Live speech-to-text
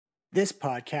This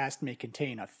podcast may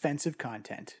contain offensive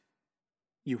content.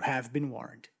 You have been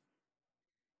warned.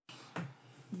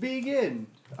 Begin.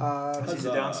 I see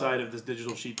the downside of this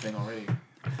digital sheet thing already.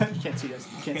 You can't see us.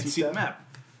 You Can't see the map.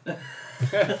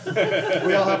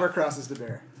 We all have our crosses to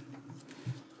bear.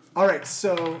 All right.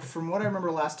 So, from what I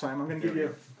remember last time, I'm going to give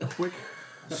you a quick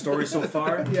story so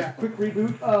far. Yeah, quick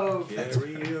reboot of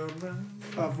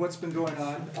what's been going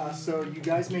on. So, you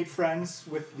guys made friends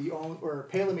with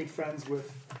Pela made friends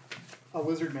with a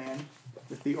lizard man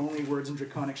with the only words in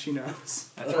Draconic she knows.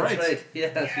 That's right.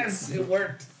 Yes, it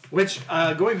worked. Which,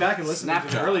 going back and listening to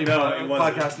the early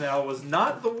podcast now, was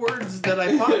not the words that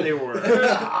I thought they were.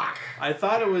 I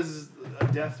thought it was a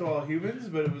death to all humans,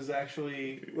 but it was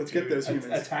actually... Let's get those humans.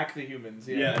 Attack the humans.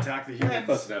 Yeah, attack the humans. Yeah,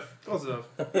 close enough. Close enough.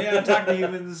 Yeah, attack the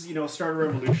humans, start a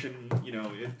revolution,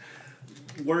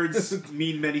 words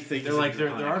mean many things. They're like, there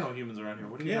are no humans around here.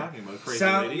 What are you talking about? Crazy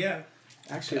lady? Yeah.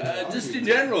 Actually, just in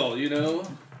general, Just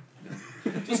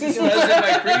as in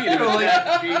my creed,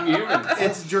 attacking humans.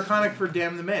 It's Draconic for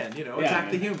damn the man,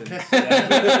 attack the humans.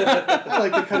 I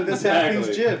like the cut of this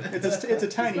halfling's jib. It's a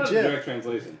tiny jib. Direct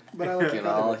translation. But I like Get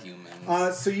all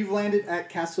humans. So you've landed at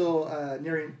Castle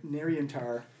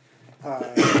Nariantar.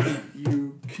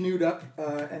 You canoed up,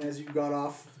 and as you got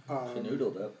off...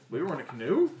 Canoodled up. We were in a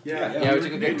canoe? Yeah, we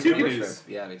took a good two canoe canoes. trip.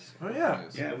 Yeah, Oh, yeah.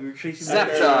 Yeah, we were chasing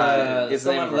Snapshot.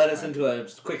 Someone led us into a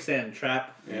quicksand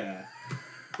trap. Yeah.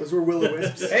 Those were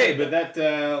will-o-wisps. Hey, but that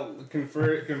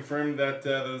confirmed that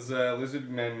those lizard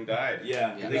men died.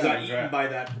 Yeah, they got eaten by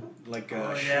that,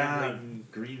 shambling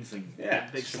green thing. Yeah.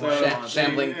 Big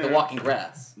Shambling the walking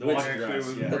grass. The walking grass,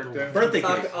 Birthday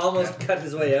cake almost cut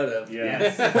his way out of.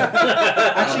 Yes.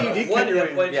 Actually, you did One cut your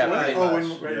hit way point. Yeah, right.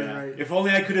 If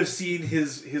only I could have seen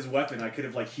his weapon, I could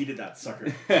have heated that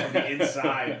sucker from the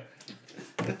inside.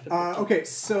 Okay,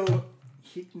 so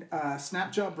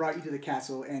Snapjaw brought you to the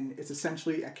castle, and it's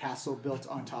essentially a castle built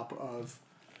on top of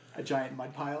a giant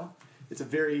mud pile. It's a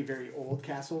very, very old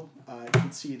castle. You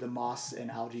can see the moss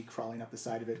and algae crawling up the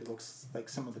side of it. It looks like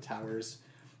some of the towers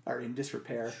are in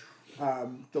disrepair.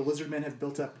 The lizardmen have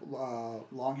built up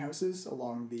longhouses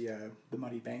along the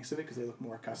muddy banks of it because they look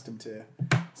more accustomed to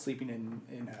sleeping in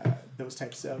those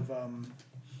types of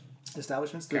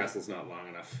establishments. Castle's not long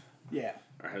enough. Yeah.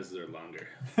 Our houses are longer.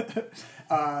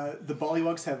 The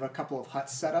Bollywugs have a couple of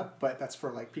huts set up, but that's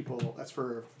for that's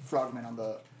for frogmen on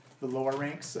the lower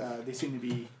ranks. They seem to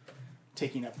be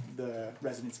taking up the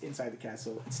residents inside the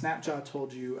castle. And Snapjaw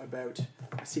told you about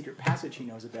a secret passage he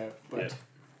knows about, but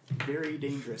very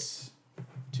dangerous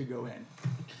to go in.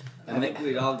 I think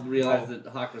we all realized that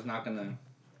Hawk was not going to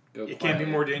go. It can't be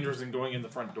more dangerous than going in the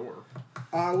front door.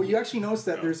 Well, you actually notice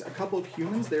that there's a couple of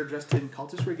humans. They're dressed in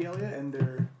cultist regalia,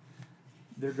 and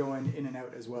they're going in and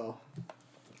out as well.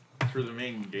 Through the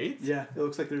main gates? Yeah, it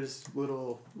looks like there's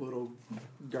little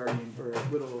guardian or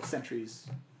little sentries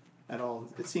at all.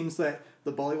 It seems that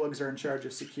the Bollywugs are in charge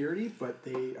of security, but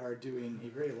they are doing a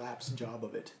very lax job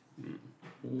of it.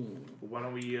 Why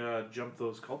don't we jump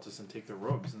those cultists and take their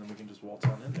robes, and then we can just waltz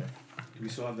on in there. Do we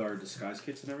still have our disguise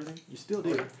kits and everything? You still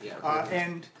do. Yeah.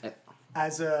 And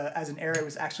as an area, it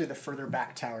was actually the further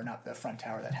back tower, not the front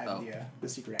tower that had the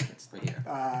secret entrance. Right here.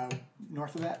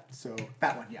 North of that, so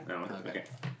that one, yeah. No, okay.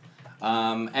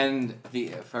 And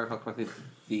if I recall correctly,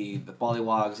 the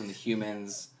Bollywogs and the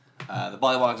humans, the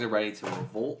Bollywogs are ready to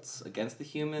revolt against the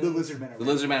humans. The lizardmen are The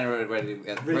lizardmen are ready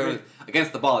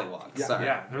against the Bollywogs. Yeah. Sorry.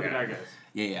 Yeah, they're the bad guys.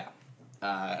 Yeah.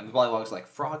 And the Bollywogs are like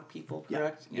frog people,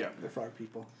 correct? Yeah. The frog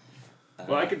people.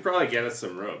 Well, I could probably get us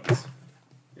some robes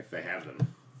if they have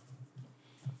them.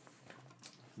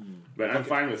 But I'm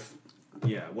fine with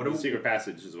the secret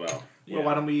passage as well. Yeah. Well,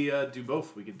 why don't we do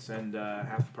both? We could send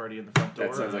half the party in the front door.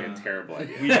 That sounds like a terrible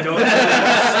idea. We don't.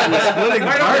 splitting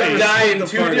Why the don't we party. die in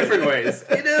two different ways?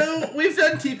 We've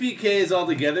done TPKs all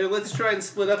together. Let's try and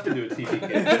split up into a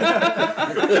TPK.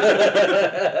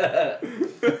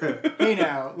 Hey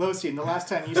now, Losian, the last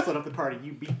time you split up the party,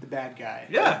 you beat the bad guy.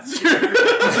 Yeah.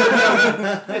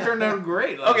 They turned out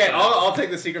great. Okay, I'll take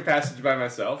the secret passage by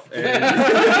myself. And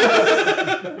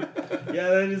Yeah,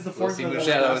 that is the fourth Lucy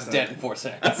Shadow is dead in 4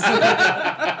 seconds.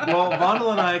 Well,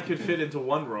 Vondel and I could fit into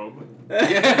one robe.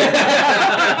 As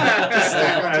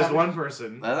one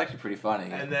person. That's actually pretty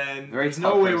funny. And then Very there's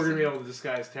no tough way we're person. going to be able to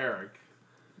disguise Tarek.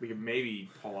 We could maybe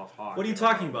pull off Hawk. What are you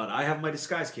talking about? I have my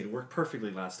disguise kit. It worked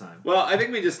perfectly last time. well, I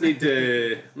think we just need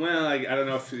to. Well, I don't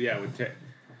know if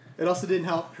It also didn't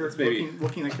help her maybe.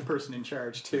 looking like the person in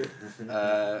charge, too.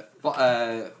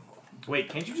 Wait,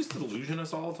 can't you just illusion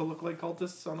us all to look like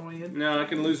cultists on the way in? No, I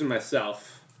can illusion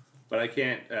myself, but I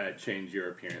can't change your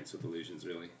appearance with illusions.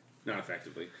 Really. Not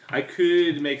effectively. I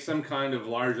could make some kind of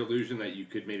large illusion that you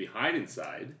could maybe hide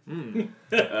inside.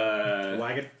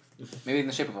 Wagon. Maybe in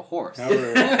the shape of a horse. A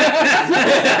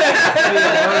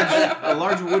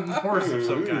large wooden horse of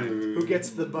some kind. Who gets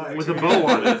the butt? With a bow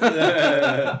on it.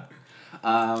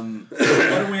 Why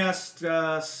don't we ask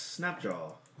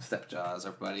Snapjaw? Stepjaws,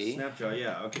 everybody. Snapjaw,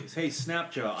 yeah. Okay. Hey,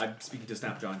 Snapjaw. I'm speaking to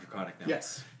Snapjaw and Draconic now.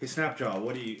 Yes. Hey,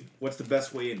 Snapjaw. What's the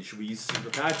best way in? Should we use the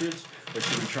secret passage, or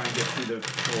should we try and get through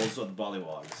the holes of the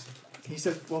bollywogs? He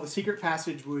says, well, the secret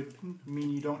passage would mean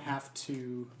you don't have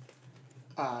to.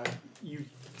 You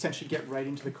essentially get right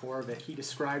into the core of it. He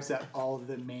describes that all of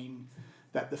the main.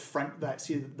 That the front,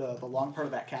 the long part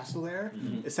of that castle there,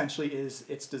 essentially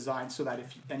it's designed so that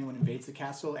if anyone invades the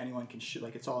castle, anyone can shoot.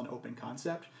 Like, it's all an open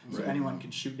concept, so anyone can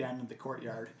shoot down into the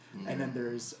courtyard. And then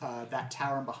there's that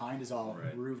tower behind is all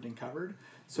roofed and covered.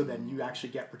 So then you actually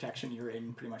get protection. You're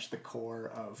in pretty much the core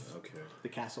of the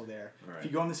castle there. Right. If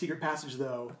you go in the secret passage,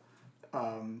 though,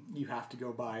 you have to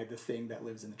go by the thing that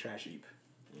lives in the trash heap.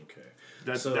 Okay.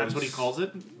 That's what he calls it?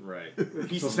 Right. So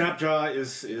Snapjaw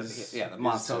is the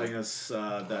monster. telling us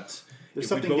that There's if we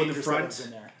something go in the dangerous that lives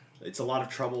front, in there. it's a lot of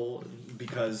trouble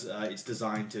because it's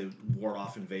designed to ward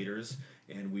off invaders,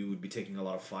 and we would be taking a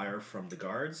lot of fire from the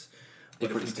guards.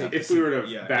 But If we were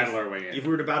to battle our way in. If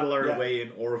we were to battle our way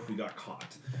in, or if we got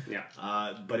caught. Yeah.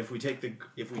 But if we take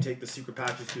the secret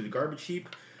passage through the garbage heap,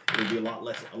 it'll be a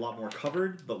lot more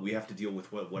covered. But we have to deal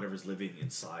with whatever's living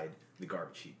inside the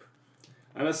garbage heap.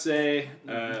 I must say,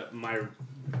 my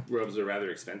robes are rather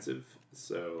expensive,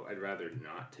 so I'd rather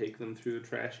not take them through the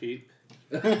trash heap.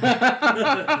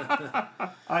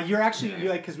 You're actually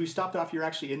because we stopped off. You're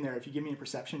actually in there. If you give me a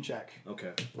perception check.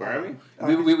 Okay. Where are we?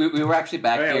 We were actually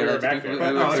back Oh, yeah, here. we were back there.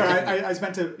 Sorry, I was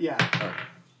meant to. Yeah.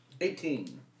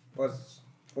 18 plus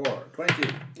 4. 22.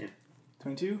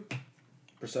 22.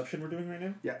 Perception we're doing right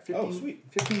now? Yeah. 15, Oh, sweet.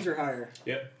 15s or higher.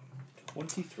 Yep.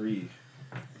 23.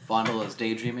 Vondel is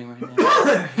daydreaming right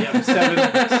now. Yeah,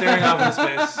 7, staring off into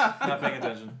space, not paying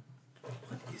attention.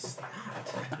 What is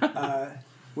that?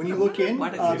 When you look in, Why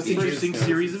did the you It's see an first, interesting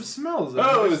series of smells.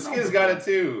 Oh, the skin's got it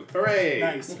too. Hooray!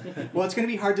 nice. Well, it's going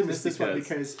to be hard to miss Just this one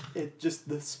because. because it just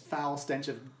this foul stench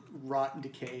of rot and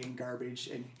decay and garbage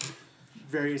and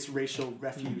various racial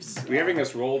refuse. Are we having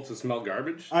us roll to smell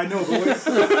garbage? I know, but You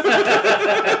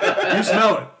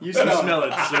smell it. You smell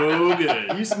it so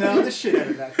good. you smell the shit out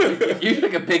of that thing. You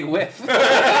took a big whiff.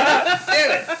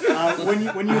 When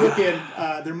you look in,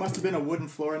 there must have been a wooden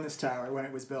floor in this tower when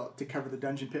it was built to cover the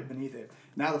dungeon pit beneath it.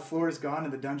 Now the floor is gone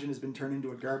and the dungeon has been turned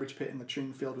into a garbage pit and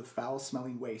latrine filled with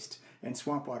foul-smelling waste and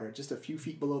swamp water just a few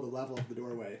feet below the level of the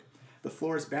doorway. The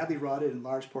floor is badly rotted and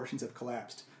large portions have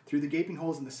collapsed. Through the gaping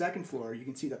holes in the second floor, you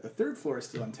can see that the third floor is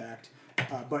still intact,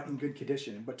 but in good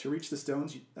condition. But to reach the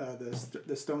stones,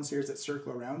 the stone stairs that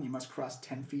circle around, you must cross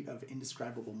 10 feet of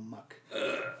indescribable muck.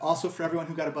 Also, for everyone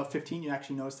who got above 15, you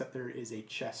actually notice that there is a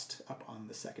chest up on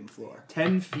the second floor.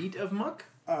 10 feet of muck?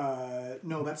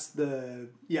 No, that's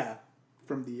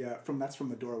from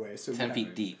the doorway. So 10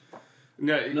 feet deep.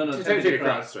 No, 10 10 feet feet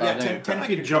across. Yeah, Right? 10 I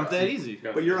feet could jump across. that easy.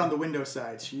 No. But you're on the window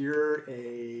side, so you're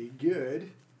a good.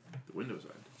 The window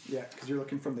side. Yeah, because you're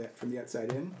looking from the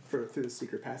outside in through the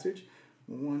secret passage.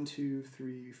 1, 2,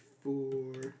 3,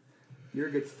 4. You're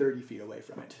a good 30 feet away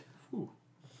from it.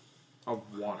 Of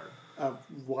water.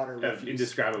 Water Of refuse.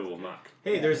 indescribable muck.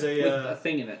 Hey, there's With a a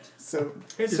thing in it. So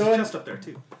hey, there's so a chest up there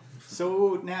too.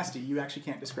 so nasty. You actually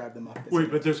can't describe them up.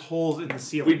 Wait, but there's holes in the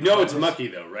ceiling. We know it's mucky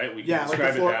though, right? We can Yeah, like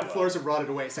describe the it that floors have rotted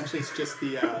away. Essentially, it's just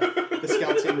the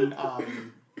skeleton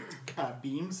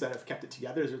beams that have kept it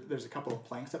together. There's a couple of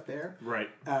planks up there, Right.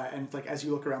 and it's like as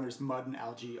you look around, there's mud and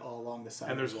algae all along the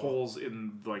side. And there's of the wall. holes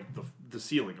in like the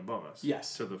ceiling above us.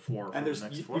 Yes. To the floor. And from there's the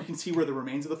next you floor. can see where the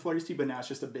remains of the floor used to be, but now it's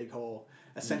just a big hole.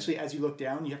 Essentially, as you look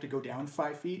down, you have to go down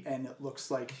 5 feet, and it looks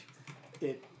like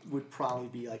it would probably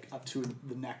be like up to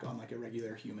the neck on like a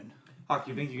regular human. Hawk,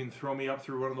 you think you can throw me up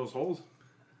through one of those holes?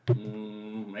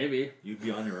 Maybe. You'd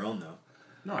be on your own though.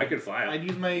 No, I could fly up. I'd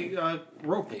use my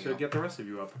rope There you to go. get the rest of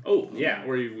you up. Oh, yeah,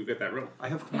 where we've got that rope. I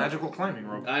have magical climbing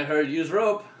rope. I heard use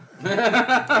rope.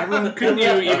 Everyone, Couldn't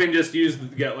you even just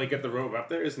get the rope up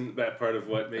there? Isn't that part of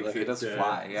what makes Like, it it does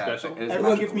fly, yeah. special? It is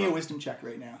everyone, magical give me a rope. wisdom check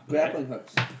right now. Grappling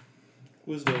hooks.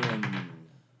 Wisdom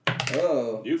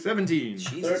Oh. 17.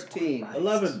 Jesus 13. Christ.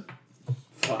 11.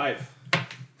 5.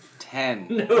 10.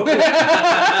 No.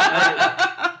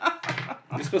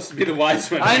 You're supposed to be the wise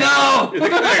one. I know! You're the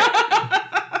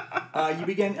cleric. You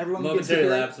begin. Everyone begins Momentary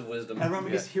hearing, lapse of wisdom. everyone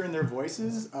begins hearing their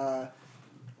voices. Like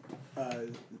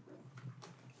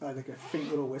a faint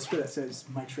little whisper that says,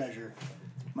 my treasure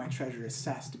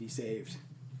has to be saved."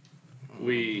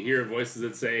 We hear voices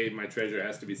that say, "My treasure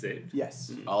has to be saved."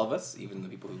 Yes. All of us, even the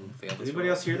people who failed this. Anybody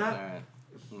else hear that?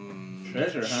 Alright.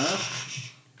 Treasure, huh?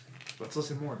 Let's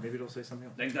listen more. Maybe it'll say something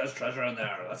else. Think there's treasure in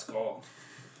there. Let's go.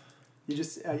 You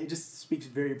just speak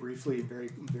very briefly, very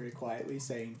very quietly,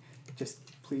 saying, "Just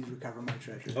please recover my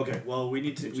treasure." Okay. Well, we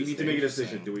need to make a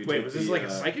decision. Do we? Wait, take was this the, like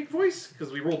a psychic voice?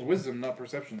 Because we rolled wisdom, not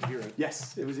perception, to hear it.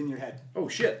 Yes, it was in your head. Oh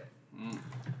shit!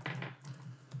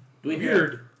 Do we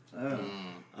Weird.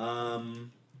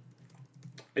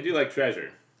 I do like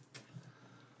treasure.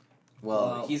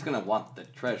 Well, he's gonna want the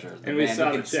treasure. The And we man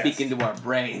saw who the can speak chest. into our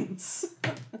brains.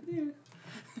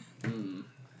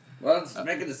 Well, let's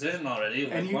make a decision already.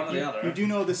 Like And one or the other. you do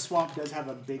know this swamp does have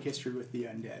a big history with the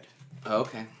undead. Oh,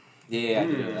 okay. Yeah, I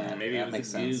can do that. Maybe that it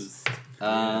makes was sense.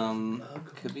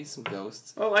 abused. Could be some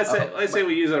ghosts. Well, let's say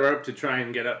we use a rope to try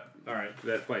and get up. All right, to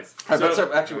that place. All right, So-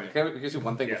 but actually, can I just do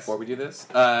one thing Yes. before we do this?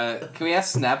 Can we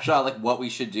ask Snapshot like what we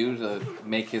should do to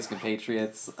make his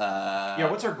compatriots? Yeah,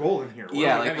 what's our goal in here? Where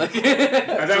Yeah, are we like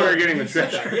heading? I thought we were getting the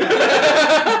treasure.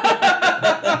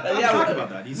 Yeah, we talked about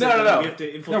that. He said No. that we have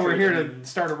to infiltrate. No, we're here and- to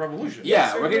start a revolution.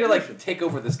 yeah, we're here to like take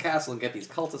over this castle and get these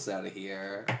cultists out of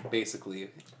here,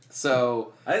 basically.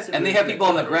 So, and they have people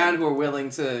on the ground who are willing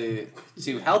to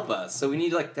help us. So we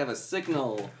need like to have a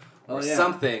signal or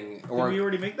something. Did Or we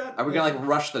already make that? are we gonna like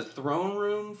rush the throne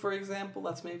room, for example?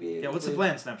 That's maybe. Yeah, what's the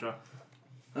plan, Snapshot?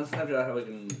 Let's snap out how we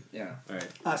can. Yeah. All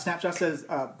right. Snapshot says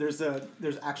there's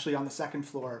actually on the second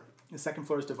floor. The second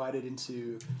floor is divided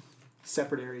into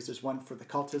separate areas. There's one for the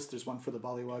cultists, there's one for the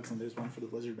Bollywogs, and there's one for the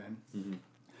Lizardmen. Mm-hmm.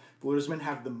 The Lizardmen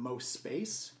have the most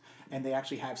space, and they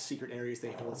actually have secret areas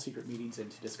they hold secret meetings in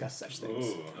to discuss such things.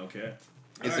 Ooh, okay.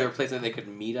 Is there a place that they could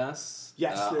meet us?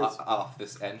 Yes, there's- off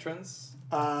this entrance.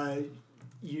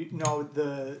 You know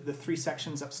the three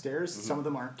sections upstairs. Some of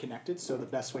them aren't connected, so the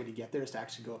best way to get there is to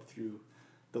actually go up through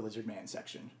the Lizardman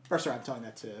section. Or sorry, I'm telling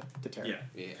that to Terry. Yeah.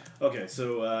 Yeah. Okay,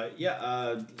 so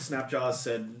Snapjaw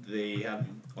said they have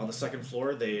on the second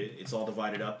floor. It's all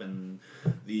divided up, and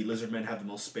the Lizardmen have the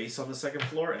most space on the second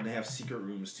floor, and they have secret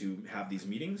rooms to have these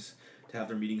meetings, to have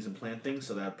their meetings and plan things.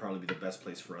 So that'd probably be the best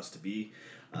place for us to be,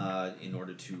 in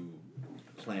order to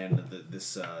plan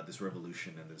this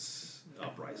revolution and this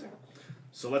uprising.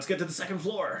 So let's get to the second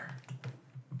floor.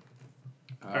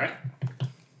 All right.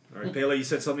 All right, Pela, you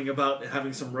said something about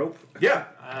having some rope. Yeah.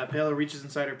 Pela reaches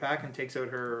inside her pack and takes out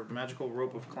her magical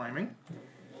rope of climbing.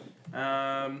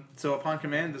 So upon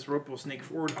command, this rope will snake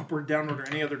forward, upward, downward, or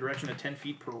any other direction at 10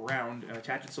 feet per round and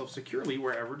attach itself securely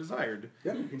wherever desired.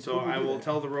 Yep, you can So totally I do will that.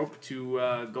 tell the rope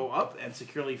to go up and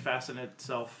securely fasten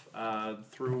itself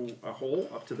through a hole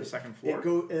up to the second floor. It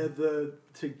go to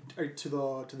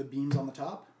the beams on the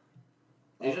top.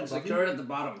 You should secure it at the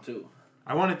bottom too.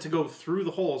 I want it to go through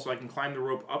the hole so I can climb the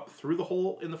rope up through the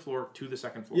hole in the floor to the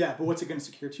second floor. Yeah, but what's it going to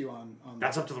secure to you on?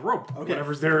 That's up to the rope. Okay.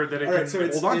 Whatever's there that it All can right, so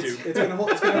it's hold on it's to. going to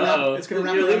hold. It's going to wrap. It's going to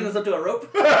wrap. You're leaving around- this up to a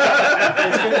rope?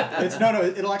 No.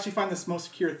 It'll actually find the most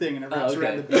secure thing, and it wraps okay.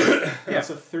 around the beam. Yeah. It's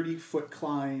a 30-foot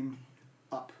climb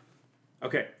up.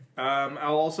 Okay.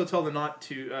 I'll also tell the knot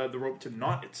to the rope to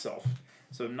knot itself.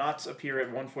 So knots appear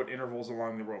at 1 foot intervals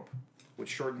along the rope, which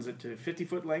shortens it to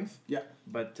 50-foot length. Yeah,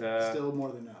 But still more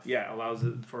than enough. yeah, allows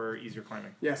it for easier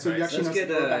climbing. Yeah, so you Nice. actually Let's notice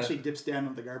get, the rope uh, actually dips down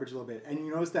on the garbage a little bit, and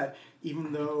you notice that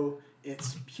even though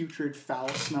it's putrid,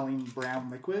 foul-smelling brown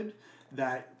liquid,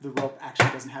 that the rope actually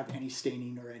doesn't have any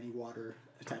staining or any water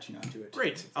attaching onto it.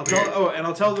 Great. I'll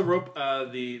tell the rope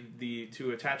the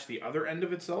to attach the other end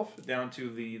of itself down to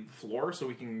the floor so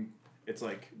we can. It's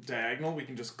like diagonal. We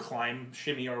can just climb,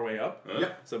 shimmy our way up.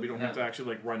 Yep. So we don't have to actually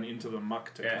like run into the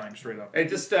muck to climb straight up. And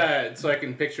just so I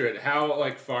can picture it, how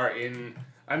like far in?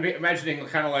 I'm imagining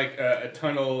kind of like a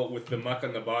tunnel with the muck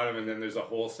on the bottom, and then there's a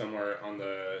hole somewhere on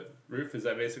the roof. Is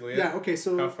that basically it? Yeah. Okay. How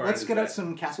So far let's is get out that?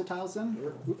 some castle tiles then.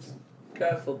 Oops.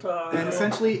 Castle time. And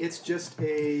essentially, it's just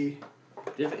a.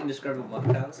 Do you have indescribable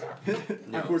muck tiles?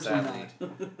 Unfortunately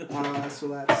not. So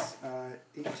that's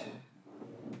 8,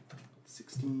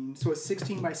 16. So a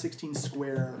 16 by 16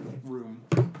 square room.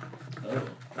 Oh, wow,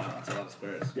 that's a lot of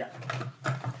squares. Yeah.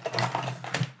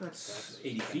 That's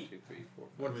 80 feet. 2, 3, 4,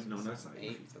 What was no? That's not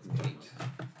 8. That's 8.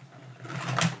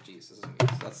 Oh, jeez, this isn't 8.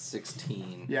 So that's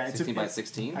 16. Yeah, it's 16 by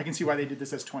 16. I can see why they did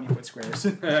this as 20-foot squares.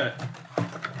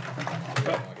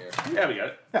 Yeah, we got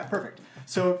it. Yeah, perfect.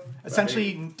 So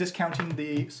essentially, discounting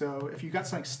the if you got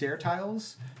some like stair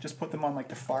tiles, just put them on like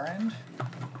the far end.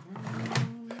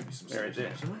 Right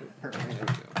there.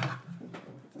 Perfect.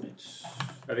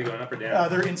 Are they going up or down?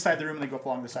 They're inside the room and they go up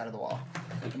along the side of the wall.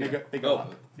 They go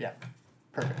up. Yeah,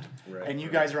 perfect. Right, and you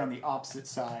right. guys are on the opposite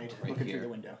side, Right looking here. through the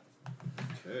window.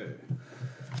 Okay.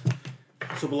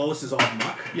 So below us is all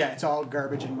muck. Yeah, it's all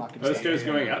garbage and muck. And Are the stuff. stairs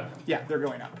going up? Yeah, they're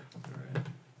going up.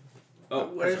 Oh,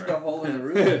 where's the hole in the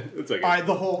roof? It's okay.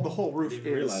 The whole roof Didn't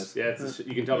is. realize. Yeah,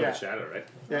 you can tell by Yeah. the shadow, right?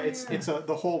 Yeah, it's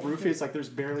the whole roof is like there's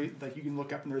barely like you can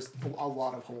look up and there's a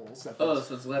lot of holes. Oh,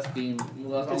 so it's less beam.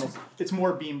 Well, it's almost. It's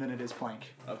more beam than it is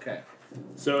plank. Okay.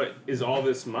 So is all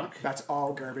this muck? That's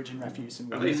all garbage and refuse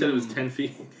and. I thought you said it was 10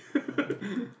 feet.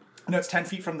 No, it's 10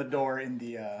 feet from the door in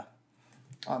the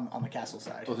on the castle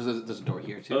side. Oh, there's a door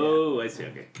here too. Oh, I see.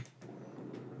 Okay.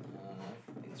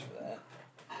 Thanks for that.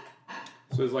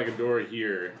 So there's like a door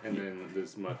here, and then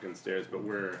there's muck and stairs, but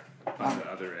we're on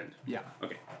the other end. Yeah.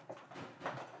 Okay.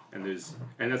 And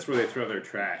that's where they throw their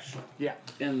trash. Yeah.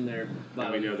 In there.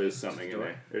 And we know there's something in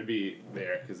there. It would be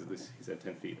there because he said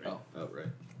 10 feet, right? Oh, right.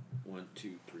 1,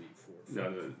 2, 3, 4, 5.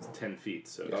 No, it's 10 feet,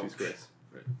 so Oh. 2 squares.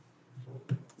 Right.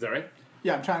 Is that right?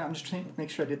 Yeah, I'm just trying to make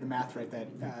sure I did the math right. That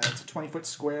it's a 20-foot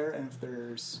square, and if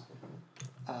there's,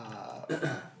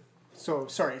 so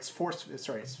sorry, it's four.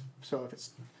 Sorry, so if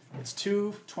it's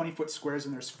 2 20-foot squares,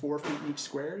 and there's 4 feet in each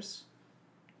squares.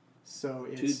 So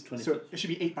it's 2 20 so it should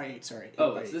be 8 by 8. Sorry. 8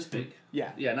 Oh, by it's 8. this big.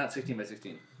 Yeah. Yeah, not 16 by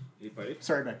 16. 8 by 8.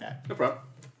 Sorry about that. No problem.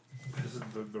 This is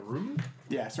the room?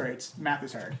 Yeah, sorry. It's math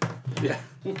is hard. Yeah.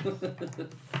 So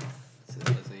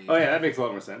there's Oh, yeah, that makes a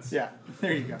lot more sense. Yeah,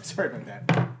 there you go. Sorry about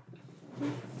that.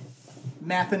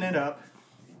 Mathing it up.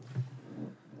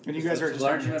 And you guys are It's just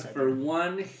large on the enough outside. for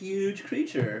one huge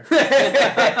creature.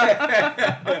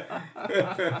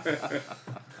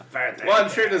 Well, I'm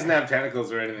sure it doesn't have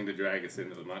tentacles or anything to drag us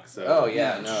into the muck, so. Oh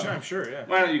yeah, no. I'm sure, yeah.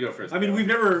 Why don't you go first? I mean, we've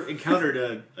never encountered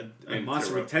a And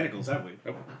monster rope. with tentacles, have we?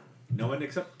 Nope. No one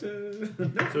except. So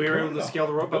we were able to scale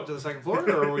the rope up to the second floor,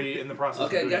 or are we in the process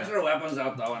Okay, of get doing your weapons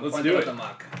out though and Let's point do them it. at the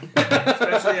muck.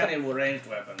 Especially any ranged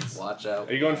weapons. Watch out.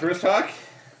 Are you going first, Hawk?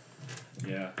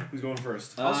 Yeah. Who's going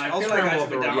first? I'll I scramble feel like I up should the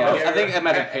be rope. down Yeah, here. I think I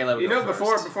imagine Pele would You go know,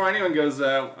 first. before anyone goes,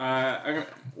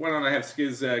 why don't I have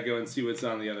Skiz go and see what's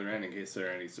on the other end in case there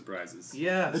are any surprises?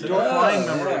 Yeah, The so door- the flying Oh,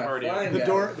 member of the yeah, party. flying. The Yeah.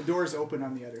 door is open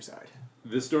on the other side.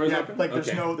 This door is Yeah, open? like there's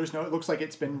okay. no it looks like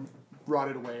it's been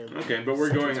rotted away. Okay, but we're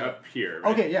going up here.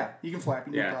 Right? Okay, yeah, you can fly up,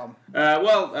 no Yeah. problem.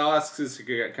 Well, I'll ask Skiz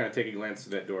to kind of take a glance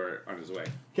at that door on his way.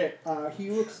 Okay,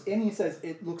 he looks in. He says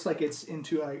it looks like it's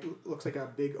into looks like a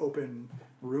big open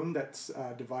room that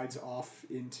divides off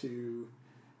into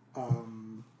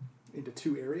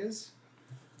 2 areas.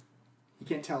 You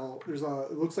can't tell.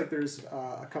 It looks like there's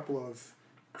a couple of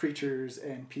creatures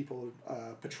and people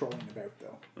patrolling about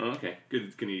though. Oh, okay,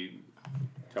 good. Can you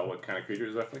tell what kind of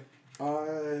creatures roughly?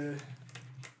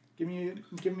 Give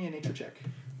me a nature check.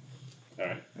 All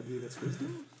right, I believe that's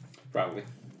wisdom. probably.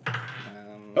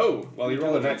 Um, Oh, well, you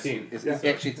rolled a 19. It's, Yeah.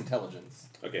 Actually, it's intelligence.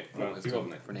 Okay, Not well, you rolled a wisdom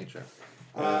 19. for nature.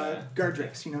 Guard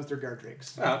drakes. He knows they're guard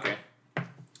drakes. Oh, okay.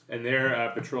 And they're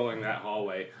patrolling that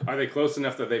hallway. Are they close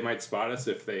enough that they might spot us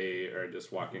if they are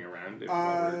just walking around?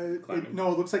 While we're climbing?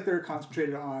 No, it looks like they're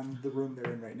concentrated on the room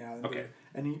they're in right now. And Okay.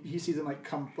 And he sees them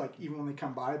even when they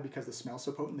come by, because the smell's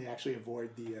so potent, they actually avoid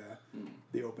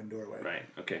the open doorway. Right,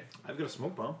 okay. I've got a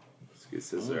smoke bomb. Skiz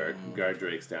says there are guard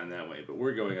drakes down that way, but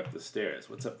we're going up the stairs.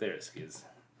 What's up there, Skiz?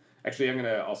 Actually, I'm going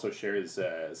to also share his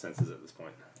senses at this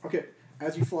point. Okay.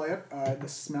 As you fly up, the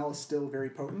smell is still very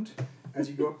potent. As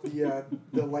you go up,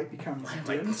 the light becomes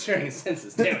dim. Sharing his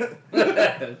senses too.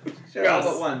 Share all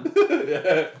but one.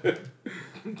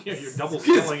 Yeah, you're double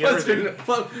smelling everything.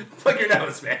 Plug your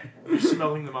nose, man. You're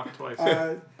smelling the muck twice.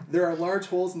 There are large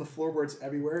holes in the floorboards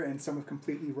everywhere, and some have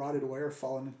completely rotted away or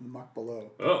fallen into the muck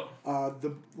below. Oh,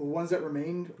 The ones that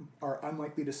remain are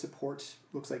unlikely to support,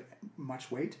 looks like,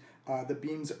 much weight. The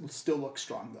beams still look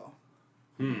strong, though.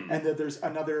 And there's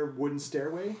another wooden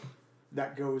stairway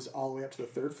that goes all the way up to the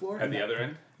 3rd floor. at the other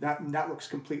end? That looks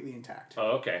completely intact.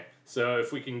 Oh, okay. So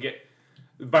if we can get...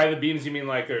 By the beams, you mean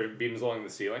like there are beams along the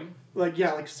ceiling? Like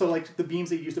the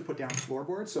beams they use to put down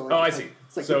floorboards. So Oh, I see.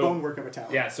 It's like So- the bonework of a tower.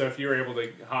 Yeah, so if you were able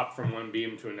to hop from one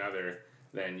beam to another,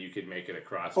 then you could make it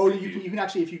across. Oh, But if you can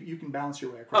actually if you can balance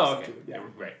your way across. Oh, okay. Into it. Yeah.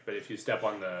 Right. But if you step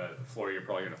on the floor, you're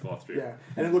probably going to fall through. Yeah,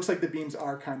 and it looks like the beams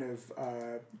are kind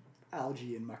of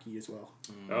algae and mucky as well.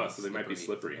 Oh, so they might be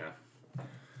slippery, huh?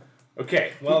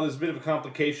 Okay, well, there's a bit of a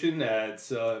complication. It's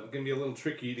going to be a little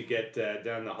tricky to get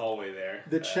down the hallway there.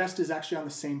 The chest is actually on the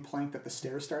same plank that the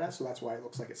stairs start at, so that's why it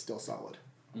looks like it's still solid.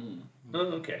 Oh,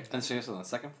 okay. And so it's on the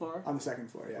 2nd floor? On the 2nd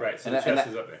floor, yeah. Right, so And the that- and chest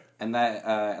that- is up there.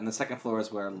 And the 2nd floor is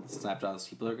where Snapjaw's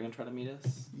people are going to try to meet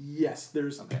us? Yes,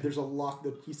 there's Okay. a lock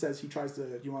that he says he tries to.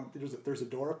 There's a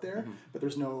door up there, but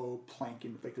there's no plank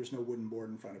there's no wooden board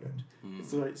in front of it.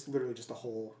 It's literally just a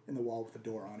hole in the wall with a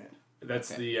door on it.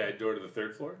 That's Okay. the door to the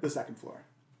 3rd floor? The 2nd floor.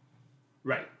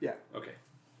 Right. Yeah. Okay.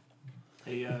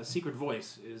 Hey, secret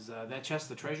voice. Is that chest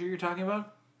the treasure you're talking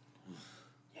about?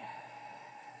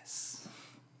 Yes.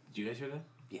 Did you guys hear that?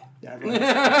 Yeah. Everyone,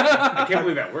 I can't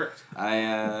believe that worked.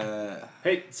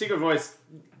 Hey, secret voice.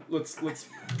 Let's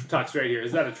talk straight here.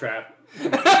 Is that a trap?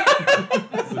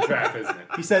 It's a trap, isn't it?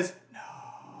 he says,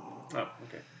 Oh,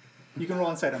 okay. you can roll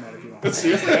insight on that if you want.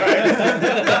 Seriously, all right.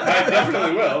 I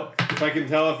definitely will. If I can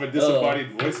tell if a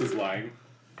disembodied voice is lying.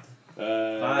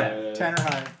 5. 10 or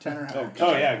higher. 10 or higher.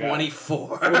 Oh yeah, I got it.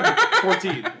 24.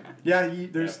 14. Yeah,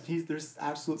 there's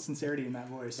absolute sincerity in that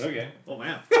voice. Okay. Oh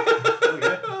man.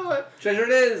 Treasure it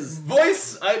is.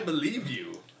 Voice, I believe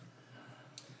you.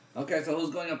 Okay, so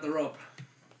who's going up the rope?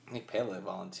 I think Pele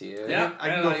volunteered. Yeah, I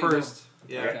can yeah, go you go. first.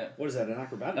 Yeah. Okay. What is that? An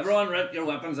acrobatics? Everyone, rip your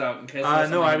weapons out in case.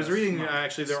 No, I was reading.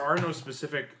 Actually, there are no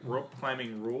specific rope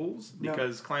climbing rules No.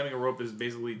 because climbing a rope is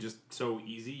basically just so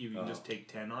easy. You can just take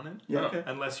 10 on it, Yeah, okay.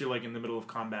 unless you're like in the middle of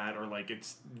combat or like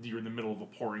you're in the middle of a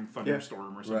pouring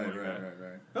thunderstorm or something like that.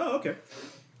 Right. Oh, okay.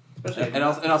 And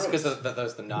also because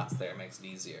there's the knots there, it makes it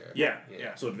easier. Yeah.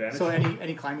 So advantage. So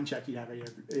any climbing check you'd have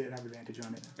advantage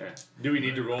on it. Yeah. Do we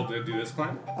need to roll to do this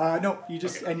climb? No, you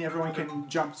just and everyone can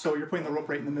jump. So you're putting the rope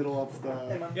right in the middle of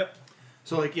the. Yep.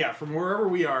 So like from wherever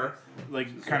we are,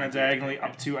 like kind of diagonally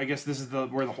up to, I guess this is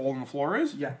where the hole in the floor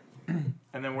is, Yeah. and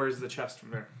then where's the chest from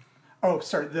there? Oh,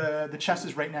 sorry. The chest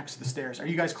is right next to the stairs. Are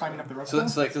you guys climbing up the rope? So now?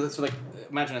 that's like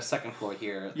imagine a second floor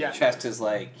here. Yeah. The chest is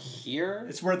like here.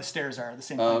 It's where the stairs are. The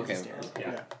same Oh, place as okay. the stairs.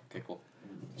 Yeah. Yeah. Okay, cool.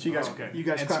 So you guys, Okay. you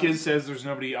guys. And climb- Skiz says there's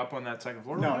nobody up on that second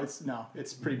floor. No,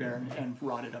 it's pretty barren and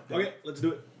rotted up there. Okay, let's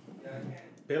do it.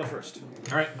 Bela first.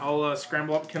 All right, I'll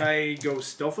scramble up. Can I go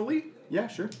stealthily? Yeah,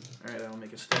 sure. All right, I'll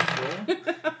make a stealth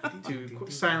roll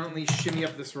to silently shimmy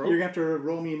up this rope. You're gonna have to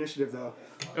roll me initiative though.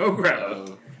 Oh crap!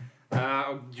 Oh.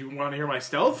 Do you want to hear my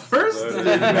stealth first? Maybe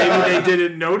they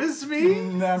didn't notice me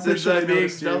No, I'm pretty since sure I'm they being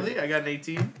noticed you. stealthy. I got an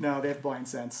 18. No, they have blind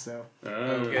sense. So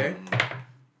Okay.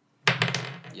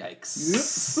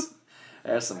 Yikes.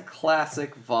 There's some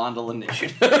classic Vondel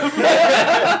initiative.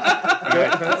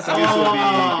 Alright, this will be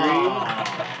green.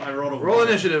 I rolled a Roll one.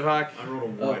 initiative, Hawk. I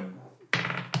rolled a 1.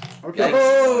 okay. Yikes.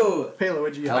 Oh! Pela,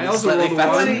 what'd you get? I I'll also slightly rolled a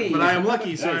 1, fancy. but I am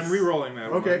lucky, so Nice. I'm re-rolling that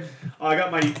one. Okay. I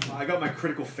got my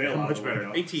critical fail. out Much of the way better.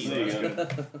 now. 18. So that's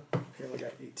good. Pela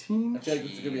got 18. I feel like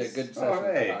this is gonna be a good session.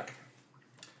 Alright. to talk.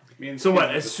 Me and So Skiz what?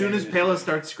 have As the soon same as Pela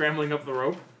starts scrambling up the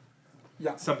rope,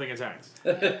 Yeah. something attacks.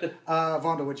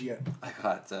 Vonda, what'd you get? I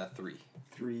got 3.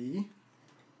 3.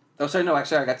 Oh, sorry, no,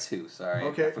 actually I got 2. Sorry.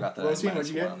 Okay. I forgot that. Well, see, I minus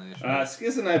what'd you get? one on the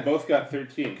initiative. Skiz and I both got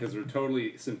 13 because we're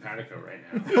totally simpatico right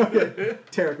now. Okay.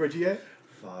 Tarek, what'd you get?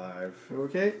 5.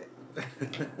 Okay.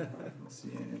 Let's see,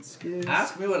 and it's Skiz.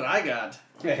 Ask me what I got.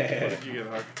 What did you get,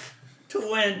 Hawk?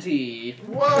 20.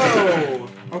 Whoa!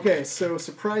 Okay, so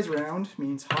surprise round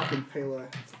means Hawk and Pela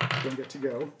don't get to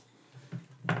go.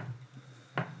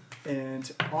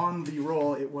 And on the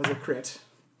roll, it was a crit.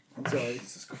 I'm sorry,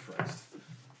 Jesus Christ.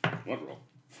 What roll?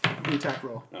 the attack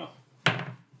roll. Oh.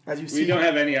 As you We see, don't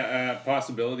have any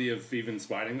possibility of even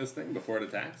spotting this thing before it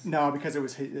attacks? no, because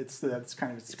that's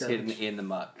kind of its It's hidden garbage. in the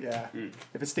muck. Yeah,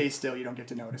 if it stays still, you don't get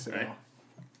to notice it at Right. all.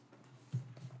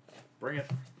 Bring it.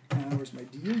 Where's my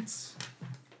d8s?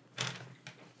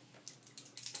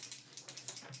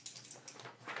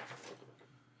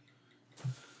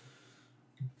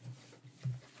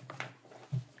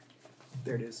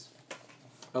 There it is.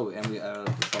 Oh, and we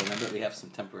just remember that we have some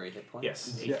temporary hit points.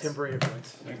 Yes, 8 Yes. temporary hit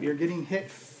points. You're getting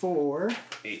hit for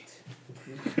 8.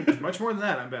 Much more than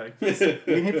that, I'm betting. you're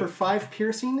getting hit for 5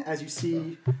 piercing as you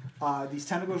see these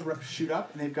tentacles shoot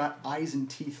up and they've got eyes and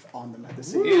teeth on them at the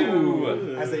same time.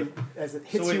 Ew. As it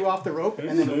hits So you wait. off the rope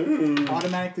and then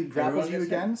automatically grapples you gets hit?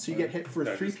 again, so you get hit for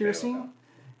That 3 just failed. piercing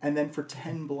and then for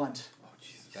 10 blunt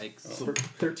Yikes. for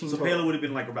 13 So total. Pela would have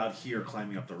been like about here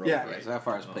climbing up the rope. Yeah. Okay, so how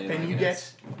far is played? And you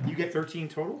get 13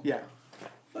 total? yeah.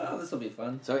 Well, this will be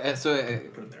fun. So Put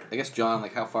it there. I guess John,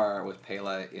 like, how far was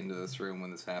Pela into this room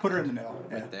when this happened? Put her in the middle.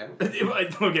 Yeah. Right there.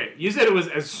 Okay, you said it was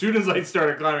as soon as I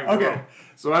started climbing the Okay. rope.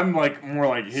 So I'm like more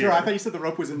like here. Sure, I thought you said the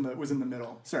rope was in the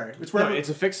middle. Sorry, it's where No, it's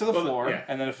affixed to the Well, floor yeah.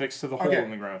 and then affixed to the hole Okay,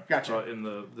 in the ground. gotcha. In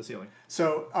the ceiling.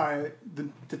 so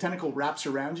the tentacle wraps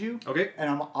around you Okay. and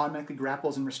automatically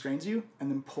grapples and restrains you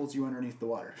and then pulls you underneath the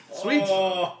water. Sweet.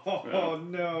 Oh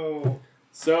no.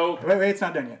 So, Wait, it's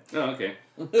not done yet. oh, okay.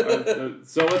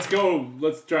 So let's go.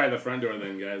 Let's try the front door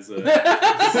then, guys. This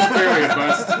is clearly a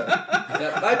bust.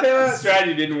 Yeah, bye, parents.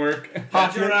 Strategy didn't work.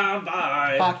 Hawk, Catch you around.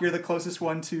 Bye. Hawk, you're the closest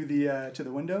one to the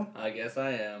window. I guess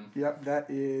I am. Yep, that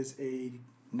is a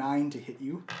 9 to hit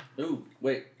you, Ooh,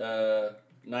 wait. 9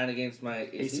 against my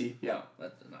AC? AC, yeah. No,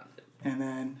 that does not hit. and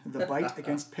then the bite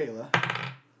against Pela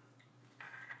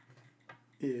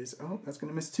is... Oh, that's going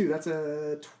to miss 2. That's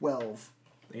a 12.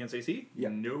 Against AC? Yeah.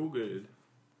 No good.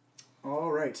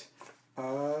 All right.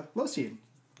 Losian.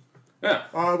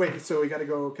 Yeah. Wait, so we got to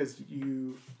go because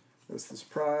you... That was the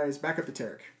surprise. Back up to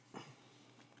Tarek.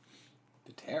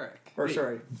 To Tarek. Or, Wait.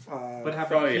 sorry. What happened?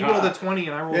 Probably He rolled a Hawk. 20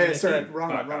 and I rolled Yeah, an sorry. 18.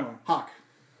 Wrong one. Hawk.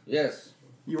 Yes.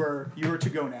 You are to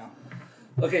go now.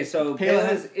 Okay, so Pela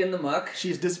Pela is in the muck.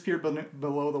 She's disappeared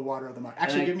below the water of the muck.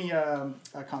 Actually, And give me a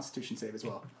Constitution save as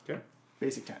well. Okay.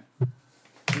 Basic 10.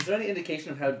 Is there any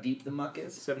indication of how deep the muck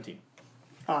is? 17.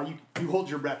 You hold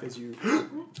your breath as you...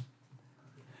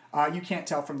 you can't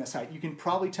tell from this height. You can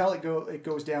probably tell it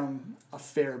goes down a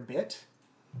fair bit.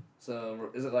 So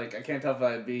is it like I can't tell if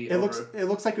I'd be? It looks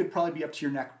like it would probably be up to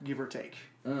your neck, give or take.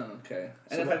 Oh, okay.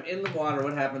 And So if I'm in the water,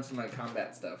 what happens to my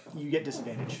combat stuff? You get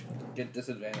disadvantage. Get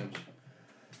disadvantage.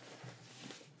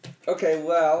 Okay,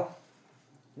 well,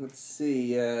 let's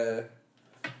see.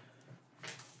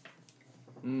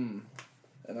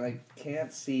 And I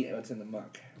can't see what's in the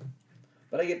muck,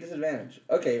 but I get disadvantage.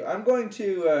 Okay, I'm going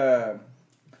to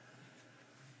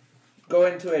go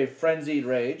into a frenzied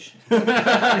rage.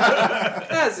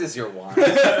 As is your wont.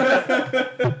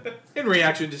 In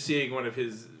reaction to seeing one of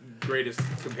his greatest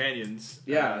companions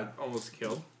almost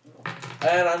killed.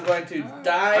 And I'm going to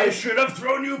dive. should have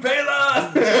thrown you,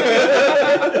 Pela!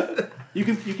 You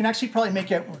can actually probably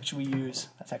make out what should we use.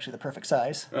 That's actually the perfect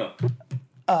size. Oh.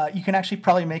 You can actually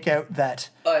probably make out that.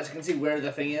 I can see where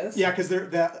the thing is. Yeah, because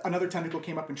another tentacle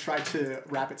came up and tried to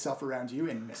wrap itself around you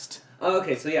and missed.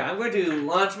 Okay, so yeah, I'm going to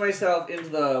launch myself into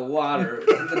the water,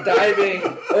 the diving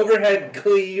overhead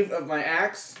cleave of my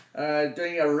axe,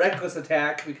 doing a reckless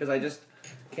attack because I just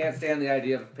can't stand the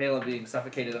idea of Pela being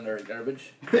suffocated under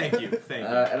garbage. Thank you. Thank you.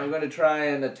 And I'm going to try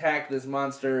and attack this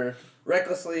monster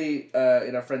recklessly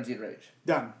in a frenzied rage.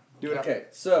 Done. Do it up. Okay,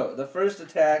 so the first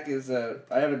attack is I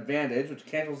have advantage, which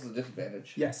cancels the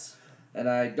disadvantage. Yes. And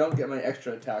I don't get my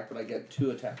extra attack, but I get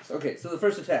 2 attacks. Okay, so the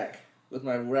first attack with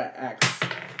my axe.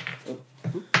 Oh.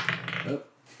 Oh.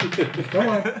 Go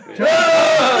on.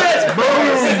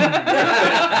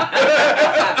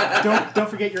 Don't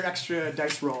forget your extra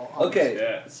dice roll. Okay,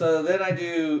 Yeah. so then I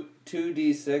do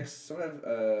 2d6. Sometimes,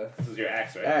 This is your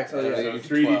axe, right? Axe, oh, yeah. So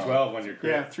 3d12 on your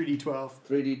crit. Yeah, 3d12.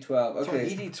 3d12. Okay,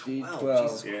 ED12.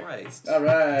 Jesus Yeah. Christ.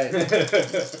 Alright.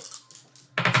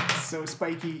 So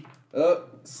spiky. Oh,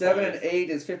 7 and 8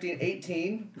 is 15,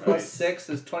 18. Plus Nice. 6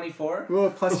 is 24. Well,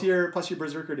 plus your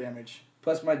berserker damage.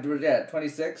 Plus my,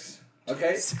 26.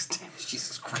 Okay. 6 damage,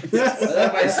 Jesus Christ. And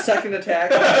then my second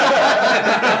attack.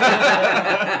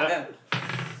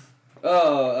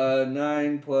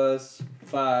 9 plus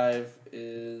 5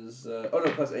 is...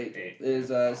 plus 8 is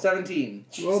 17.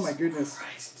 Oh my goodness.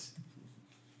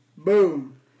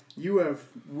 Boom. You have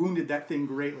wounded that thing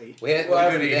greatly. Wait, Well,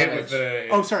 Did he hit with the...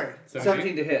 Oh, sorry.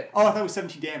 17 to hit. Oh, I thought it was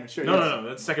 17 damage. Sorry, yes. No,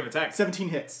 that's second attack. 17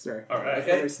 hits. Sorry. Alright.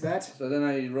 Okay. Erase that. So then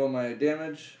I roll my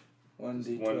damage.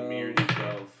 1d12. 1 mere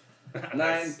d12.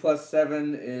 9 plus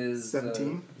 7 is...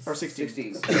 17? Or 16.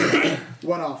 16.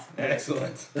 One off.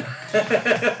 Excellent.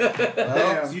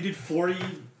 Damn. So you did 40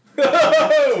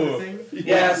 Oh! thing?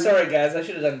 Yeah, sorry guys, I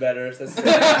should have done better.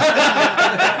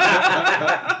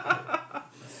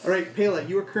 All right, Pela,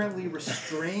 you are currently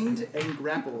restrained and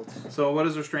grappled. So what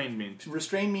does restrained mean?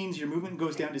 Restrained means your movement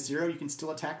goes down to 0. You can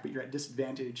still attack, but you're at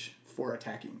disadvantage for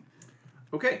attacking.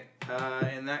 Okay.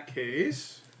 In that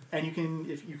case, And you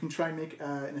can try and make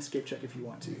an escape check if you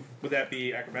want to. would that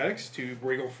be acrobatics to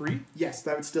wriggle free? Yes,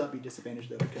 that would still be disadvantage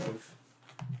though because of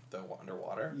The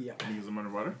underwater. yeah. Because I'm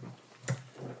underwater.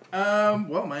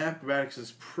 Well, my acrobatics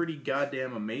is pretty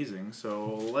goddamn amazing,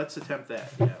 so let's attempt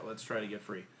that. Yeah, let's try to get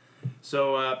free.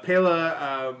 So,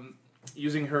 Pela,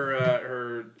 using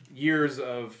her years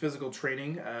of physical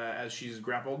training as she's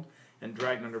grappled and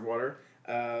dragged underwater,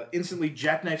 instantly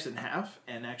jackknifes in half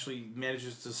and actually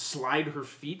manages to slide her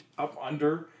feet up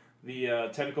under the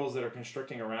tentacles that are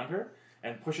constricting around her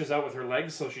and pushes out with her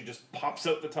legs so she just pops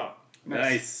out the top.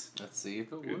 Nice. Let's see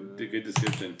if it Good, works. good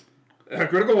description. A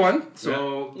critical one,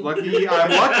 so lucky. I'm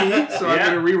lucky, so I'm Yeah.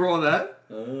 going to re-roll that.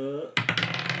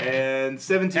 And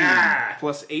 17 Ah!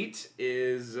 plus 8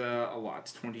 is a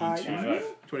lot. 22.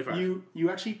 25. You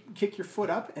actually kick your foot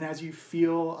up, and as you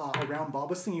feel around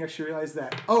bulbous thing, you actually realize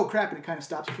that, oh crap, and it kind of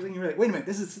stops you for a second. You're like, wait a minute,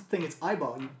 this is the thing, it's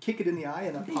eyeball. You kick it in the eye,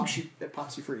 and it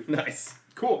pops you free. Nice.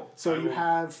 Cool. So I you will-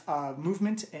 have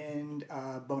movement and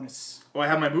bonus. Oh, I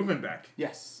have my movement back.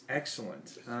 Yes.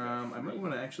 Excellent. I might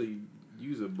want to actually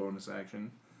use a bonus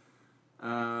action.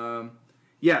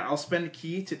 Yeah, I'll spend a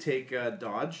key to take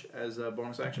dodge as a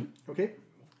bonus action. Okay.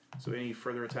 So any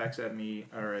further attacks at me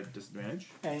are at disadvantage.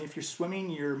 And if you're swimming,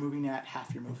 you're moving at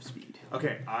half your move speed.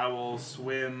 Okay, I will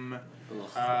swim.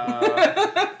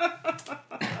 I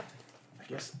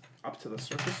guess up to the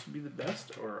surface would be the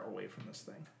best, or away from this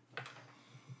thing.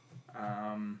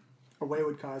 Away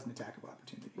would cause an attack of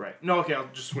opportunity. Right. No, okay, I'll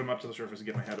just swim up to the surface and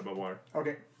get my head above water.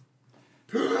 Okay.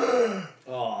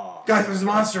 Oh. Guys, there's a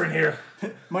monster in here.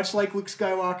 Much like Luke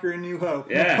Skywalker in New Hope.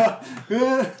 Yeah.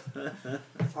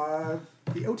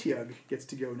 The Otyugh gets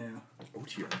to go now.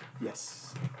 Otyugh.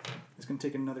 Yes. It's going to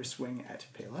take another swing at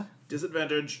Pela.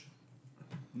 Disadvantage.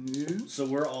 No. So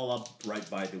we're all up right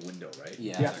by the window, right?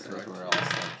 Yeah, Yeah. so we're all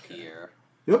stuck here.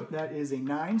 Yep, that is a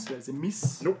 9, so that's a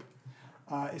miss. Nope.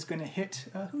 It's going to hit.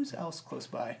 Who's else close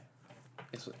by?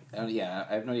 Yeah,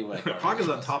 I have no idea what. Hawk is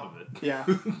on top of it. Yeah.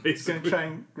 It's going Basically. to try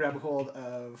and grab a hold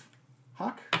of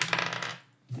Hawk.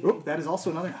 Oh, that is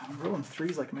also another. I'm rolling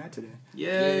 3s like mad today.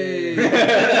 Yay! And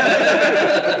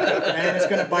it's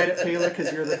going to bite at Pela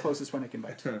because you're the closest one it can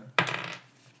bite.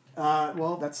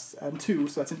 Well, that's 2,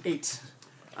 so that's an 8.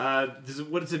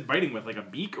 What is it biting with? Like a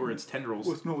beak or its tendrils?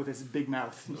 With its big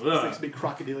mouth. It's Ugh. like this big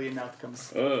crocodilian mouth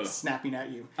comes Ugh. snapping at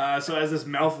you. So as this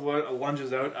mouth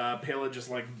lunges out, Pela just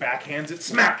like backhands it,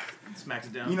 smack! Smacks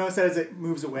it down. You notice that as it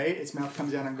moves away, its mouth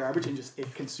comes down on garbage and just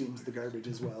it consumes the garbage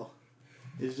as well.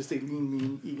 It's just a lean,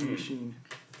 mean eating machine.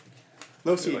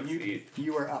 Losian, Let's eat.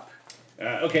 you are up.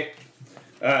 Okay.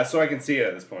 So I can see it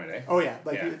at this point, eh? Oh yeah,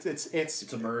 like Yeah. it's It's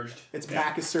emerged. its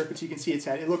back is circled. You can see its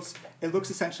head. It looks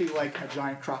essentially like a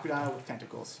giant crocodile with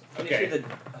tentacles. Can Okay. you see the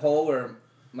hole where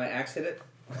my axe hit it?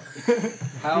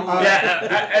 How?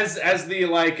 As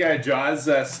the jaws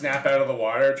snap out of the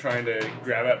water, trying to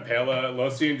grab at Pela,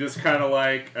 Losian just kind of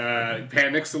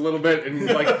panics a little bit and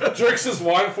jerks his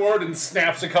wand forward and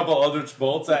snaps a couple other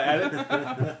bolts at it.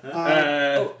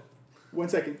 1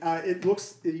 second. It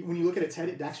looks when you look at its head,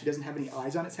 it actually doesn't have any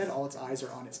eyes on its head. All its eyes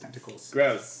are on its tentacles.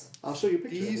 Gross. I'll show you a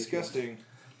picture. of it. Disgusting.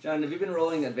 John, have you been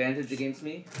rolling advantage against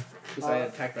me? Because I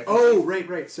attacked back. Oh,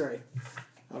 right. Sorry.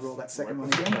 I'll roll that second one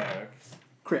again.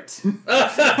 Crit.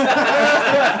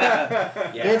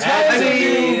 Yeah.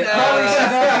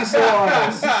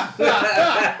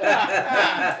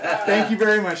 Thank you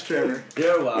very much, Trevor.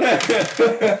 You're welcome.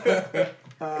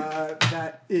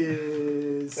 That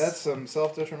is. That's some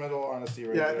self-detrimental honesty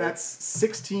right there. That's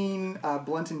 16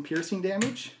 blunt and piercing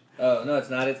damage. Oh, no, it's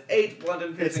not. It's 8 blunt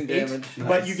and It's piercing 8, damage.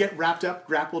 but you get wrapped up,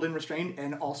 grappled, and restrained,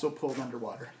 and also pulled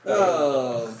underwater.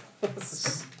 Oh.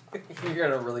 You're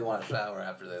gonna really want to shower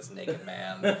after this, naked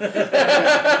man. This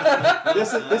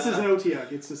is an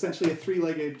Otyugh. It's essentially a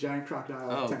 3-legged giant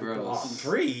crocodile. Oh, with tentacles. gross.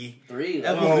 3? 3.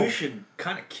 Evolution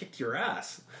kind of kicked your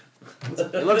ass.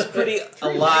 It looks pretty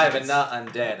alive and not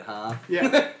undead, huh?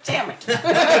 Yeah. Damn it! Blow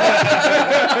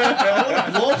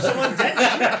up someone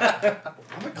dead.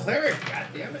 I'm a cleric,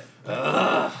 goddammit.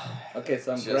 Okay,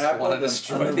 so I'm Just grappled want to and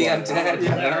destroy the underwater. undead, you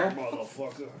know?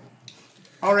 Motherfucker.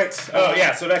 All right. Oh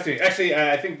yeah, so back to actually,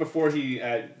 I think before he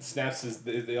snaps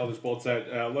the Eldritch Bolts out,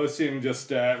 Losian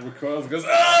just recoils and goes,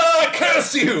 "Ah,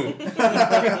 curse you!"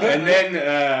 and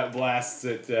then blasts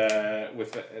it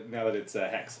with now that it's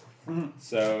Hex. Mm-hmm.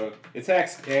 So it's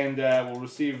Hex, and will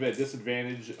receive a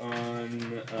disadvantage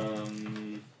on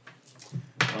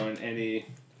any.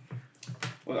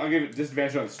 Well, I'll give it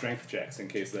disadvantage on strength checks in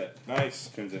case that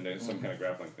turns into some kind of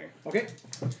grappling thing. Okay.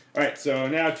 All right, so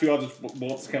now 2 Eldritch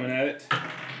Bolts coming at it.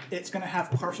 It's going to have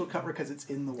partial cover because it's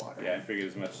in the water. Yeah, I figured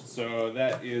as much. So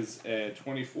that is a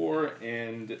 24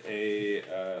 and a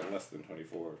less than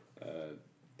 24,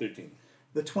 13.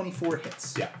 The 24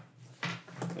 hits. Yeah.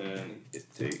 And it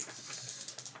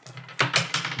takes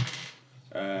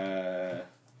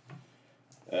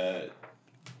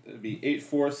it'd be 8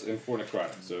 force and 4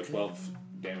 necrotic, so 12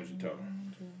 damage in total.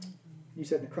 You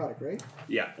said necrotic, right?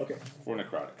 Yeah, Okay. 4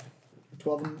 necrotic.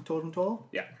 12 in total?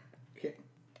 Yeah. Okay.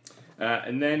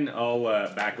 And then I'll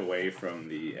back away from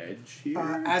the edge here.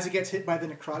 As it gets hit by the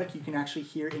necrotic, you can actually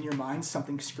hear in your mind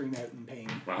something scream out in pain.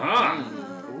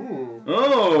 Aha! Ooh.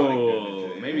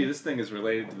 Oh, maybe this thing is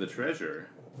related to the treasure.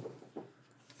 Is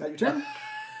that your turn?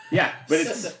 Yeah, but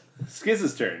it's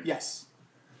Skiz's turn. Yes.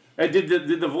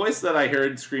 Did the voice that I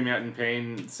heard scream out in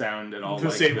pain sound at all The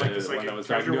like same, the like this, one like that a was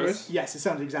talking treasure to voice? us? Yes, it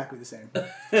sounds exactly the same.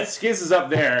 Skiz is up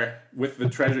there with the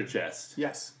treasure chest.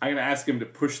 Yes. I'm gonna ask him to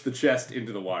push the chest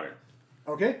into the water.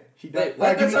 Okay. He does. Wait,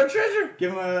 what? That's our treasure?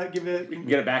 Give him a We can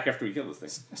get it back after we kill this thing.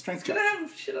 strength It's check. gonna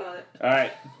have shit on it. All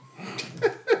right.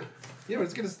 Yeah, but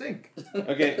it's gonna stink.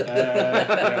 Okay.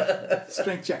 Yeah.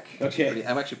 Strength check. Okay.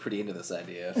 I'm actually pretty into this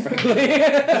idea.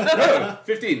 Oh,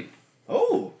 15.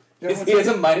 Oh, He has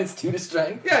a -2 to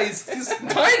strength. Yeah, he's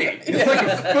Tiny. He's like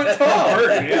a foot tall.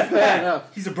 Bird, yeah. Yeah, I know.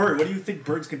 He's a bird. What do you think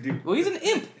birds can do? Well, he's an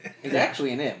imp. He's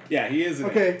actually an imp. Yeah, he is.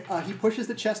 Okay, he pushes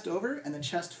the chest over, and the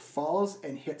chest falls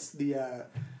and hits the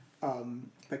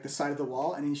like the side of the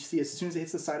wall. And you see, as soon as it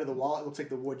hits the side of the wall, it looks like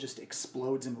the wood just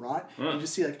explodes and rot. You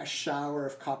just see like a shower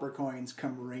of copper coins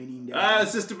come raining down.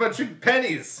 It's just a bunch of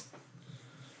pennies.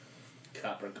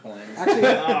 Copper coins. Actually,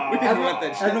 want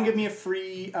that everyone give me a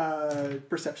free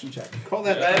perception check. Call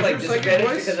that. I have like motorcycle disadvantage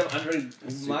voice?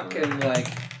 because I'm under muck and like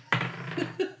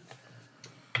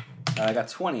I got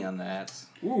 20 on that.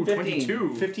 Ooh, 15.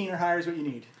 22. 15 or higher is what you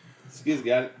need. Excuse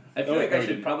got it. I feel Oh, like no, I we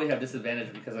should didn't. probably have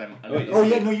disadvantage because I'm under yeah. Oh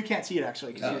yeah, no, you can't see it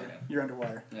actually because Oh, okay. you're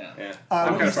underwater. Yeah. Yeah. what I'm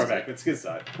kind you of far s- back, but it's good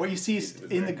side. What you see is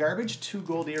in the garbage, 2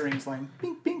 gold earrings lying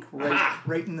bink bink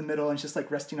right in the middle, and it's just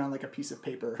like resting on like a piece of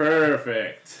paper.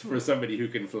 Perfect for somebody who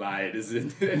can fly and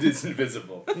is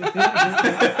invisible.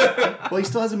 Well, he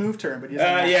still has a move turn, but he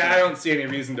doesn't. have Yeah, I action. don't see any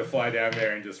reason to fly down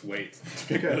there and just wait to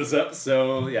pick those up.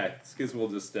 So yeah, Skiz will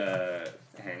just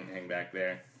hang back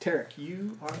there. Tarek,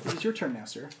 it's your turn now,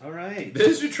 sir. All right.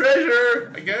 There's your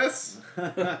treasure, I guess.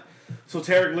 So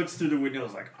Tarek looks through the window,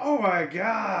 is like, "Oh my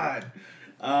god,"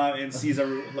 and sees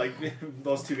like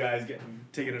those 2 guys getting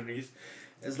taken underneath.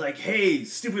 It's like, "Hey,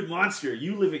 stupid monster,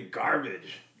 you live in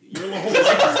garbage. Your whole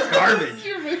life is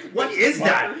garbage. What is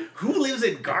that? Who lives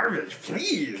in garbage?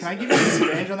 Please." Can I give you a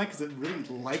disadvantage on that because it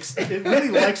really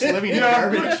likes living in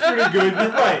garbage. That's pretty good. You're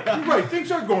right. Things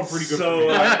are going pretty good. So, for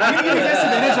me. I'm gonna give you a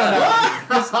disadvantage on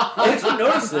that. Thanks for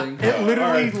noticing. It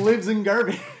literally Alright. lives in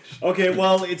garbage. okay,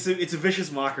 well, it's a vicious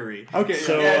mockery. Okay,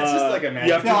 So Yeah, it's just like a you have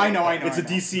magic. to- No, I know. It's a I know.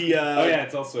 DC. Oh yeah,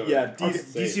 it's also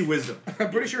DC wisdom. I'm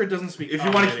pretty sure it doesn't speak. If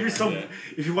you want to common give yourself, anyway.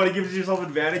 if you want to give yourself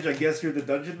advantage, I guess you're the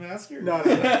dungeon master. No.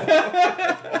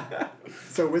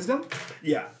 So wisdom,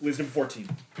 Yeah, wisdom 14.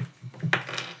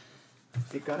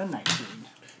 it got a 19.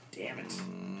 Damn it.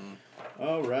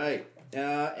 All right.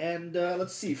 And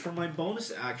let's see. For my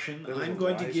bonus action, That was I'm a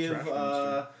going to wise give. trash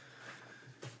monster.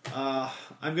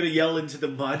 I'm going to yell into the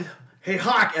mud, "Hey,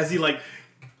 Hawk!" As he like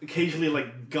occasionally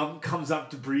like comes up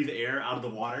to breathe air out of the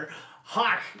water.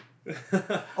 Hawk.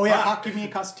 Oh yeah, Hawk, give me a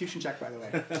Constitution check, by the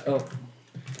way. Oh.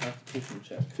 Constitution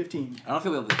check. 15. I don't know if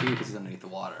he'll be able to do it because he's underneath the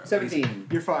water. 17.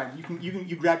 You're fine.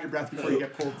 You grab your breath before you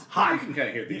get pulled. I Hawk. can kind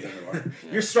of hear these underwater.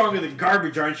 You're stronger than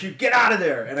garbage, aren't you? Get out of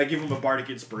there! And I give him a bardic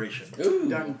inspiration. Ooh.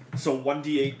 Done. So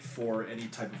 1d8 for any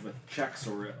type of checks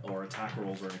or attack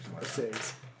rolls or anything like that.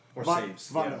 Saves. Or Va-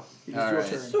 saves. Vando, it is All your right.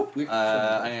 turn.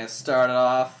 I'm going to start it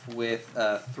off with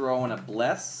throwing a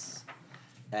bless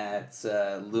at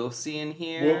Lucian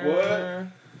here. What?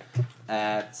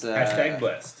 At Hashtag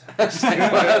blessed. hashtag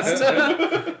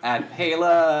blessed. At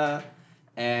Pela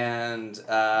and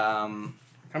How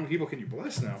many people can you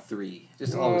bless now? 3.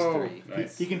 Just always Whoa. 3.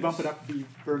 Nice. He can bump it up if he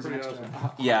burns an Pretty extra.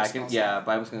 awesome. Yeah, I spell can. slot. Yeah,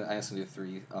 but I'm just gonna do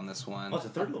 3 on this one. Oh, it's a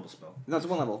 3rd level spell. No, it's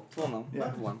 1 level. It's 1 level. Yeah.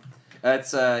 1.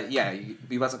 It's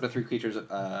you bless up to 3 creatures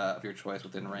of your choice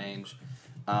within range,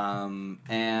 and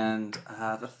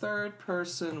the 3rd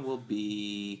person will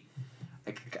be.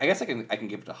 I guess I can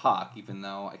give it to Hawk, even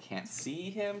though I can't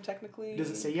see him technically. Does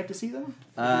it say you have to see them?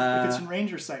 Uh, If it's in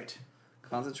range or sight.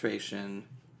 Concentration.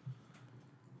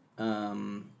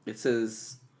 It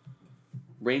says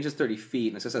range is 30 feet,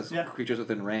 and it just says Yeah. creatures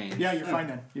within range. Yeah, you're fine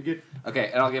then. You're good.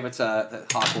 Okay, and I'll give it to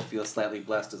that Hawk will feel slightly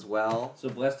blessed as well. So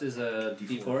blessed is a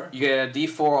D4. You get a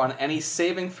D4 on any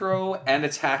saving throw and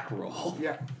attack roll.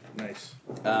 Yeah. Nice.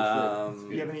 Do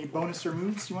you have any bonus or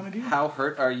moves you want to do? How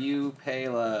hurt are you,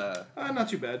 Pela? Not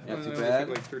too bad. Not too I bad.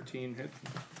 think like 13 hit.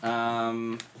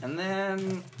 And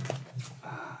then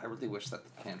I really wish that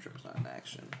the cantrip was not in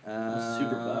action.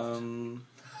 Super buffed.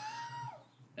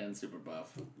 And super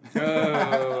buff. Oh.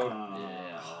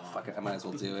 Yeah. Fuck it, I might as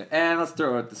well do it. And let's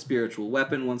throw out the spiritual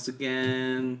weapon once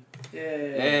again. Yay.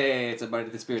 Hey, it's a buddy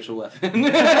the spiritual weapon.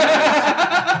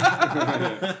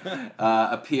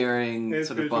 Appearing Hey,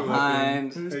 sort of spiritual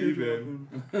behind. How you been?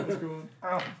 What's going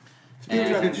on?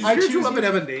 And- Did I your choose spiritual weapon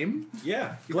you. have a name?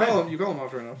 Yeah. You call him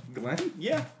often enough. Glenn?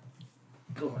 Yeah.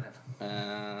 Go on.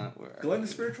 Where are Glenn we?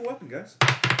 the spiritual weapon, guys.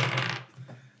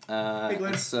 Hey,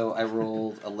 Glenn. so I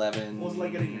rolled 11 What was it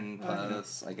like getting here?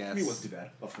 plus, I guess. He wasn't too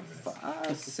bad. About 4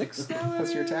 minutes. 6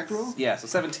 Plus your attack roll? Yeah, so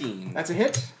 17. That's a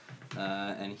hit.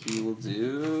 And he will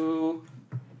do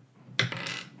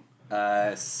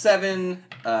 7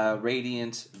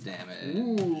 radiant damage.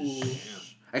 Ooh.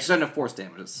 Actually, no, force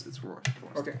damage. It's force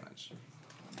Okay. damage.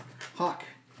 Hawk,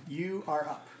 you are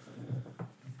up.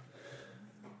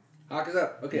 Hawk is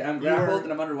up. Okay, I'm You are- grappled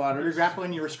and I'm underwater. You're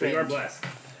grappling, you're restrained. You are blessed.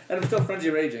 And I'm still frenzy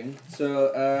raging.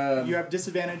 So, You have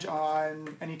disadvantage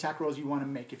on any attack rolls you want to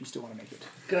make if you still want to make it.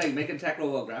 can I make an attack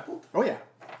roll while grappled? Oh, yeah.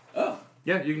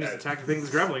 Yeah, you can just attack the thing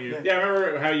that's grappling you. Yeah, I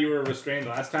remember how you were restrained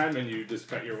last time and you just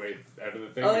cut your way out of the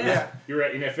thing? Oh, yeah. You're,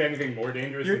 if anything, more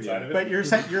dangerous inside of it. But you're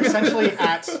essentially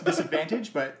at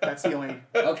disadvantage, but that's the only...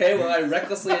 Okay, well, I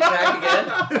recklessly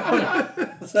attack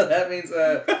again. So that means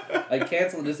I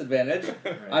cancel the disadvantage.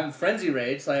 I'm Frenzy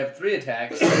Rage, so I have 3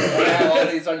 attacks. I have all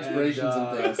these inspirations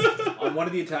and things. On one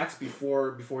of the attacks,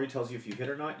 before he tells you if you hit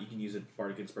or not, you can use a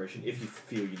Bardic Inspiration if you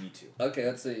feel you need to. Okay,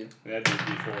 let's see. That'd be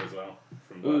D4 as well.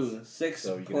 From Ooh, Buzz. 6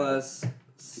 So you can plus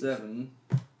 7.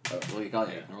 Well, you got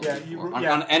it.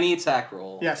 Yeah. On any attack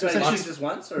roll. Yeah, so So I launch essentially... this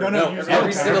once? Or? No, No, use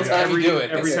every it. single time you do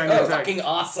it. Every It's time you attack. fucking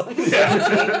awesome.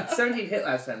 17 hit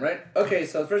last time, right? Okay,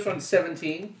 so the first one's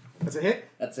 17. That's a hit.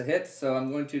 That's a hit, so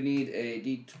I'm going to need a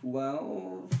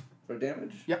d12 for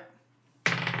damage. Yep.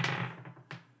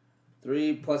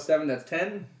 3 plus 7, that's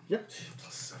 10. Yep.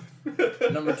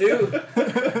 Number 2.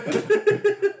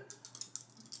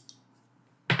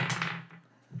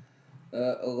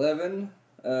 11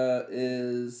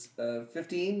 is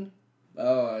 15.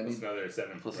 Oh, I Plus need... another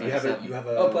 7. Plus You have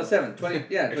a. Oh, plus 7. 20.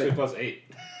 Yeah, Actually, but plus 8.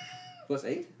 plus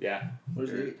 8? Yeah. Where's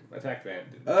Your 8? Attack van.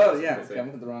 Oh, yeah. Plus Okay, eight. I'm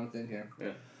looking at the wrong thing here. Yeah.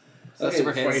 So that's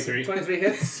super hits. 23. 23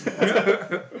 hits.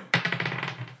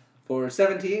 For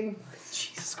 17.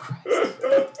 Jesus Christ.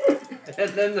 And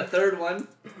then the third one.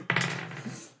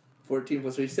 14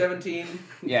 plus 3, 17.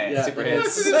 Yeah, super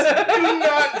hits. Do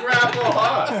not grapple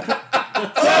Hawk.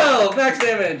 12 max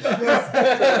damage. So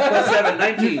plus 7,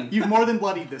 19. You've more than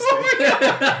bloodied this thing.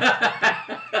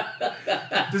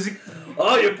 Does he?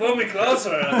 Oh, you pull me closer.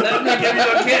 Let me give you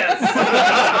a kiss.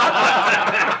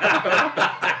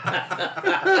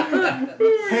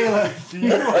 Kayla,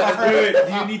 you are... Wait,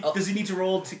 do you need? Does he need to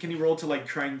roll? Can he roll to like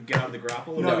try and get out of the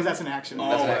grapple? No, because that's an action. Oh,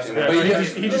 That's an yeah. action. But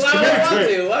he just Well, committed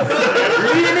to it. I want to.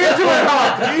 Lean into it,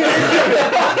 Hawk. Lean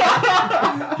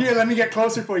into it. Here, let me get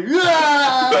closer for you. But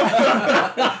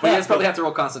you guys probably have to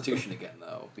roll Constitution again,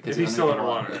 though. Because If he's still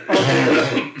underwater.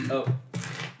 Oh.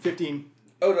 15.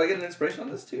 Oh, do I get an inspiration on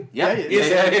this too? Yeah,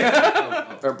 Yeah,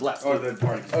 yeah. Or blessed. Or the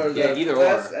party. Or Yeah, the either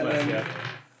plus, or. And then Yeah.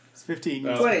 It's 15.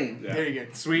 Oh. 20. Yeah. There you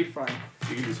go. Sweet. Fine.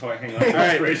 You can just hang on. All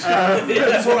right. Just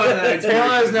hold on to that.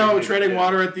 Taylor is now treading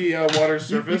water at the water You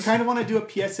surface. kind of want to do a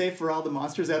PSA for all the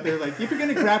monsters out there, like, if you're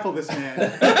going to grapple this man,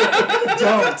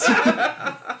 don't.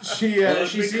 She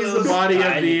sees the body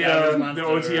of the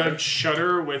Otyugh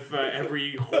shudder with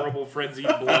every horrible frenzied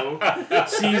blow.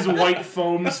 Sees white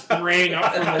foam spraying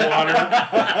up from the water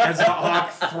as the Hawk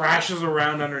thrashes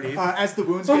around underneath. As the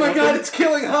wounds Oh get my god, open, it's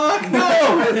killing Hawk!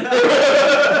 No!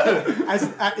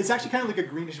 it's actually kind of like a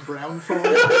greenish brown foam.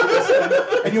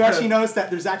 And you actually notice that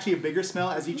there's actually a bigger smell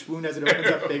as each wound, as it opens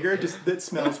up bigger, just that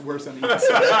smells worse on the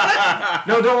inside.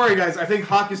 No, don't worry, guys. I think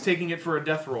Hawk is taking it for a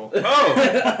death roll.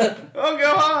 Oh,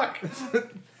 go Hawk!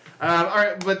 All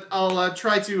right, but I'll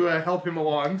try to help him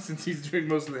along since he's doing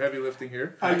most of the heavy lifting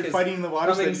here. You're fighting in the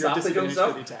water, so coming you're softly to disadvantaged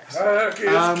for the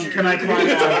attacks. Can I climb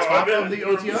on top of the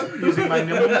Otyugh using my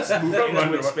nimbleness, move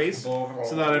into its space, so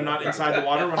that I'm not inside the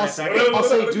water when I attack it? I'll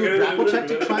say do a grapple check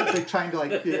to try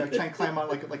and climb on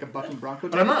like a bucking bronco.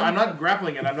 But I'm not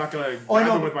grappling it. I'm not going to Oh, I grab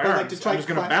know, him with my but, like, arms. to try I'm just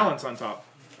going to climb- balance on top.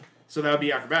 So that would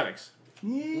be acrobatics.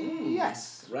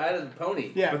 Yes. Ride a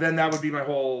pony. Yeah. But then that would be my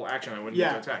whole action. I wouldn't get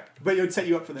Yeah. to attack. But it would set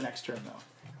you up for the next turn,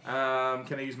 though.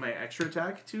 Can I use my extra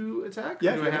attack to attack?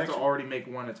 Yeah, Or do you I have have to extra. already make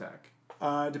one attack?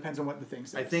 Depends on what the thing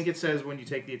says. I think it says when you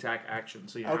take the attack action,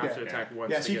 so you have Okay. to attack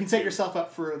once. Yeah, to so you get can set to- yourself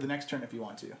up for the next turn if you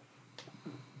want to.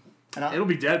 And It'll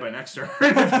be dead by next turn.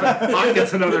 Hawk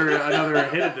gets another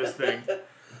hit at this thing.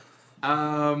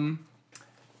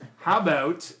 How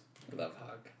about? Love Hawk.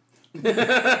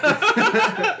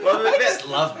 Well, Just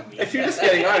love me. if you're just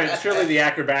getting on it, surely the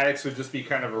acrobatics would just be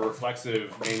kind of a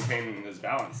reflexive maintaining his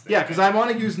balance thing. Yeah, because I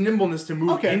want to use nimbleness to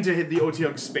move Okay. into the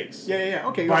Otyugh space. yeah.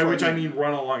 Okay. go By for which it. I mean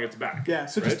run along its back. Yeah.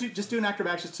 So Right? just do an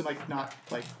acrobatics just to not.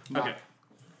 Okay.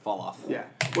 Fall off. Yeah.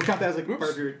 We'll count that as like Oops.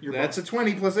 part of your That's bonus. a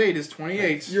 20 plus 8 is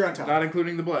 28. You're on top. Not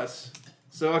including the bless.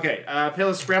 So, okay.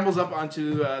 Pela scrambles up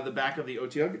onto the back of the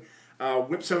Otyugh,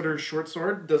 whips out her short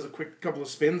sword, does a quick couple of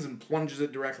spins, and plunges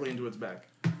it directly into its back.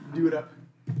 Do it up.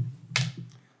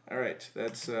 All right.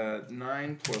 That's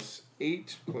 9 plus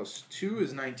 8 plus 2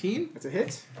 is 19. That's a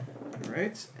hit. All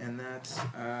right. And that's,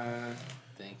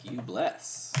 Thank you,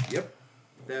 bless. yep.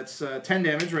 That's 10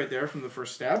 damage right there from the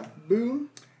first stab.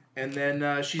 Boom. And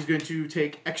then she's going to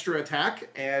take extra attack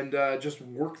and just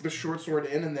work the short sword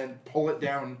in and then pull it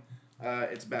down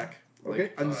its back. Like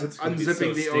Okay. that's gonna be unzipping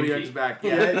so the stinky. Otyugh's back.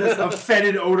 Yeah, Yeah, it does. a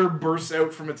fetid odor bursts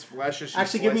out from its flesh as she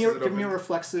Actually, give me slices it a open.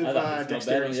 reflexive I thought it smelled bad on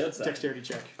dexterity the outside. dexterity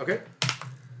check. Okay.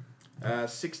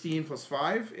 16 plus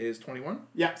 5 is 21.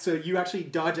 Yeah. So you actually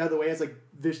dodge out of the way as like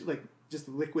this, like just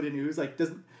liquid and ooze. Like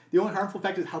The only harmful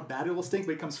effect is how bad it will stink,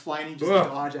 but it comes flying and you just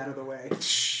dodge out of the way.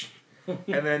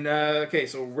 And then, okay,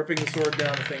 so ripping the sword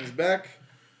down the thing's back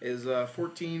is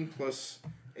 14 plus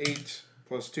 8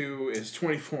 plus 2 is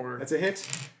 24. That's a hit.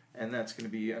 And that's going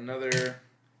to be another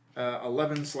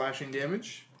 11 slashing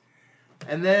damage.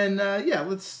 And then,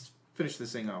 let's finish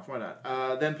this thing off. Why not?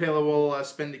 Then Pela will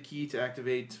spend a key to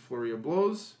activate Flurry of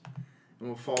Blows. And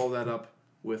we'll follow that up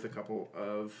with a couple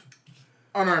of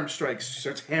unarmed strikes. She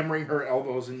starts hammering her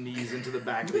elbows and knees into the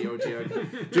back of the OTO.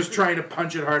 Just trying to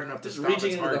punch it hard enough to stop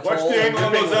its heart. Watch the angle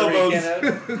on those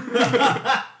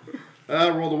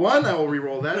elbows. Rolled a 1. I will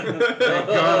re-roll that. Thank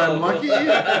God I'm lucky.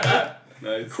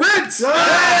 Nice. Crits!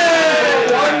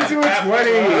 Hey! 1 to a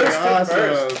 20.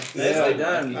 Awesome. Nicely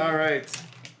done. All right.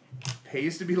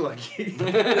 Pays to be lucky.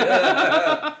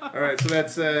 All right, so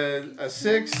that's a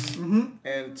 6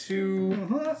 and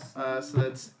 2. So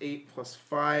that's 8 plus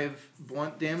 5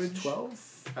 blunt damage. 12?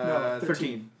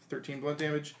 13. 13 blunt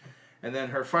damage. And then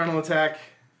her final attack,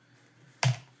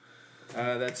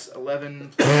 that's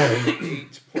 11 plus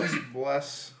 8 plus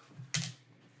bless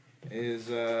is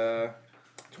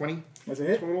 20 That's a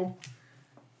hit. total.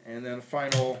 And then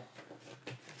final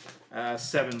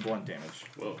 7 blunt damage.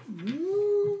 Whoa.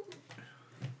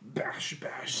 Bash,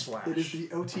 bash, slash. It is the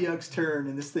OTUG's turn,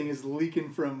 and this thing is leaking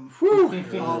from Whew.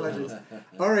 all edges.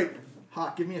 All right,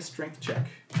 Hawk, give me a strength check.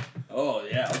 Oh,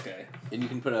 yeah, okay. And you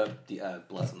can put a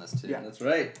bless on this too. Yeah. That's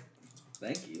right.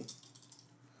 Thank you.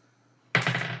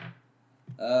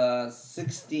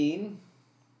 16.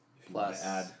 Plus.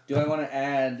 Do I want to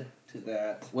add to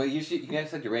that? Well, you can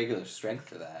add your regular strength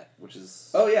for that, which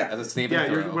is Oh, yeah. as a saving Yeah,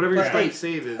 throw. whatever your Plus strength 8.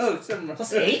 save is. Oh, 7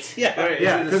 plus 8? Yeah. Wait,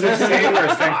 Yeah, is it a strength save or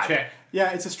a strength check?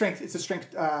 Yeah, it's a strength. It's a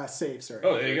strength save. Sorry.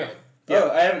 Oh, there you go.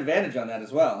 Oh, I have advantage on that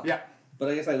as well. Yeah. But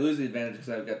I guess I lose the advantage because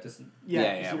I've got this.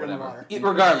 Yeah, 'cause you're in the whatever. water.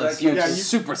 Regardless, you Yeah, you-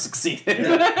 super succeeded.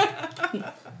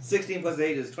 16 plus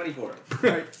 8 is 24.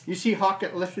 Right. You see Hawk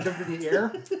get lifted up in the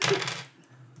air,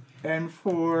 and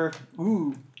for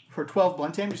 12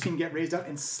 blunt damage, you see him get raised up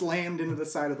and slammed into the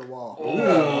side of the wall.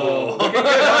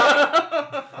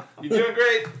 You're doing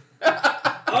great.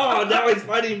 Oh, now he's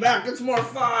fighting back. It's more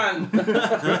fun.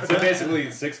 So basically,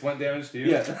 6 blunt damage to you.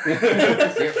 Yeah. You're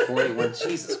at 41.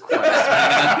 Jesus Christ, man.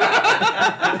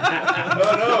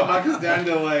 Oh no, Hawk is down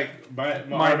to like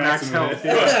my max health.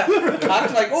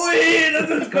 I'm like, oi, this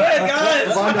is good, guys.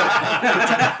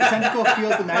 Vondo, the tentacle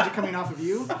feels the magic coming off of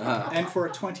you, and for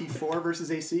a 24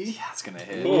 versus AC, That's gonna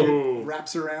hit. Oh.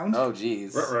 wraps around. Oh,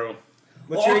 jeez. Ruh-roh.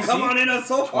 What's your AC? Come on in, it's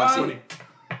so fun. 20.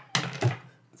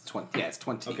 It's 20. Yeah, it's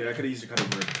 20. Okay, I could have used a cutting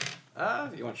word.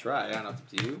 If you want to try, I don't know. It's up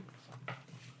to you.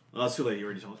 Oh, it's too late. You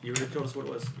already told us what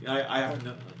it was. I have to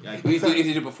know. You need to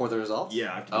do it before the results?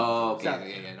 Yeah, I have to do Oh, it.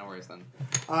 okay. Yeah, no worries then.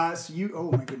 So you,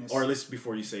 oh my goodness. Or at least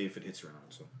before you say if it hits or not.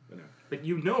 So, anyway. But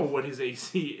you know what his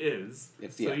AC is.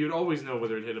 It's, So you'd always know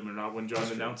whether it hit him or not when John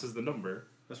announces the number.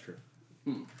 That's true.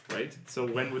 Right? So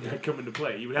when would that come into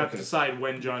play? You would have to decide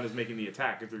when John is making the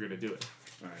attack if you're going to do it.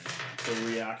 Alright. So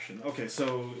reaction. Okay,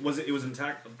 so it was an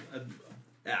attack.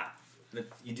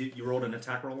 You rolled an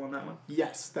attack roll on that one?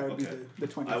 Yes, that would be Okay. the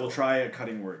 24. I will try a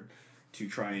cutting word to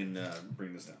try and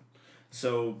bring this down.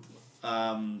 So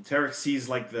Tarek sees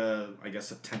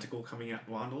a tentacle coming at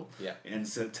Vondel. Yeah. And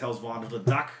tells Vondel to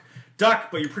duck,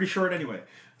 but you're pretty short anyway.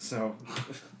 So,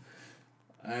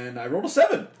 and I rolled a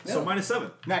 7, so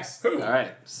 -7. Nice. All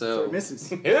right, So so. it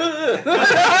misses.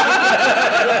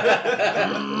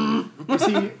 You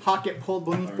see Hawk get pulled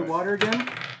beneath the water again,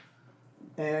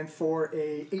 and for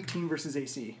a 18 versus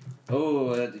AC.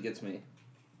 Oh, that gets me.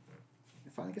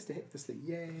 It finally gets to hit this thing.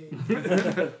 Yay. Is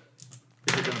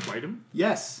it going to bite him?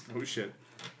 Yes. Oh, shit.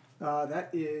 That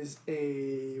is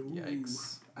a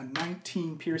Yikes. a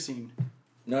 19 piercing.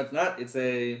 No, it's not. It's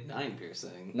a 9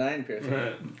 piercing. 9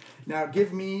 piercing. Now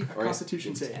give me a Or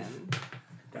Constitution save. 10.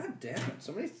 God damn it.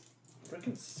 So many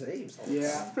freaking saves. all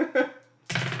Yeah.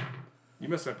 You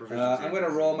must have proficiency. I'm going to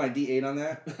roll my d8 on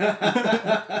that.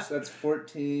 So that's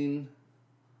 14.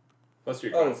 Plus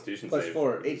your Oh, Constitution plus save.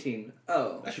 4. 18.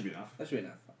 Oh, That should be enough. that should be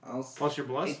enough. I'll Plus your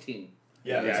bless? 18.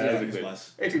 Yeah, Yeah, that's that's yeah, good.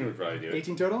 less. 18 would probably do it.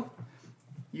 18 total?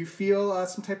 You feel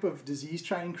some type of disease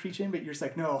try and creep in, but you're just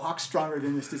like, no, Hawk's stronger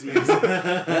than this disease.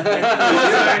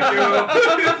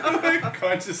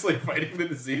 Consciously fighting the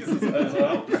disease as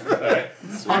well. Alright.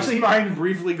 Hawk's mind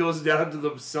briefly goes down to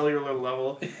the cellular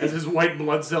level as his white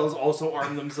blood cells also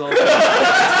arm themselves with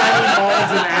tiny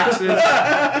balls and axes.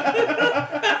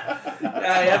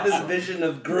 I have this vision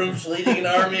of Groosh leading an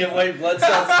army of white blood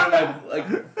cells through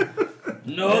my,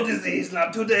 no disease,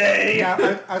 not today.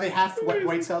 Now, are they half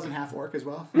white cells and half orc as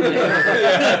well?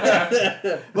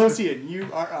 Lothian, you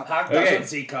are up. Hawk doesn't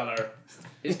see color.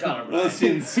 He's colorblind.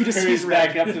 Lothian He just scurries sees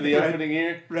back red. up to the Red. opening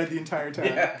here. Read the entire time.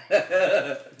 Yeah.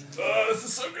 Oh, this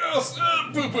is so gross.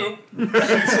 Boop boop.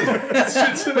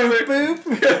 Shoots another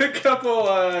Boop.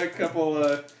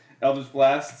 couple Eldritch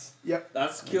Blasts. Yep.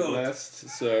 That's cute. Blast.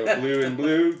 So blue and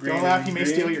blue, green Don't laugh, and he may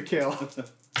green. steal your kill. Too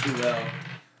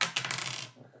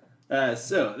well.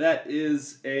 So that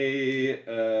is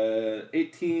a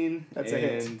 18 That's a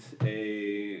hit. and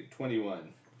a 21.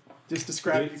 Just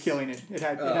describe you killing it. It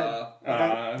had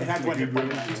one hit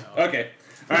point. Okay.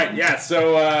 All right. Yeah.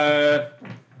 So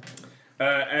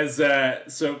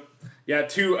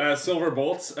two silver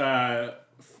bolts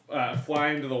fly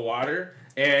into the water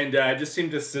and just seem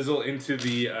to sizzle into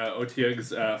the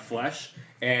Otyug's flesh,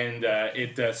 and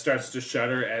it starts to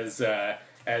shudder as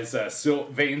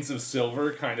veins of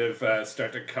silver kind of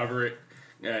start to cover it.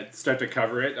 Its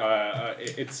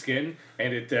skin,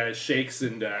 and it shakes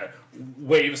and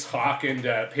waves Hawk and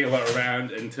Pela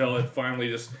around until it finally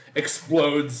just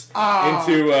explodes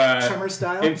Tremor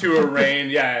style? into a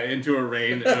rain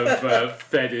of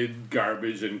fetid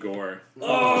garbage and gore.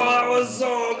 Oh, that was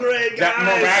so great, guys!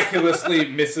 That miraculously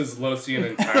misses Lothian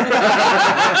entirely.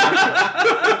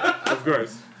 Of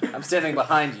course. I'm standing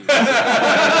behind you.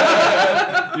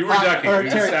 You were ducking. Or We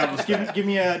Terry, established that. give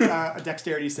me a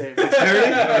dexterity save.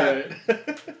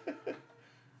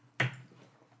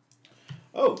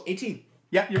 Oh, 18.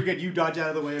 Yeah, you're good. You dodge out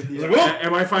of the way of the.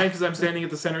 Am I fine because I'm standing at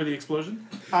the center of the explosion?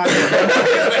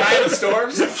 Eye of the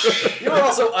storms. You were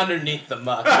also underneath the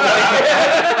muck.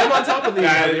 I'm on top of the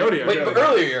Odia. Wait, but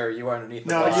earlier you were underneath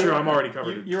the No, muck. Oh, sure, I'm already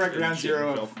covered. You're at in ground shit and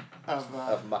zero filth.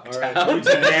 of Muck All right. town. It's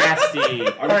nasty.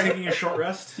 Are we taking a short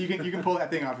rest? you can pull that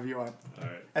thing off if you want. All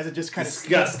right. As it just kind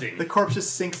Disgusting. of the corpse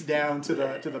just sinks down to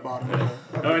the bottom. Of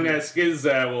the, Oh, and Skiz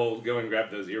will go and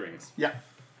grab those earrings. yeah.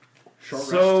 Short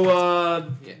rest. So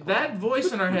Yeah. that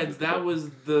voice in our heads, that was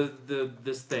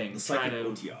this thing The trying psychic to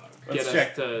Otyug. get Let's us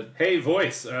check. to. Hey,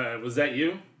 voice, was that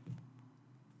you?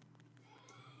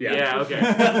 Yeah. Okay.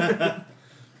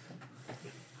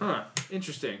 Huh.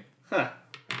 Interesting. Huh.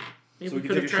 Maybe So we we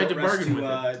could can have take a tried to short rest bargain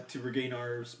with it. to regain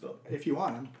our spell. If you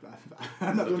want, I'm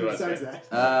not the one who do I decides say?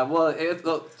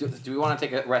 that. Do we want to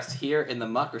take a rest here in the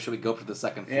muck, or should we go up to the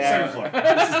second floor? Yeah, floor.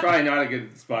 this is probably not a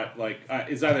good spot. Like,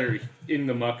 it's either in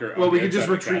the muck or. Well, we could outside just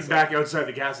the retreat castle. back outside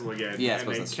the castle again, Yeah, I and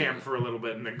suppose then that's camp true. for a little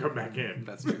bit, and then come back in.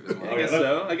 That's true as I well. guess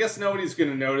so. I guess nobody's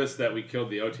gonna notice that we killed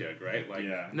the Otyug, right? Like,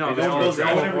 Yeah. No, They they don't all goes down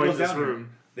all whenever it avoid goes this down. room.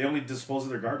 They only dispose of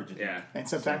their garbage. In yeah, And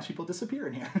sometimes people disappear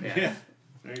in here. yeah.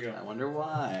 There you go. I wonder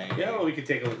why. Yeah, well, we could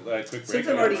take a quick break. Since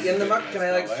I'm already in the muck, Nice can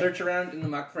I like spell, search around in the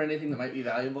muck for anything that might be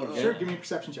valuable? to Sure, get? give me a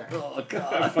perception check. Oh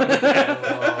god.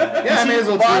 Yeah, I may as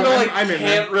well. Mondo too. like I'm in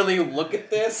can't there. really look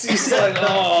at this. He's like, You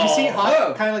oh. see Hawk,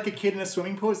 Oh. kind of like a kid in a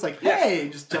swimming pool. It's like, Yeah. hey,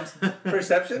 and just jumps.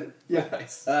 Perception? Yeah.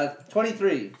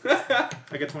 23. I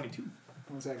got 22.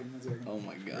 One second. Oh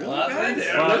my god. Well, that's right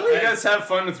there. Well, you guys have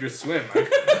fun with your swim.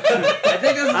 I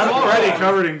think I'm already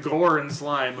covered in gore and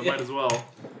slime, but might as well.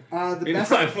 The I'm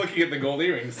best, looking at the gold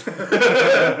earrings.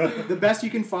 the best you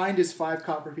can find is 5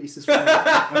 copper pieces. From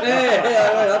Hey,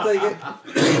 alright, I'll take it.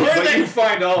 Where did you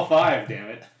find all 5? Damn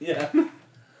it! Yeah. Guys,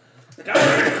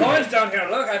 there's coins down here.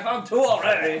 Look, I found 2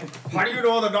 already. How do you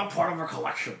know they're not part of our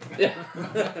collection? Yeah.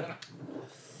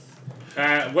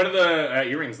 What do the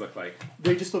earrings look like?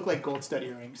 They just look like gold stud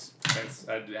earrings. That's,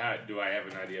 do I have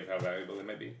an idea of how valuable they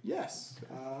might be? Yes.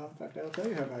 In fact, I'll tell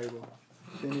you how valuable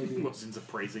they may be. Wilson's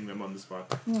appraising them on the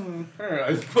spot. I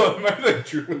just pull them out of the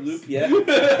drawer. Loop, yeah.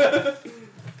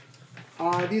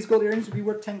 These gold earrings would be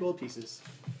worth 10 gold pieces.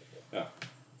 Oh.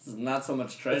 This is not so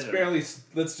much That's treasure. barely.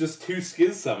 That's just 2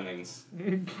 skiz summonings.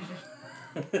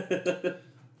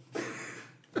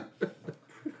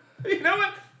 You know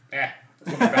what?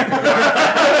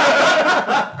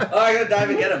 Oh, I gotta dive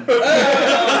and get him.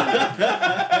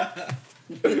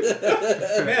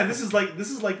 Man, this is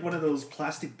like one of those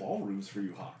plastic ballrooms for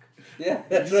you, Hawk. Yeah,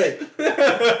 that's right. Is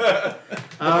the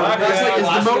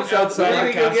moat outside the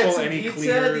Maybe go get castle some any pizza.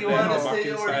 cleaner Do you than want the to muck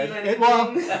stay over inside? eat anything?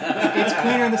 Well, it's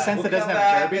cleaner in the sense that it We'll doesn't come have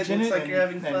back, garbage it in looks it like you're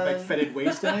having and like fun. fetid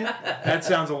waste in it. That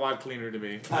sounds a lot cleaner to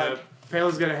me.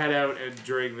 Pela's gonna head out, and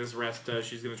during this rest,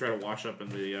 she's gonna try to wash up in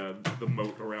the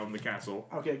moat around the castle.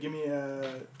 Okay, give me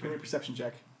a perception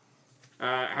check.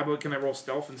 How about can I roll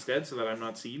stealth instead, so that I'm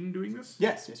not seen doing this?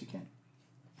 Yes, you can.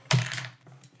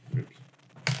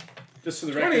 Just for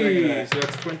the record, 20. So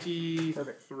that's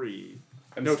 23.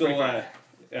 I'm No, still 25.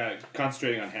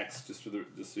 concentrating on hex, just so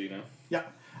you know. Yeah.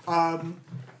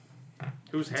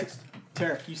 Who's hexed?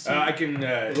 Tarek, you see. I can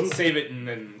save it and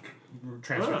then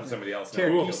transfer it to somebody else. now. Tarek,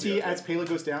 Cool. you see as Pela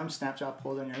goes down, Snapshot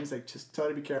pulls on your hand. He's like, just tell her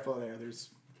to be careful there. There's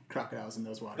crocodiles in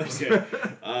those waters.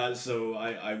 Okay. So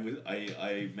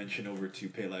I mention over to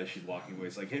Pela as she's walking away.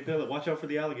 It's like, hey Pela, watch out for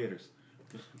the alligators.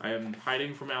 I am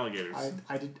hiding from alligators.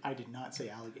 I did not say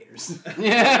alligators.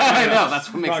 Yeah, I know. That's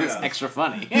what makes this Crocodiles. extra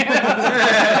funny.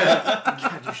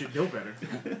 God, you should know better.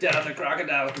 Down the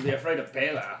crocodile can be afraid of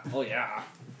Pela. Oh yeah.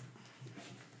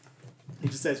 He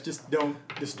just says, just don't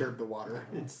disturb the water.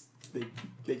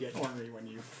 They get ornery when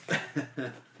you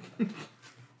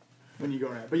when you go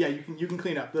around. But yeah, you can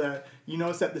clean up. You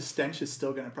notice that the stench is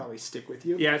still going to probably stick with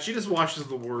you. Yeah, she just washes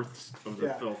the worst of the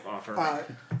Yeah. filth off her.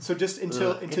 So just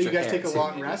until Hit you your guys hair, take a too,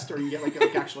 long maybe. rest, or you get like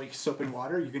actually soap in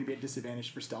water, you're going to be at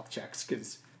disadvantage for stealth checks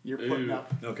because you're putting Ooh.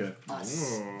 up Okay. a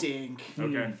stink.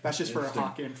 Okay. That's just for a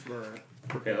hawk and for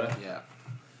Pela. Yeah.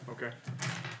 Okay.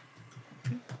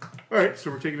 All right,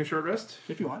 so we're taking a short rest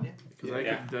if you want. Yeah. because I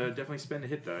could definitely spend a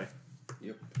hit die.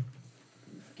 You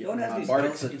don't have these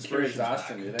Bardic spells that cure inspiration's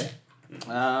exhaustion, do they?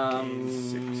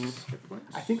 6 hit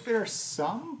points. I think there are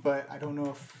some, but I don't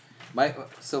know if. My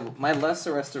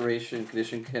lesser restoration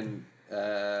condition can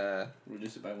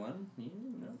Reduce it by 1?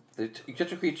 No. you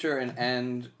touch a creature and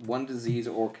end one disease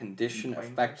or condition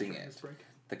affecting it.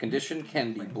 The condition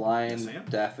can be Yes, I blind, am.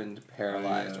 deafened,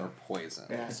 paralyzed, or poisoned.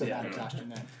 Yeah, so Yeah. not exhaustion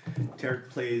then. Tarek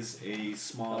plays a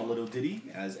small little ditty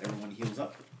as everyone heals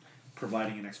up,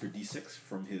 providing an extra d6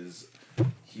 from his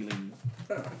healing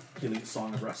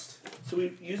song of rest. So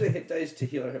we use a hit dice to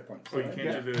heal our hit points. Oh, you right? can't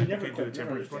Yeah. do We the never temporary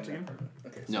never response understand again. that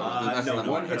part. Okay. No, So that's no, not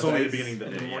no, one it's hit only the dice. beginning of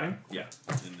in the the day. morning? Yeah.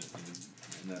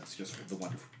 And that's just the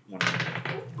one. I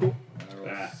rolled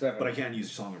Ah, 7. But I can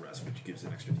use song of rest, which gives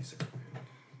an extra d6.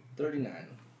 39.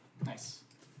 Nice.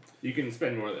 You can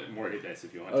spend more hit dice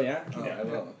if you want. Oh yeah? Oh, Yeah. I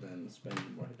will then spend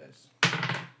more hit dice.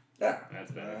 Ah,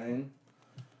 That's better. 9.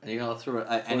 And you go through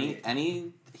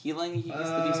any healing you use the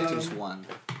d6 or just one?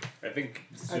 I think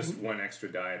it's just one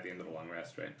extra die at the end of the long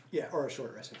rest, right? Yeah, or a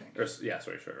short rest, I think. Or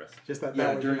short rest. Just that. Yeah,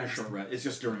 that way during you're a not- short rest. It's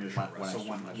just during a short One rest, so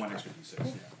extra- one extra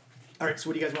d6. All right. So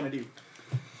what do you guys want to do?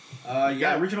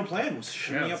 Yeah, original plan was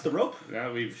shimmy Yeah. up the rope.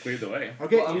 Now we've cleared the way.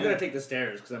 Okay. Well, I'm gonna take the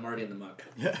stairs because I'm already in the muck.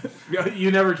 Yeah, you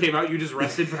never came out. You just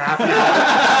rested for half an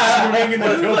hour, swimming in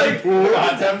the filthy pool.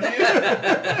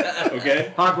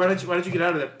 Okay. Hawk, why don't you get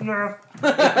out of there? No.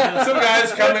 Some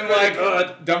guys come and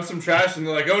like dump some trash and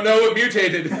they're like, oh no, it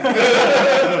mutated.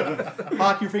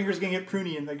 Hawk, your finger's gonna get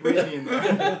pruny and like raisiny in there.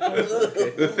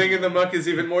 The thing in the muck is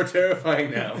even more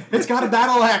terrifying now. It's got a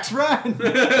battle axe. Run!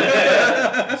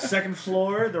 Second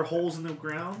floor, there are holes in the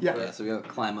ground. Yeah. Yeah, so we gotta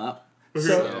climb up.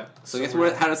 So So guess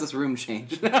how does this room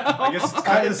change now? I guess it's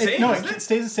kind of the same, no, isn't it it?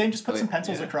 stays the same. Just put Okay, some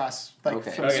pencils yeah. across, like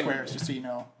Okay. from Okay. squares, just so you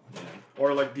know.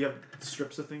 Or like, do you have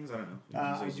strips of things? I don't know.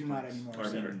 I do not anymore. Or I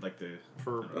mean, like the.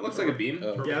 For It looks like a beam.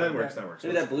 Oh. Yeah, that works. That works.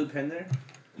 See that blue pen there?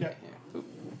 Yeah. Yeah. Oop.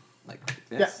 Like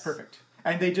this? Yeah. Perfect.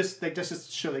 And they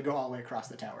just show they go all the way across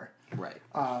the tower. Right.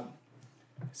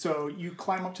 So you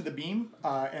climb up to the beam,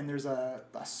 and there's a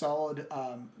solid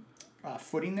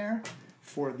footing there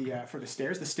for the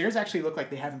stairs. The stairs actually look like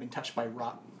they haven't been touched by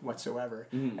rot whatsoever.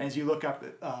 And as you look up,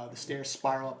 the stairs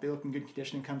spiral up. They look in good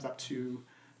condition and comes up to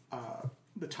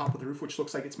the top of the roof, which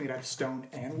looks like it's made out of stone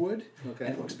and wood. Okay.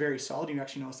 And it looks very solid. You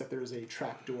actually notice that there's a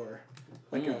trap door,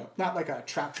 like a not like a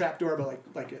trap door,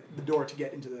 but the door to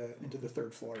get into the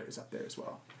third floor is up there as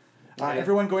well. Okay.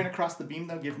 Everyone going across the beam,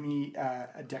 though, give me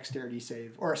a dexterity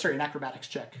save, or sorry, an acrobatics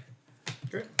check.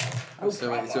 Great.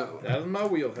 So that was my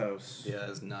wheelhouse. yeah,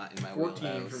 that's not in my 14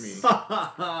 wheelhouse. for me.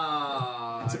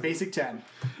 It's a basic 10.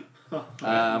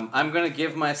 I'm gonna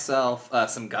give myself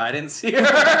some guidance here. You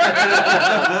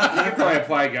could probably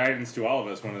apply guidance to all of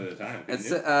us one at a time. couldn't It's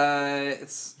you? it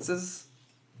says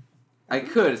I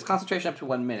could. It's concentration up to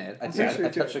 1 minute. I pretty sure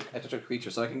touch a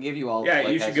creature, so I can give you all. Yeah,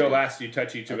 like, you should as go last. You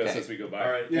touch each of us Okay. as we go by. All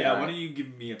right. Yeah. Yeah. All Why right. don't you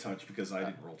give me a touch because I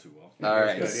didn't roll too well. All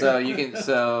right, That's a good so you can.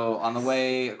 So on the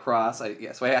way across, so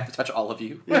I have to touch all of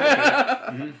you. What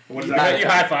is You that?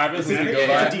 high five us as we go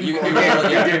Yeah, by. you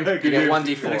D4. get one An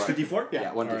extra d4. d4?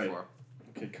 Yeah, one All d4. right.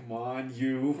 Okay, come on,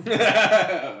 you.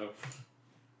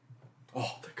 Oh,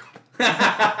 thank God.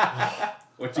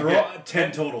 What I you roll get?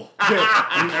 10 total.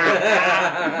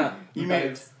 You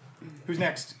made it. Who's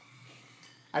next?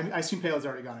 I assume Pale's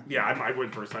already gone. Yeah, I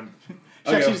went first. She Okay.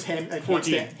 actually just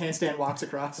 14. handstand walks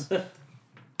across. Oh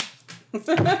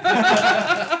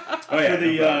yeah, For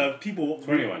the people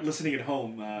 21. listening at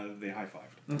home, they high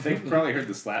fived. They probably heard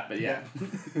the slap, but yeah.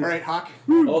 All right, Hawk.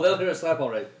 Oh, they'll do a slap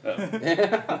all right. Well,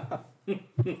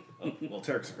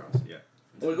 Tarek's across, yeah.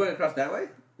 Oh, we're going across that way?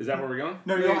 Is that where we're going?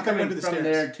 No, you don't have to go to the from stairs.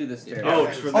 there to the stairs. Oh,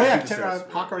 it's from Oh there yeah, to the stairs.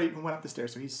 Hawk already went up the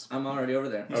stairs, so he's. I'm already over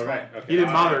there. Oh, right. Okay. He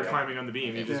didn't bother Okay. climbing on the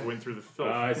beam. He just Yeah. went through the filth.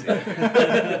 Oh, I see.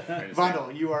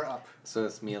 Vondel, you are up. So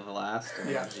it's me the last. Oh,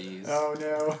 Yeah. Jeez. Oh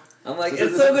no. I'm like, So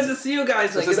it's this so is- good to see you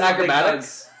guys. This Like, is give me a big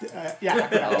acrobatics.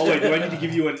 Yeah. Oh wait, do I need to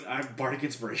give you an bardic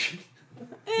inspiration?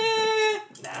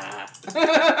 Nah.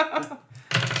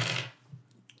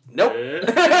 Nope.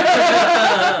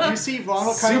 You see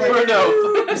Vondel kind of Super like.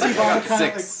 dope. You see Vondel kind of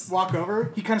like 6. walk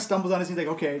over. He kind of stumbles on his knees, like,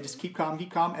 okay, just keep calm,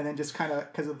 and then just kind of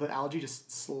because of the algae,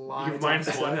 just slides. You off minus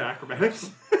the 1 in side. acrobatics.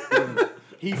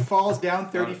 He falls down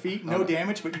 30 feet, no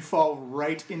damage, but you fall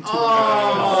right into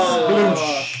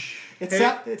Oh.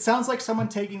 it sounds like someone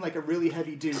taking like a really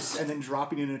heavy deuce and then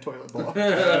dropping it in a toilet bowl.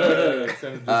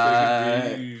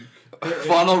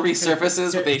 Funnel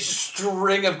resurfaces with a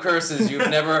string of curses you've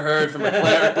never heard from a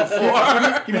cleric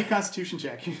before. Give me a Constitution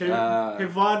check. Hey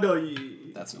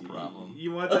Vondo, That's no problem.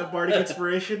 You want that bardic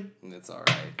inspiration? It's alright.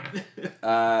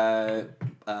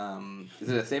 Is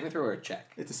it a saving throw or a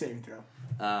check? It's a saving throw.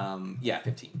 Yeah,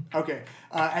 15. Okay.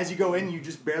 As you go in, you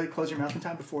just barely close your mouth in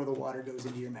time before the water goes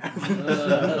into your mouth.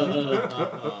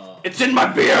 It's in my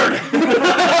beard!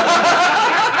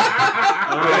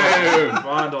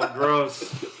 Vondel,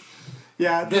 gross.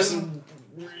 Yeah. This.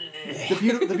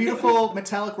 The beautiful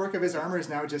metallic work of his armor is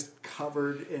now just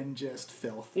covered in just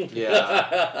filth.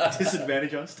 Yeah.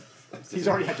 Disadvantage on stuff. He's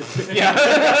already had to.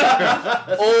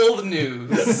 Yeah. Old news.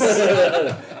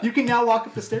 You can now walk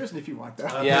up the stairs if you want,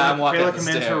 though. Yeah, I'm walking Kayla up the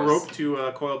commands stairs. her rope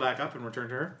to coil back up and return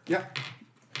to her. Yep.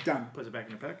 Done. Puts it back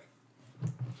in her pack.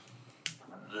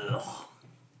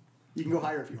 You can go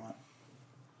higher if you want.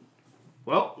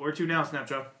 Well, where to now,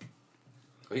 Snapjaw?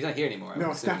 Oh, he's not here anymore. No,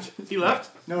 I'm it's not. assuming. He left?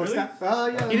 No, Really? it's not. Oh,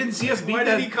 yeah. He didn't see us beat Why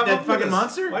that, did he come that up with fucking this?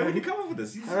 monster? Why did he come up with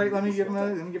this? All right, let me give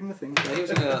him the thing. Yeah, he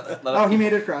was gonna let Oh, he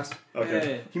made it across.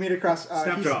 Okay. He made it across.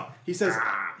 Snapjaw. He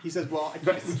says, well,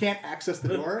 we can't access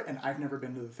the door, and I've never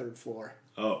been to the third floor.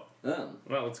 Oh. Oh.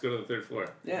 Well, let's go to the third floor.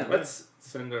 Yeah. Let's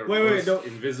send our Wait, most don't-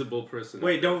 invisible person.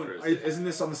 Wait, up there don't. first. Isn't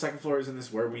this on the second floor? Isn't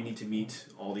this where we need to meet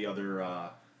all the other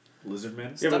lizard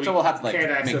men? Yeah, but Snapjaw will have to, like,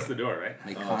 can't access make- the door, right?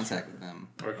 Make Oh, contact with them.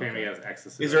 Or can we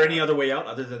access the Is door? there any other way out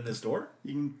other than this door?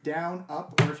 You can down,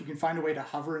 up, or if you can find a way to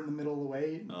hover in the middle of the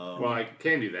way. Well, I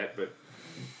can do that, but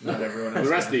Not everyone else.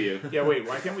 the rest can. of you, Yeah, wait,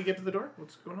 why can't we get to the door?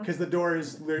 What's going on? Because the door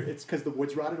is, it's because the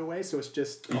wood's rotted away, so it's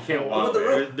just. you can't What walk about the there.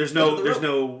 rope? There's What about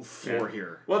no the floor Yeah.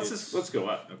 here. Well, It's- let's go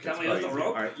up. Okay, Can it's we use probably the easy.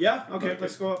 rope? All right. Yeah. Okay. Okay.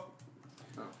 Let's go up.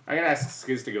 I'm gonna ask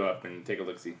Skiz to go up and take a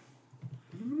look. See.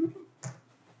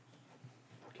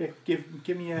 Okay,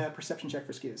 give me a perception check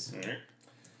for Skiz. All right.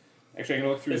 Actually, I'm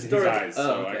gonna look through It's his door- eyes, oh,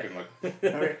 so I okay. can look.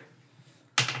 Okay.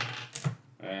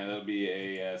 And that'll be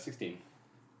a 16.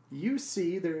 You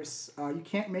see, there's you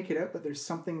can't make it out, but there's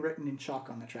something written in chalk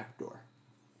on the trapdoor.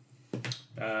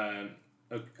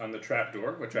 On the trap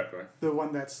door. What trap door? The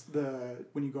one that's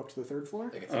when you go up to the third floor.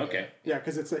 Like it's Oh, okay. Yeah,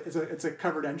 because it's a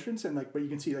covered entrance, and but you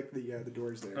can see like the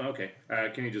doors there. Oh, okay.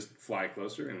 Can you just fly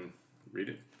closer and read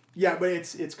it? Yeah, but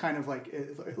it's kind of like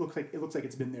it looks like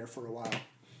it's been there for a while.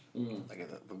 Like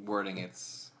the wording,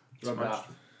 it's. Rub it off.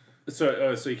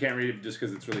 So you can't read it just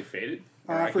because it's really faded?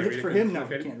 Or I For can't read it for 'cause him, it's no,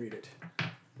 really you faded? can't read it.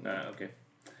 Okay.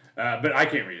 But I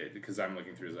can't read it because I'm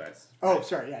looking through his eyes. Oh,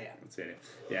 sorry, yeah. Let's see it.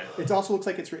 Yeah. It also looks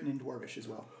like it's written in Dwarvish as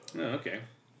well. Oh, okay.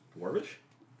 Dwarvish?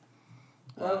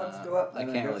 Well, let's go up. I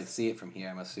then, can't guess. really see it from here.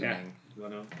 I'm assuming. You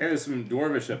wanna? Hey, there's some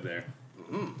Dwarvish up there.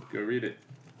 Go read it,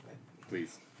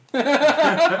 please. How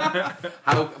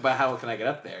can I get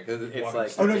up there? Because it's Walk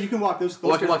like. Oh no, you can walk those.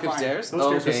 Walk- stairs walk are fine. upstairs? Those Oh,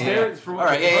 stairs are okay, fine. yeah. Stairs, from All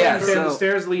right, what I yeah, yeah, understand, the so-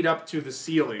 stairs lead up to the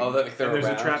ceiling. Oh, they're and there's a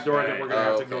around? trapdoor that we're gonna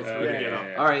have to go Okay. through to get up.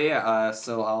 Yeah. All right, yeah.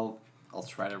 So I'll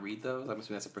try to read those. I'm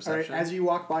assuming that's a All right, perception. as you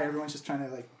walk by, everyone's just trying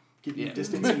to like give you Yeah.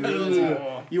 distance.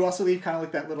 You also leave kind of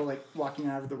like that little like walking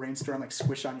out of the rainstorm like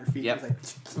squish on your feet. Yep.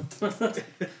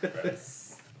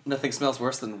 It's Nothing smells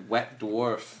worse than wet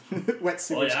dwarf. like wet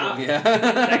sewage. yeah?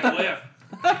 smell. Yeah.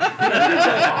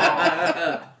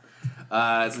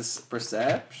 Is this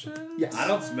perception? Yes. I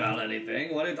don't smell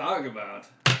anything. What are you talking about?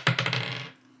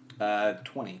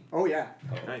 20. Oh yeah.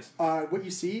 Nice. What you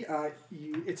see,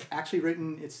 it's actually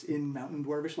written. It's in Mountain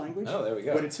Dwarvish language. Oh, there we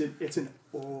go. But it's an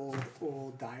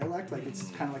old dialect. Like it's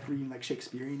kind of like reading like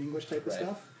Shakespearean English type of Right.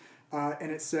 stuff.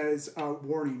 And it says,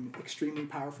 "Warning: extremely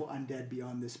powerful undead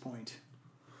beyond this point."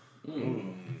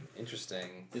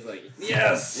 Interesting. He's like,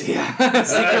 yes! Yeah.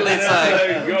 Secretly, it's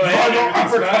like. Go ahead.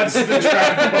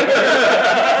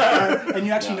 And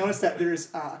you actually notice that there's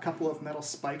a couple of metal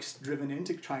spikes driven in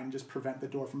to try and just prevent the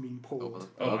door from being pulled.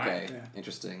 Oh, Okay. Yeah.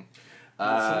 Interesting.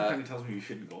 Someone kind of tells me you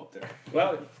shouldn't go up there.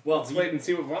 Well, let's wait and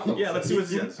see what Vondel Yeah, let's see what it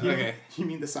says. You, Okay. you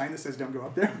mean the sign that says "Don't go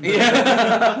up there"?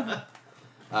 Yeah.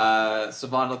 So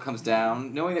Vondel comes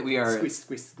down, knowing that we are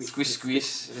squish.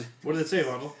 What did it say,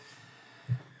 Vondel?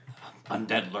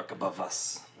 Undead lurk above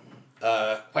us.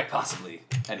 Quite possibly.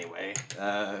 Anyway,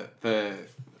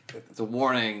 it's a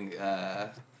warning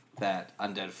that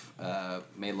undead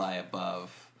may lie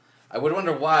above. I would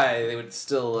wonder why they would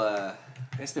still. I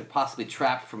guess they're possibly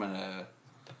trapped from an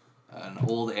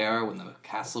old era when the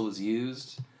castle was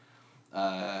used.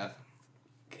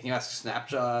 Can you ask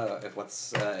Snapjaw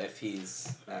if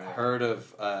he's heard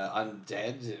of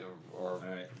undead or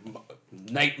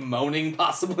night moaning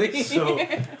possibly? So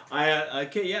I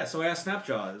asked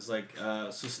Snapjaw. It's like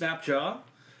so Snapjaw,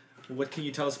 what can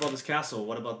you tell us about this castle?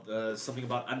 What about something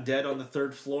about undead on the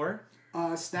 3rd floor?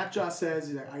 Snapjaw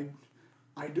says that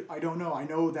I don't know. I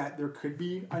know that there could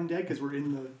be undead because we're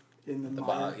in the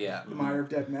mire of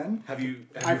dead men. Have you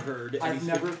heard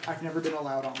anything? I've never been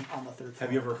allowed on the 3rd floor.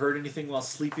 Have you ever heard anything while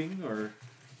sleeping or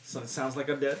something sounds like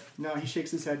undead? No, he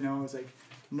shakes his head no. It's like,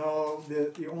 no,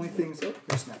 the only things... Oh,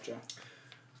 there's Snapjaw.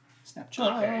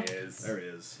 Snapjaw. There he is. There he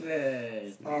is.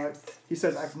 Yay. He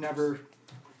says, I've never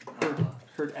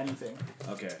heard anything.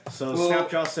 Okay, so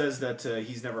Snapjaw says that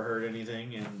he's never heard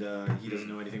anything and he doesn't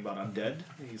know anything about undead.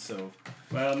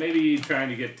 Well, maybe trying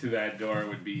to get to that door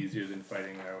would be easier than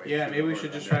fighting our way. Yeah, through maybe we the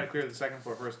should door just undead. try to clear the 2nd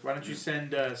floor first. Why don't you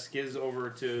send Skiz over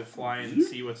to fly and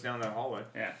see what's down that hallway?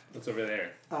 Yeah, what's over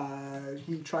there?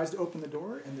 He tries to open the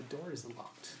door, and the door is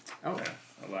locked. Oh.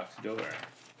 Yeah, a locked door.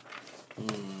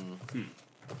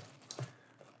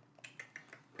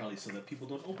 Probably so that people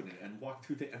don't open it and walk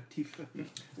through the empty...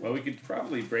 Well, we could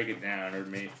probably break it down, or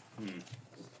maybe...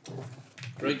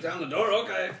 Break down the door,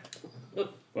 okay.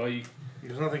 Well, you...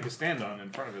 There's nothing to stand on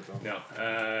in front of it, though. No.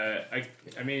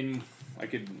 I mean, I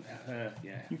could...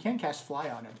 yeah. You can cast fly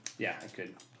on him. Yeah, I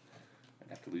could. I'd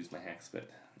have to lose my hex, but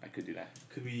I could do that.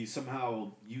 Could we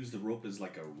somehow use the rope as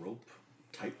like a rope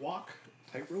tightrope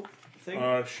thing?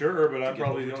 Sure, but I'm get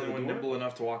probably over the to only the one door? nimble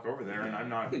enough to walk over there, and I'm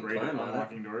not You can great at climb on it.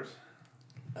 unlocking doors.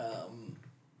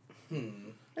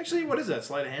 Actually, what is that?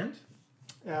 Sleight of hand?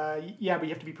 Yeah, but you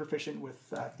have to be proficient with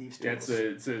thieves' Yeah, tools.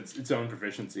 it's its own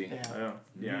proficiency. Yeah. Oh,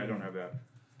 yeah, I don't have that.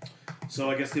 So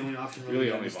I guess the only option Really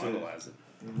then only is to... Vondel has it.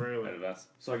 Really? Out of us.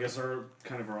 So I guess our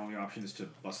only option is to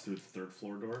bust through the 3rd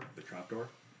floor door, the trap door.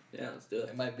 Yeah, let's do it.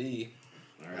 It might be.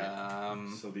 Alright.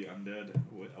 So the undead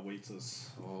awaits us.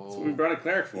 So we brought a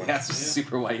cleric for him. That's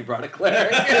super why you brought a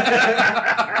cleric.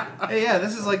 Hey, yeah,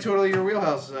 this is like totally your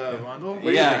wheelhouse, Vondel. What do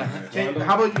you Yeah. think?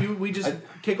 How about we just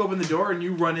kick open the door and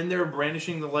you run in there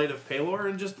brandishing the light of Palor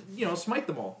and just, smite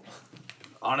them all?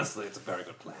 Honestly, it's a very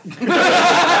good plan.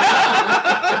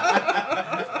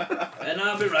 And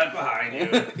I'll be right behind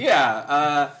you.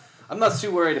 Yeah, I'm not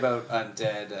too worried about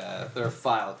undead. They're a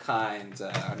vile kind.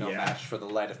 Are no match for the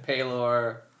light of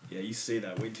Palor. Yeah, you say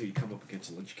that. Wait till you come up against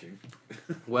the Lich King.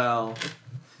 Well,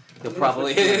 they'll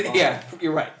probably... yeah,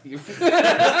 you're right.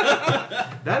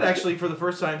 That actually, for the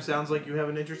first time, sounds like you have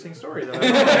an interesting story. That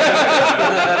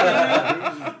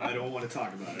I don't want to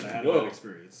talk about it. I had a bad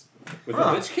experience. With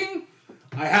the Lich King?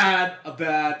 I had a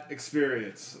bad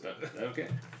experience. Okay.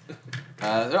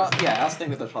 I was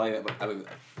thinking that there's probably...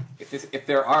 If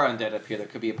there are undead up here, there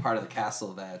could be a part of the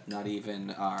castle that not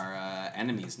even our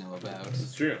enemies know about.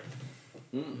 It's true.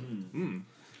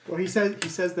 Well, he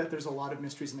says that there's a lot of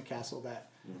mysteries in the castle that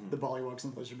the Bollywogs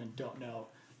and Blizzardmen don't know.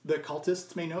 The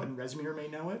cultists may know it, and Rezmir may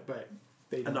know it, but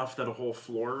they don't. enough that a whole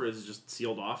floor is just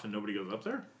sealed off and nobody goes up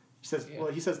there? He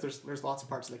says, there's lots of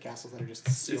parts of the castle that are just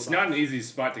sealed It's off. not an easy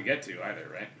spot to get to either,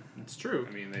 right? It's true.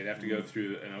 I mean, they'd have to go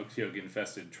through an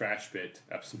Okiog-infested trash pit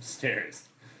up some stairs.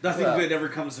 Nothing good ever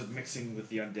comes of mixing with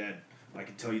the undead. I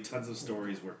can tell you tons of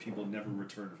stories where people never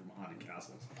return from haunted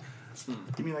castles.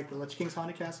 You mean like the Lich King's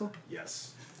haunted castle?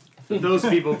 Yes. Those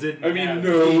people didn't. I mean, have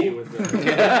no. the key with them.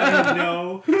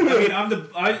 No. I mean,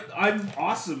 I'm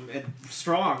awesome and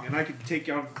strong, and I can take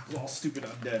out all stupid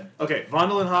undead. Okay,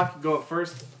 Vondel and Hawk go up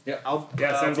first. Yeah. I'll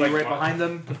sounds be like right fun. behind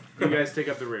them. You guys take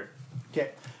up the rear. Okay.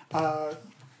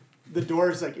 The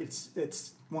door's like it's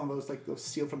one of those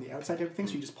sealed from the outside type of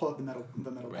things. So you just pull out the metal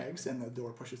pegs, and the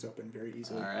door pushes open very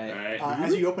easily. All right. Alright.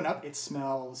 As you open up, it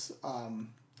smells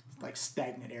like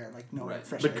stagnant air, like no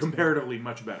fresh air. But comparatively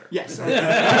much better. Yes.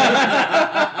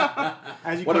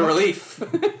 As you What a come up- relief.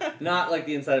 Not like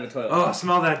the inside of a toilet. Oh,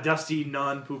 smell that dusty,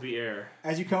 non-poopy air.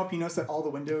 As you come up, you notice that all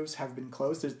the windows have been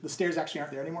closed. The stairs actually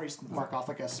aren't there anymore. You just mark off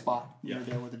like a spot near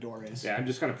there where the door is. Yeah, I'm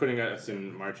just kind of putting us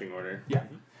in marching order. Yeah.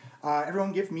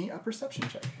 Everyone give me a perception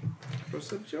check.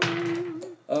 Perception.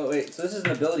 Oh, wait, so this is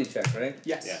an ability check, right?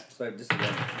 Yes. Yeah. So I have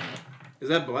disadvantage. Is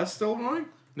that Bless still going?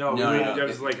 No, No, wait, no, that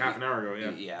was like half an hour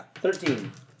ago, yeah.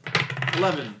 13.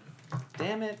 11.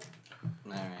 Damn it.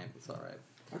 All right, it's all right.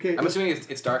 Okay. I'm assuming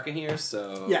it's dark in here,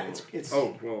 so Yeah, it's.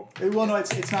 Oh well, Well, no,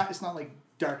 it's not like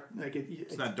dark. Like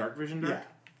it's not dark vision dark.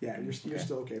 Yeah, you're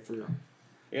still okay for.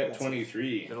 I got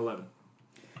 23. At 11.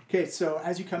 Okay, so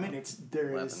as you come in,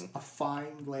 there is 11. a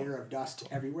fine layer of dust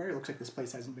everywhere. It looks like this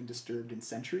place hasn't been disturbed in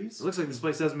centuries. It looks like this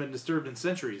place hasn't been disturbed in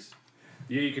centuries.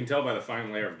 Yeah, you can tell by the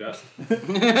fine layer of dust.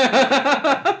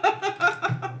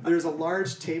 There's a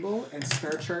large table and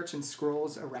star charts and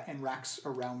scrolls and racks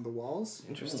around the walls.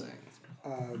 Interesting.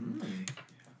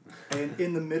 And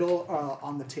in the middle,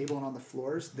 on the table and on the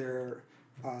floors, there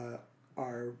are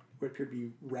what appear to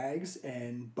be rags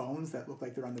and bones that look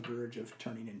like they're on the verge of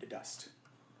turning into dust.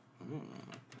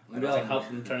 Maybe I'll help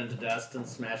them turn into dust and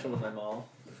smash them with my maul.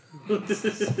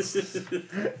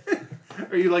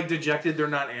 Are you like dejected? They're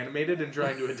not animated and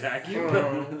trying to attack you.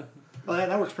 Oh,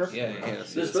 that works perfectly. Yeah, yeah.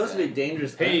 There's supposed to be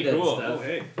dangerous Hey, undead cool. stuff. Oh,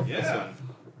 hey. Yeah.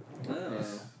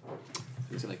 Oh.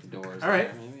 These are like the doors. All right.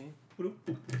 Maybe.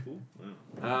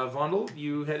 Vondel,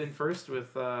 you head in first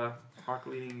with Hawk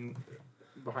leading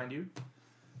behind you.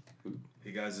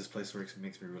 Hey guys, this place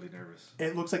makes me really nervous.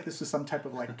 It looks like this is some type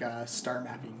of like star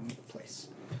mapping place.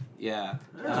 Yeah.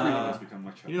 Reading has become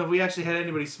much You know, if we actually had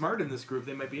anybody smart in this group,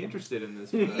 they might be interested in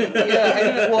this. Yeah.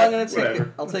 I'm gonna take.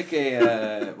 Whatever. I'll take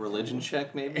a religion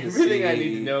check, maybe. To Everything I see-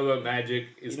 need to know about magic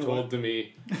is You know told what? to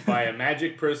me by a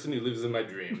magic person who lives in my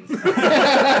dreams. And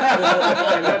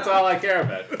that's all I care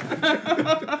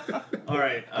about. All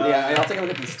right. Yeah, I'll take a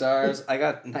look at these stars. I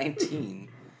got 19.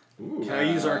 Ooh. Can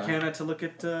I use Arcana to look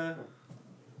at?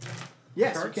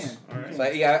 Yes, Charts? you can. All right. So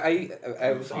yeah,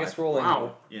 I was I guess rolling.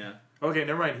 Wow. Yeah. Okay,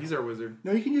 never mind. He's our wizard.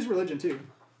 No, you can use religion too.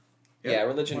 Yeah,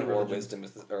 religion What or religion? wisdom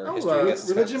is or Oh, history. I guess is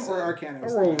Religion kind of or the same. arcana. I'll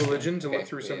is roll the- religion to look Okay,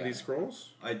 through some of yeah. these scrolls.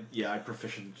 I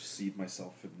proficiency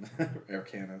myself in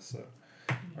Arcana, so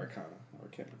Arcana.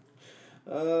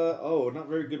 Not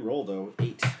very good roll though.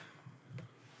 8.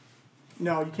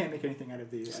 No, you can't make anything out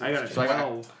of these. I got a So I got-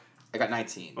 12. I got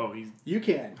 19. Oh, he's You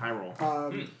can. high roll.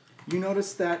 You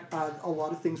notice that a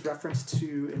lot of things reference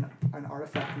to an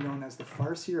artifact known as the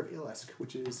Farseer of Ilisk,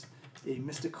 which is a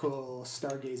mystical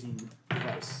stargazing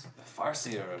device. The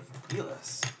Farseer of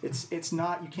Elis. It's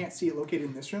not, you can't see it located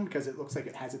in this room because it looks like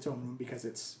it has its own room because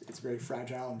it's very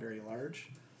fragile and very large.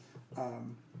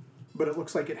 But it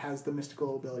looks like it has the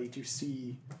mystical ability to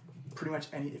see pretty much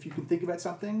if you can think about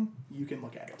something, you can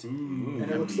look at it. And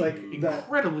it looks like that.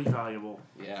 Incredibly valuable.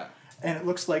 Yeah. And it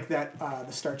looks like that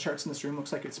the star charts in this room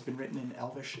looks like it's been written in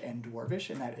Elvish and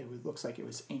Dwarvish, and that looks like it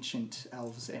was ancient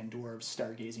elves and dwarves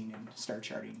stargazing and star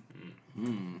charting.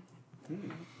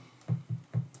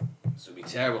 This would be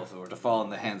terrible if it were to fall in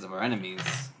the hands of our enemies.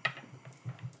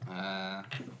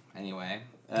 Anyway.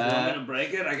 You want me to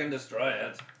break it? I can destroy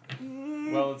it.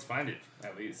 Well, let's find it,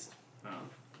 at least. Oh.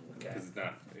 Okay. Because it's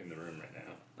not in the room right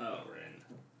now. Oh. We're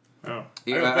in. Oh.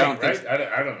 I don't think. Right?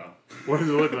 I don't know. What does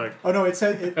it look like? Oh no! It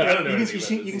says I don't know you anything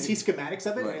can about see schematics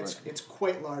of it, Right, and right. it's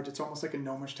quite large. It's almost like a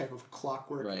gnomish type of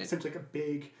clockwork. Right. Essentially, like a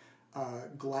big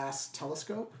glass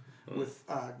telescope with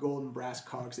gold and brass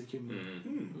cogs that you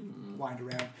can wind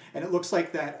around, and it looks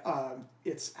like that.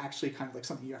 It's actually kind of like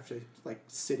something you have to like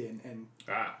sit in and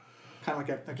Ah. kind of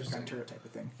like a gun turret type of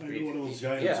thing. Like one of those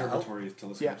giant Yeah, observatory Yeah.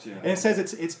 telescopes. Yeah. And it says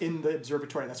it's in the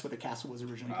observatory. That's what the castle was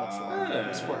originally built for. It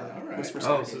was for, alright. was for Oh, so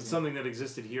stargazing. it's something that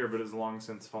existed here but has long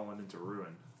since fallen into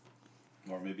ruin.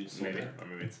 Or maybe it's Maybe. there. Or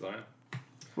maybe it's not.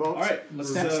 Well, Alright,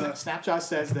 let's, Snapjaw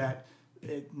says that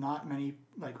not many,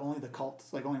 like only the cult,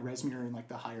 like only Rezmir and like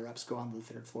the higher ups go on to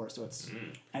the 3rd floor, so it's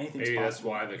anything's Maybe that's possible.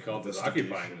 why the cult is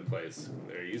occupying the place.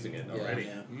 They're using it already.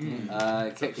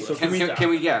 Can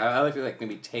we? Yeah, I'd like to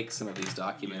maybe take some of these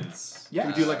documents. Yeah.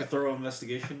 Can we do like a thorough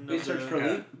investigation? Research for Yeah.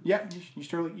 loot? Yeah, you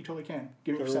totally can.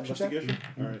 Give me a Thorough perception check. investigation?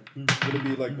 Alright. Would it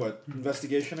be like what?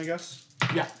 Investigation, I guess?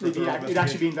 Yeah, it'd thorough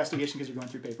actually be investigation because you're going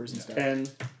through papers and stuff. 10.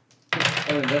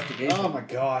 Oh, investigation. Oh my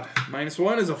god.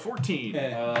 -1 is a 14.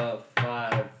 5.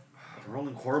 I'm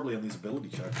rolling horribly on these ability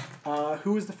checks.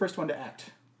 Who was the first one to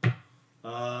act?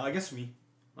 I guess me.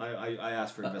 I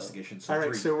asked for investigation, so All right,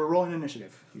 3. so we're rolling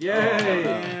initiative. Yay!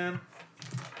 Man.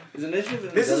 Is initiative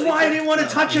an This is ability why I check? didn't want to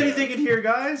No. touch anything in here,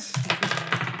 guys.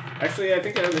 Actually, I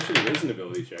think that initiative is an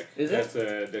ability check. Is it? That's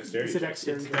a dexterity It's a check.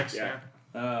 dexterity Next, Yeah.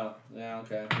 Oh, yeah,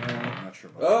 okay. I'm not sure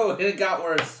about Oh, it got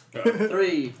worse. Oh.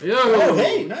 3. Yo! Oh,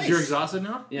 hey, nice. You're exhausted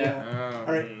now? Yeah. Oh.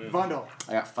 All right, Vondel,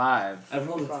 I got 5. I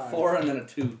rolled a 5. 4 and then a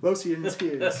 2. Losi and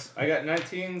Skiz. I got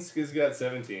 19, Skiz got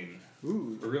 17.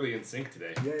 Ooh, We're really in sync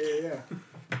today. yeah.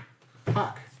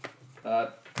 Hawk.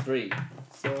 3.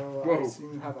 So Whoa. I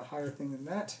assume you have a higher thing than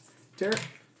that. Derek.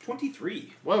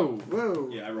 23. Whoa. Whoa.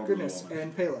 Yeah, I rolled Goodness. really well,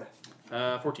 And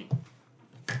Pela. 14.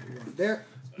 There.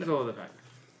 Middle of the pack.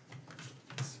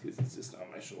 Skiz is just on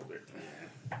my shoulder.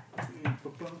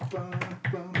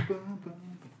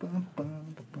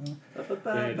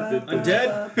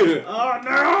 Undead? Oh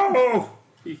no!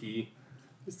 Hee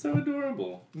It's so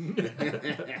adorable.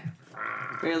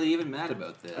 Barely even mad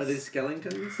about this. Are these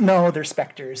skeletons? No, they're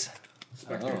specters.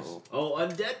 Oh. Oh,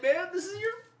 Undead Man, this is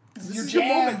your Your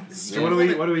jam. So what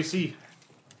do we see?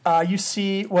 You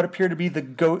see what appear to be the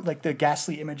the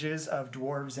ghastly images of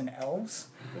dwarves and elves.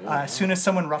 As soon as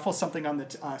someone ruffles something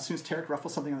as soon as Tarek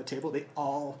ruffles something on the table, they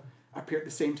all appear at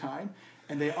the same time,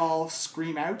 and they all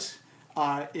scream out. So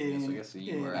I guess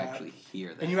you were actually here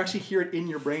then. And you actually hear it in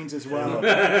your brains as well.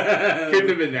 Couldn't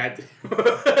have been that.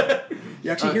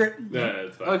 You actually hear it. No,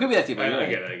 it's fine. Oh, it could be that too, but I you're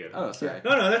get right. it. Oh, sorry.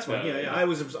 No, that's fine. Yeah, Yeah, I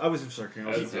was observing. I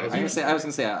was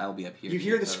gonna say I'll be up here. You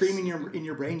hear the because- scream in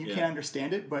your brain. You Yeah. can't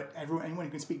understand it, but anyone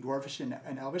who can speak Dwarvish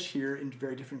and Elvish hear in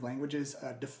very different languages.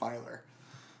 Defiler.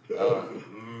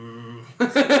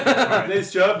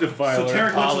 Nice job, Defiler. So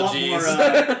Tarek looks a lot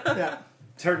more. Yeah,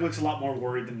 Tarek looks a lot more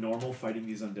worried than normal fighting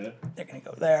these undead. they're gonna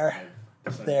go there,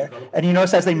 there, and you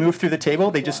notice as they move through the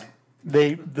table,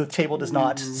 the table does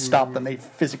not stop them. They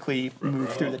physically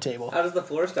move through the table. How does the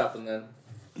floor stop them then?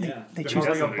 Yeah. They I'm choose.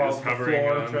 guessing they're just hovering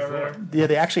on the floor. Yeah,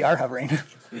 they actually are hovering.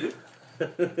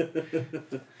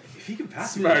 If he can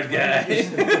pass Smart guy.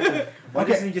 why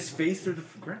Okay. doesn't he just phase through the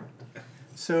ground?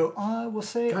 So we'll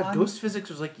say God, on, ghost physics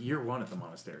was like year 1 at the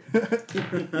monastery.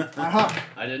 Hawk.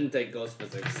 I didn't take ghost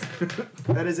physics.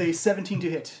 That is a 17 to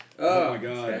hit. Oh my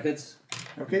God. That hits.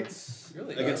 Okay.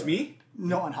 Really? Against me?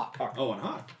 No on Hawk. Oh, and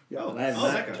Hawk. Yeah. Oh, And I have that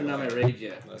not guy. turned on my rage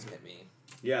yet. Must get me.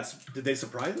 Yes. Did they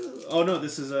surprise us? Oh no,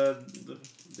 this is they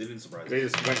didn't surprise They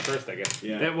us. just went first, I guess.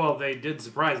 Yeah. They did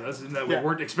surprise us in that Yeah. we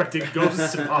weren't expecting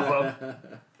ghosts to pop up.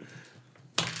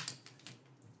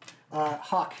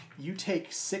 Hawk, you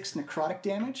take 6 necrotic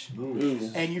damage, Ooh.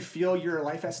 and you feel your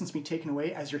life essence be taken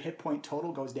away as your hit point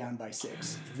total goes down by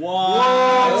 6. What?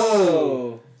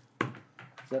 Oh. Is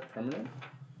that permanent?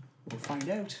 We'll find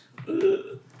out.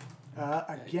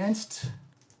 Against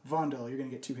Vondel, you're going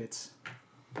to get 2 hits.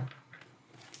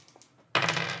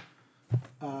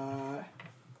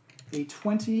 A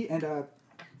 20 and a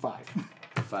 5.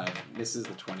 5. Misses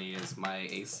the 20 is my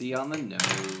AC on the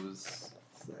nose.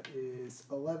 So that is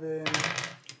 11,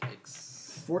 Yikes.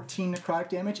 14 necrotic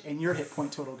damage, and your hit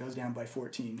point total goes down by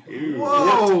 14.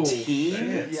 Whoa!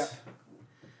 14? Yep.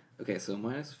 Okay, so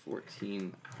minus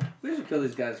 14. We should kill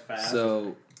these guys fast.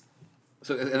 So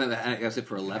and then I guess it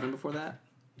for 11 before that?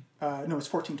 No, it's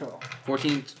 14 total.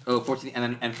 14, 14,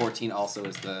 and 14 also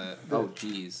is the,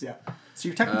 jeez. Yeah. So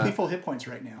you're technically full hit points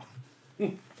right now.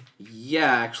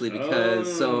 Yeah, actually,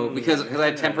 because I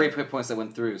had temporary hit points that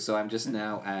went through, so I'm just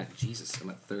now at, Jesus, I'm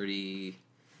at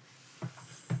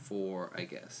 34, I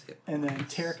guess. And then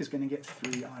Tarek is going to get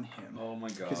 3 on him. Oh my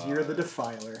God. Because you're the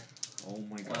Defiler. Oh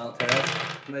my God. Well, Tara,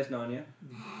 nice knowing you.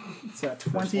 It's a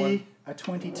 20, a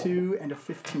 22, and a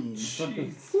 15.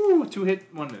 Woo, 2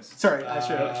 hit, 1 miss. Sorry, I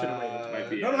should have waited. Might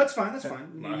be no, it. that's fine. That's fine.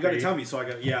 You Lucky. got to tell me. So I'm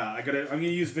gonna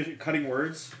use cutting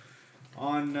words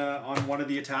on one of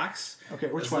the attacks. Okay,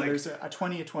 which It's one? like- There's a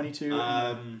 20, a 22.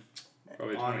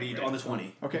 Probably On 20, the right?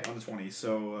 20. Okay. On the 20.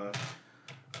 So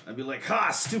I'd be like, "Ha,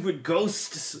 stupid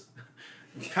ghosts."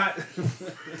 Cat.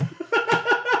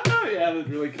 Yeah, that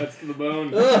really cuts to the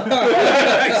bone.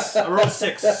 Nice. I rolled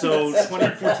 6, so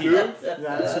 20, 14. is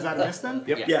that a miss then?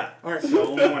 Yep. Yeah. Yeah. All right. So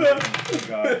only one. Oh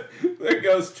God. There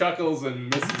goes Chuckles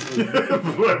and misses.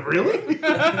 What, really?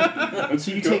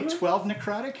 So you take 12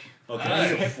 necrotic, Okay. and,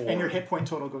 your so hit, 4. and your hit point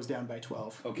total goes down by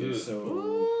 12. Okay,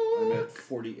 so I'm at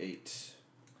 48.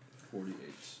 48.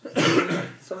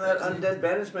 Some of that undead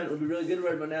banishment would be really good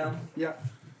right about now. Yeah.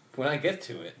 When I get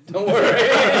to it, don't worry.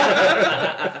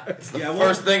 It's the Yeah, well-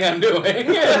 first thing I'm doing.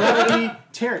 Alrighty,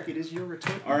 Tarek, it is your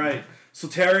return. All right. So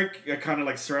Tarek, kind of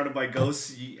like surrounded by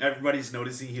ghosts, everybody's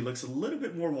noticing he looks a little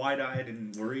bit more wide-eyed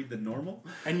and worried than normal.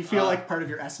 And you feel like part of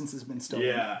your essence has been stolen.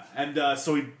 Yeah, and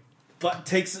so he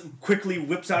quickly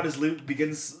whips out his lute,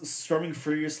 begins strumming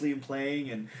furiously and playing,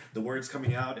 and the words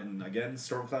coming out, and again,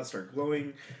 storm clouds start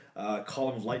glowing.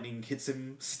 Column of lightning hits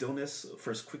him, stillness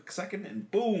for a quick second,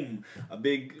 and boom, a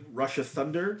big rush of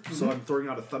thunder. So I'm throwing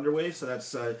out a thunder wave. So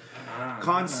that's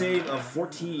con save of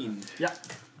 14. Yeah.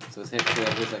 So it's hit.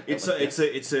 Like It's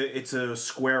a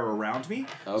square around me.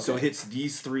 Okay. So it hits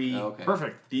these 3. Okay.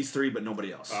 Perfect. These 3, but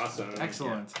nobody else. Awesome.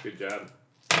 Excellent. Good job.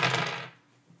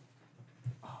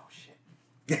 Oh shit.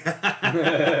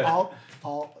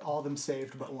 all of them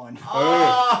saved but one.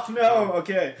 Oh no!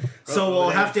 Okay, so we'll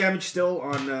half damage still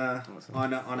on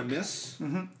a miss.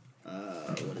 Mm-hmm.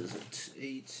 What is it?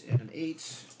 8 and an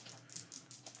 8.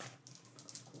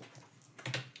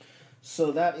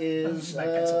 So that is Might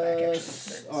get some back,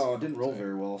 actually. it didn't roll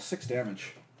very well. 6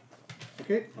 damage. Okay.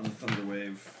 Okay. on the Thunder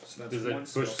Wave. So that's Does one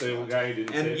it push spell the guy who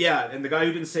didn't And save? yeah, and the guy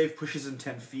who didn't save pushes him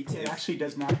 10 feet. It If, actually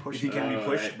does not push if he them. can be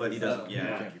pushed, right. but he doesn't. Yeah.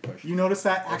 Yeah. Can't be pushed. You notice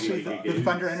that actually Yeah, the yeah.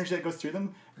 thunder energy that goes through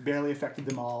them barely affected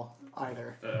them all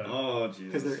either Oh,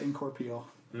 because they're Jesus. incorporeal.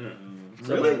 So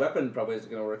Really? my weapon probably isn't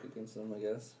going to work against them, I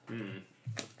guess.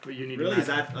 But you need Really? Is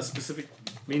that a specific?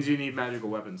 means you need magical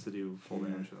weapons to do full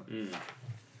damage though.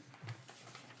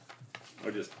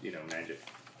 Or just, magic.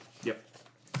 Yep.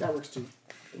 That works too.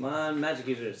 Come on, magic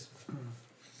users.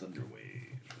 Thunder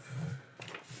Wave.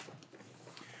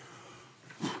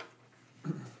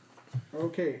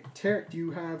 Okay, Tarek, do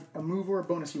you have a move or a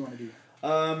bonus you want to do?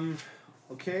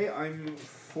 Okay, I'm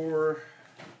for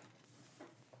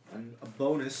a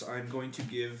bonus. I'm going to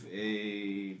give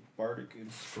a bardic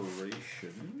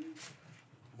inspiration.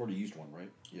 I've already used one, right?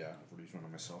 Yeah, I've already used one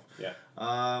on myself. Yeah.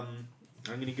 I'm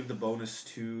going to give the bonus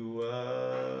to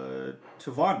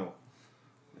Vondel,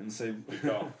 and say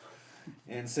Go.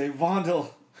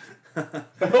 Vondel.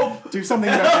 Do something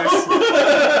about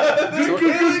this.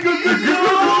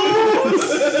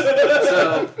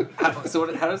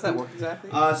 So how does that work exactly?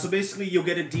 So basically, you'll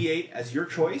get a D8 as your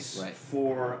choice Right.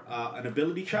 for an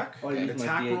ability check, Oh, I an used my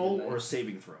attack D8, roll, didn't I? or a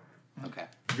saving throw. Okay.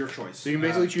 Your choice. So you can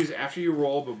basically choose after you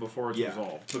roll, but before it's yeah,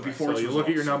 resolved. but before so it's you look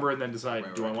at your resolved, number and then decide,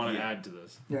 Right, do I right. want to Yeah. add to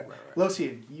this? Yeah.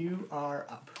 Locian, you are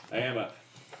up. I am up.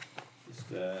 Just,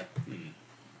 You're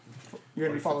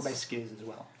going to be followed by Skiz as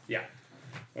well. yeah.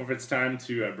 Or if it's time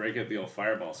to break out the old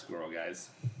fireball squirrel, guys.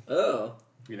 Oh.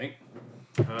 You think?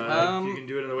 You can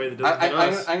do it in a way that doesn't hit I'm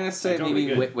us. going to say Totally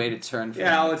maybe good. wait a turn. For Yeah,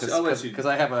 me, I'll let you because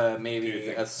I have do maybe your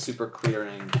thing. a super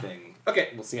clearing thing. Okay.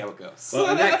 We'll see how it goes. Well,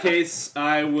 in that case,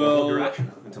 I Hold will. your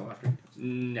action until after.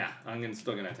 Nah,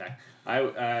 still gonna attack.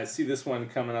 I see this one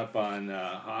coming up on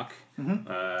Hawk,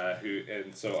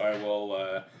 and so I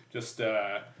will just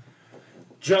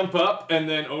jump up and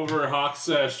then over Hawk's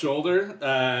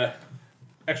shoulder.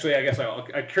 Actually, I guess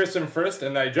I curse him first,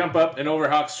 and I jump up and over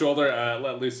Hawk's shoulder,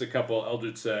 let loose a couple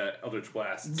Eldritch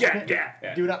blasts.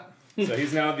 Yeah. Do it up. So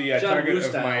he's now the Jump target of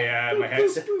style. my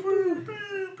hex.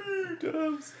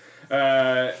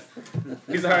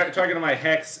 He's the target of my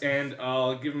hex, and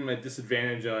I'll give him a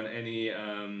disadvantage on any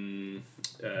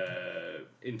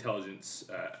intelligence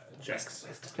checks.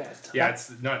 Yeah,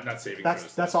 it's not saving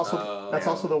throws. That's also Yeah.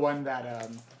 also the one that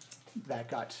that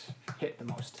got hit the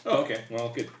most. Oh, okay. Well,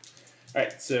 good. All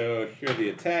right. So here are the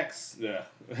attacks.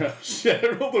 Shit, I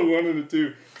rolled a 1 and a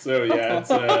 2. So yeah, it's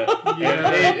an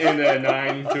 8 and a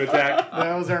 9 to attack.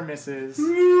 Those are misses.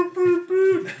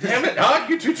 Damn it, Hawk,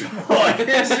 you're too tall. I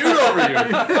can't shoot over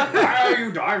you. Why are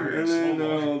you diving? And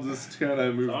then I'll just kind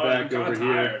of move back over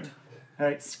here. All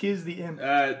right, Skiz the imp.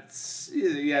 Yeah,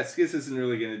 Skiz isn't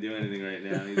really going to do anything right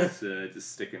now. He's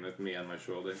just sticking with me on my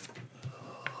shoulder.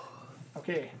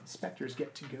 Okay, specters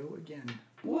get to go again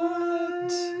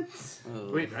What? Oh,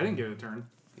 Wait, I didn't get a turn.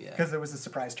 yeah. because there was a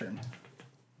surprise turn.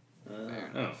 Fair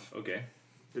Oh, enough. okay.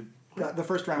 The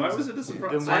first round Why was was it a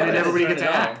surprise? Then why did everybody get to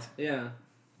act? Yeah.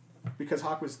 because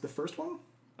Hawk was the first one.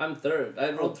 I'm third.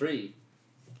 I rolled 3.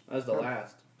 I was the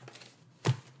last.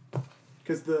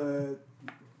 Because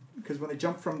when they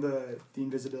jumped from the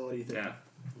invisibility thing, Yeah.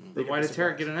 they Then why get did the Tarek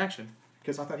surprise. get an action?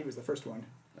 Because I thought he was the first one.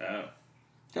 Oh.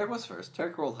 Tarek was first.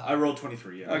 Tarek rolled high. I rolled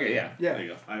 23. Yeah. Okay, yeah. Yeah. There you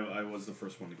go. I was the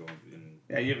first one to go in.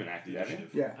 Yeah, you haven't acted, have you?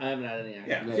 initiative. Yeah. I haven't had any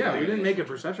action. Yeah. Yeah, we didn't make a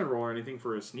perception roll or anything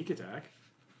for a sneak attack.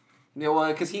 Yeah,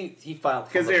 well, because he filed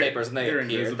Because the they're- papers and they they're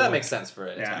appeared. invisible. That makes sense for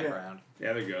an Yeah. attack Yeah. round.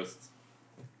 Yeah, they're ghosts.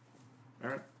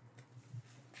 Alright.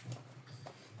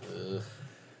 Ugh.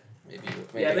 Maybe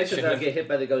Yeah, I it makes sense shouldn't I have- get hit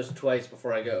by the ghost twice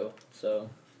before I go. So.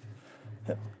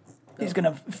 He's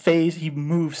gonna phase. He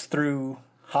moves through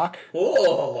Hawk.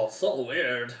 Oh, so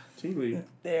weird. Tingly.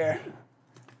 There.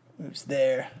 Moves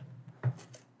there.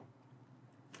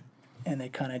 And they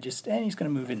kind of just. And he's gonna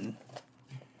move in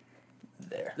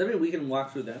there. Does that mean we can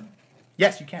walk through them?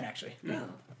 Yes, you can actually. No.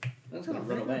 I'm gonna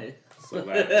run away. So loud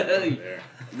over there.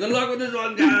 Good luck with this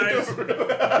one, guys.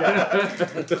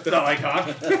 It's not like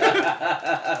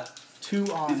Hawk. 2 These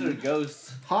are on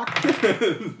ghosts. Hawk.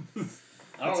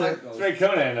 I don't like It's ghosts. very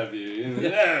Conan of you.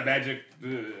 Yeah, magic.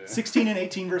 16 and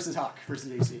 18 versus Hawk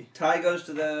versus AC. Ty goes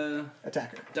to the.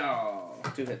 Attacker. Oh,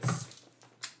 2 hits.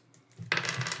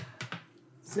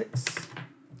 6.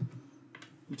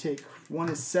 You take 1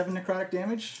 is 7 necrotic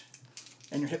damage,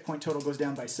 and your hit point total goes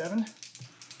down by 7.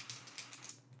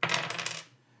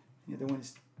 The other one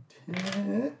is 10.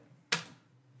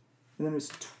 And then it was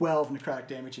 12 necrotic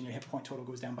damage, and your hit point total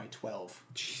goes down by 12.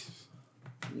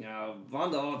 Yeah,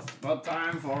 Vondel, it's about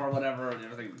time for whatever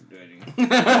everything's doing.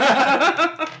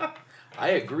 I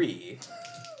agree.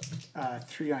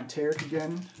 3 on Tarek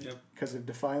again, Yep. because of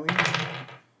defiling.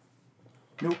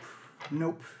 Nope.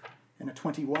 Nope. And a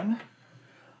 21.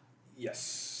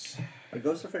 Yes. Are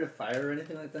ghosts afraid of fire or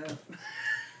anything like that?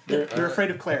 They're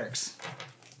afraid of clerics.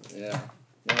 Yeah.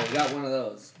 Well, we got one of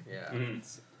those. Yeah.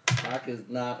 Hawk is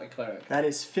not a cleric. That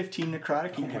is 15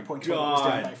 necrotic. Your hit point total is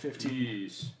down by 15.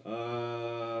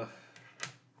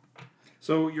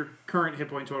 So your current hit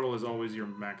point total is always your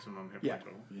maximum hit Yeah. point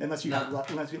total. Unless you had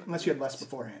unless you had less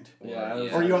beforehand. Yeah.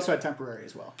 Or you also had temporary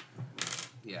as well.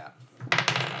 Yeah.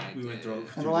 We went through.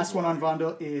 And the last one on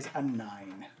Vondel is a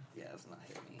 9. Yeah, it's not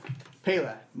hit me.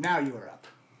 Pela, now you are up.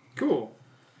 Cool.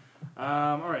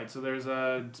 All right. So there's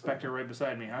a specter right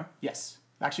beside me, huh? Yes.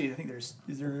 Actually, I think is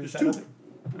there There's that two.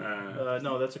 other-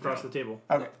 No, that's across the table.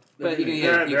 Okay. But you can hit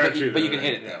There it. are two But you there, can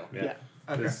hit it right? though. Yeah.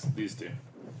 Okay. These two.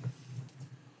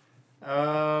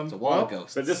 It's a wall of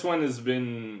ghosts. But this one has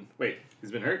been. Wait,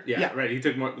 he's been hurt? Yeah. Right. He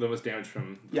took the most damage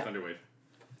from the Yeah. Thunderwave.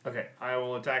 Okay, I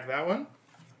will attack that one.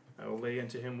 I will lay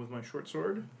into him with my short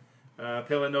sword.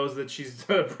 Pela knows that she's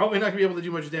probably not going to be able to do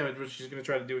much damage, but she's going to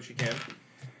try to do what she can.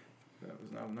 That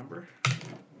was not a number.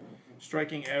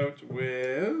 Striking out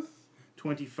with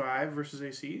 25 versus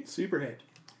AC. Super hit.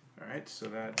 Alright, so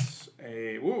that's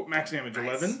a max damage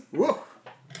 11. Whoa!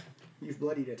 You've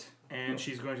bloodied it. And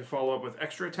she's going to follow up with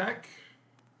extra attack.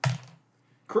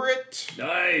 Crit!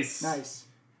 Nice. Nice.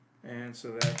 And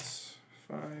so that's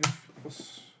 5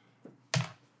 plus.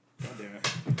 God damn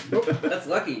it. That's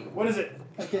lucky. What is it?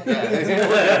 I can't, Yeah, it's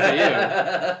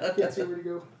important I can't see where to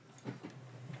go.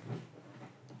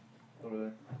 Over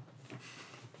there.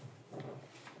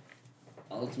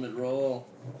 Ultimate roll.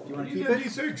 Do you want to You keep did it?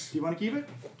 D6. Do you want to keep it?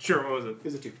 Sure, what was it?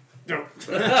 Is it 2? No. Okay,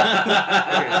 so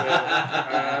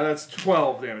that's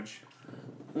 12 damage.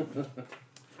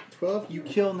 12. You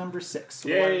kill number 6.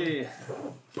 Yay.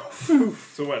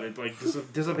 So what? It like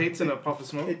dissipates in a puff of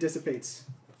smoke? It dissipates.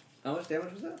 How much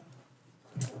damage was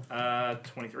that?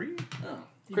 23? Oh.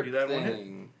 You can do that one hit.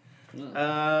 Thing.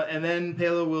 And then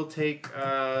Pela will take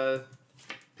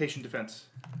patient defense.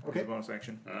 Okay. As a bonus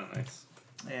action. Oh, nice.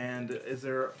 And is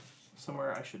there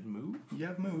somewhere I should move? You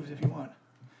have moves if you want.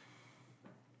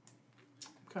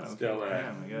 Kind of Still I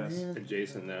am, I guess.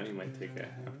 adjacent now. You might take an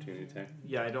opportunity attack.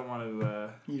 Yeah, I don't want to.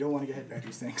 You don't want to get hit by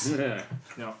these things. Yeah.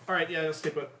 No. All right. Yeah, let's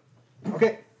skip it.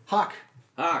 Okay. Hawk.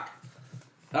 Hawk.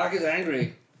 Hawk is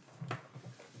angry.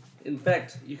 In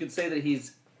fact, you could say that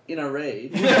he's in a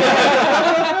rage. What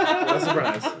a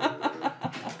surprise.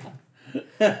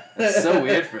 So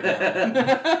weird for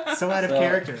him. So out of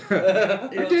character.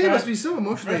 Your day must be so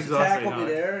emotionally First attack exhausting. will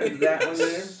be Huh? there, and that one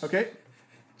there. Okay.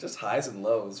 Just highs and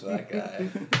lows for that guy.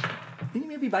 He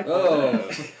may be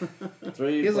bipolar. Oh.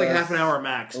 3 He has like plus- half an hour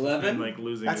max. 11? between, like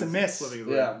losing. That's a his, miss. slipping his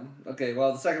way. Yeah. Okay,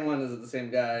 well, the second one is the same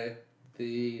guy.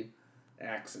 The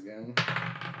axe again.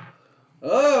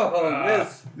 Oh,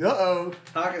 miss. Uh-oh.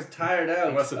 Hawk is tired out.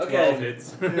 Unless a 12 Okay.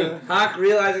 hits. Yeah. Hawk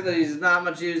realizing that he's not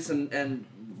much use and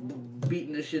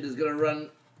beating this shit is gonna run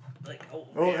like Oh,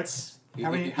 that's... How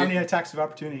many attacks of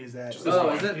opportunity is that?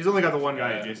 Oh, is it? He's only got the one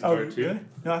guy adjacent Oh, to it. really?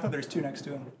 No, I thought there was 2 next to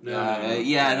him. Yeah, no, Well,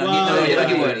 he yeah, would. yeah, Yeah,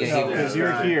 he would. Because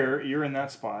you're here, you're in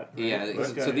that spot. Yeah, This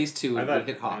so guy. these two I would thought-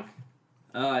 hit Hawk.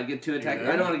 Oh, I get 2 attacks.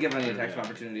 I don't want to give any attacks of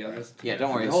opportunity. I'll just. Yeah,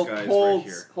 don't worry. This Hold, guy's hold, right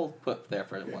here. hold put there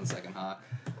for 1 second, Hawk.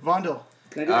 Vondel.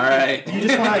 Can I do All right. You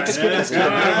just want to skip this Do your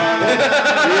turn.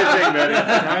 thing, buddy.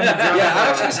 Yeah, I'm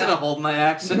actually just gonna hold my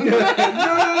action.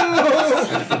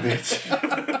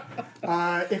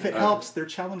 If it helps, their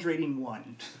challenge rating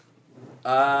 1.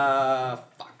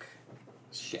 Fuck.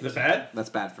 Shit. Is it bad? That's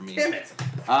bad for me. Damn it!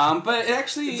 But it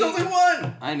actually. It's only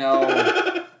 1. I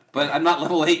know, but I'm not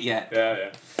level 8 yet.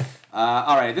 Yeah.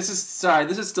 All right, this is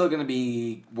still gonna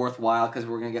be worthwhile because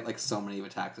we're gonna get like so many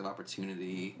attacks of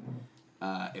opportunity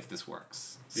if this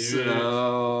works. Yeah.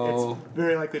 So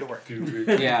Very likely to work.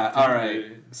 yeah, all right.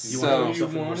 So You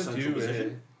want to do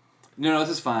it? no, this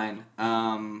is fine.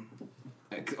 I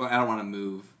don't want to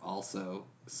move also,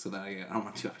 so that I don't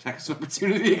want to have attacks of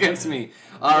opportunity against me.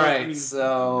 All right,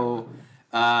 so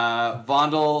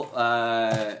Vondel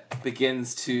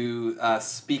begins to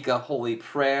speak a holy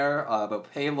prayer about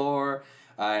Pelor,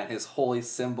 and his holy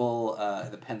symbol,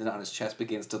 the pendant on his chest,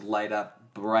 begins to light up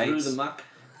bright. Through the muck.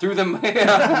 Through the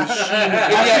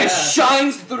yeah, it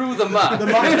shines through the muck. The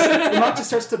muck just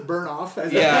starts to burn off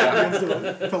as Yeah. it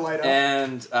begins to light up.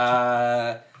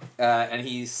 And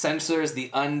he censors the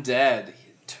undead.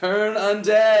 Turn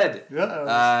undead.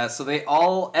 Uh-oh.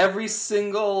 So every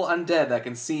single undead that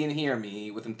can see and hear me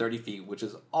within 30 feet, which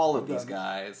is all of these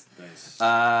guys, Nice.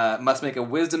 must make a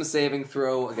wisdom saving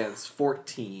throw against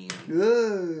 14.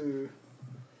 Ooh.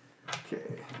 Okay.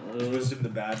 Is wisdom the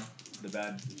bad,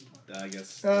 I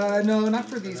guess. No, not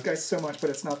for these guys so much, but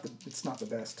it's not the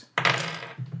best.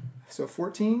 So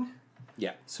 14.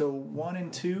 Yeah. So 1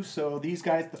 and 2. So these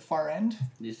guys at the far end,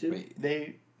 These two?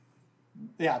 Wait.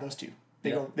 those two.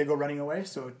 They go running away.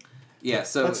 So Yeah.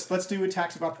 So let's do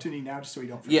attacks of opportunity now, just so we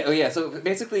don't. Yeah. Oh, yeah. So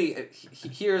basically,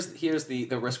 here's the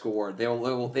risk reward.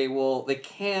 They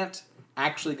can't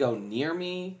actually go near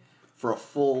me for a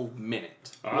full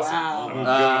minute. Awesome.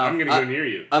 Wow. I'm gonna go near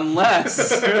you.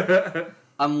 Unless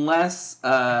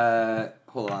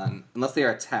hold on. Unless they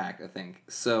are attacked, I think.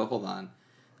 So hold on.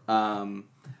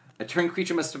 A turn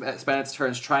creature must spend its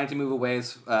turns trying to move away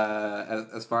as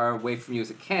far away from you as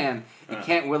it can. It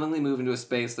can't willingly move into a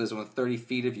space that is within 30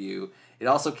 feet of you. It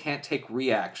also can't take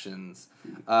reactions.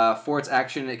 For its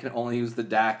action, it can only use the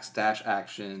dash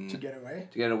action To get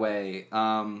away.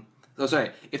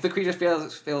 If the creature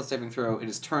fails a saving throw, it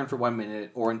is turned for 1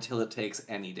 minute or until it takes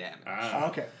any damage.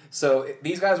 Okay. So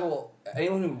these guys will.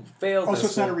 Anyone who fails. Oh, this so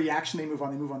it's not a will- reaction they move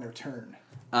on. They move on their turn.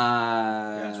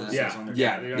 That's what it says on there.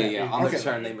 Yeah. On Okay. the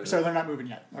turn they move. So they're not moving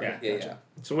yet. Okay. Yeah. Gotcha.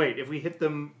 So wait, if we hit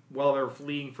them while they're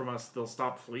fleeing from us, they'll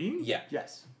stop fleeing? Yeah.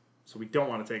 Yes. So we don't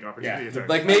want to take opportunity attacks.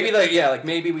 Like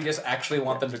maybe we just actually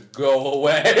want them to go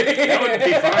away. That would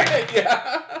be fine.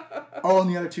 Yeah. Oh, and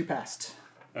the other 2 passed,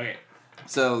 Okay.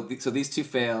 So these 2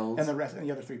 failed. and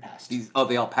the other 3 passed. They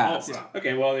all passed. Oh,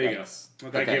 okay, well, there you go.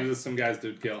 Well, that Okay. gives us some guys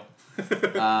to kill.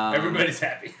 Um, Everybody's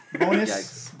happy. Bonus,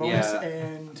 Yikes.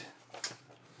 and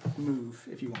move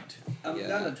if you want. I'm Yeah,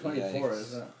 down to 24. yikes.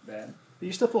 It's not bad.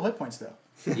 You're still full hit points though.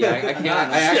 Yeah, I can't.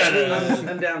 I actually.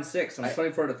 I'm down 6. I'm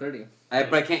 24 to 30.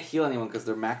 But I can't heal anyone because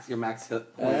your max hit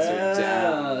points are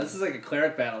down. This is like a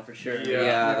cleric battle for sure.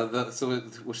 Yeah.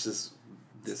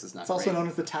 This is not. It's also great. known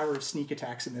as the Tower of Sneak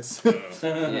Attacks in this.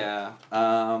 Yeah.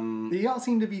 They all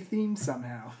seem to be themed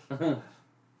somehow.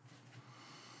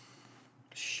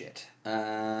 Shit.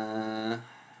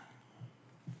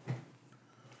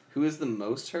 Who is the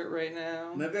most hurt right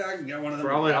now? Maybe I can get one of them.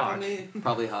 Probably to Hawk. me.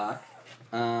 Probably Hawk.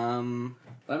 I'm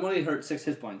only hurt 6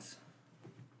 hit points.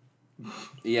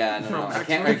 Yeah, no, From I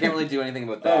can't really do anything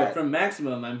about that. Oh, from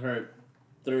maximum, I'm hurt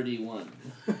 31.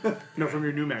 No, from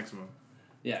your new maximum.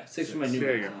 Yeah, 6 from my new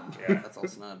There you go. maximum. Yeah. That's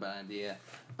also not a bad idea.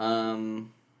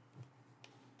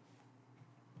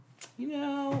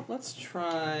 Let's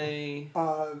try.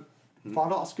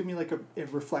 Fonda, also give me like a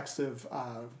reflexive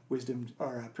wisdom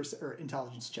or or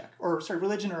intelligence check, or sorry,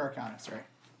 religion or arcana. Sorry.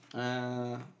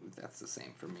 That's the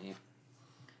same for me.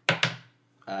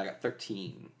 I got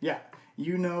 13. Yeah,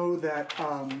 you know that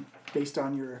based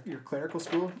on your clerical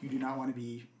school, you do not want to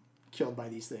be killed by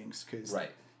these things because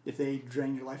Right. if they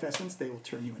drain your life essence, they will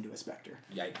turn you into a specter.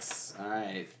 Yikes.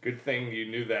 Alright. Good thing you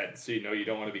knew that, so you know you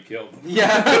don't want to be killed.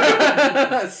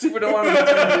 Yeah! Super don't want to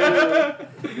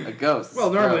turn into a ghost.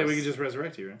 Well, normally Gross. we can just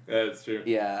resurrect you, right? That's true.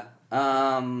 Yeah.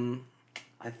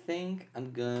 I think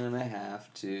I'm gonna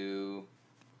have to.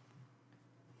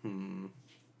 No,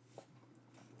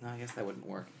 I guess that wouldn't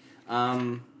work.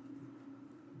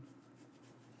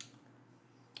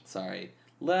 Sorry.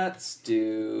 Let's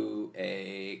do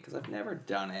because I've never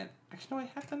done it. Actually, no, I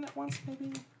have done it once,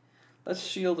 maybe. Let's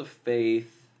Shield of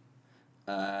Faith,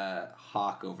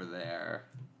 Hawk over there.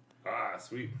 Ah,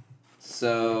 sweet.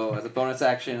 So, as a bonus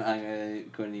action, I'm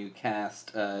going to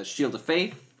cast Shield of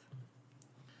Faith.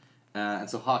 And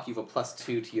so, Hawk, you have a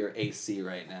 +2 to your AC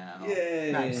right now. Yay!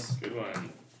 Nice. Good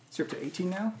one. So you're up to 18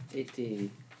 now.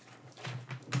 18.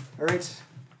 All right,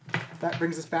 that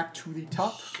brings us back to the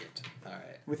top Shit.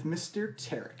 Alright. with Mr.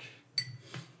 Tarek.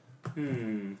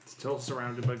 Still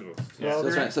surrounded by ghosts. Well, So,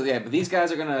 that's they're- right. So, yeah, but these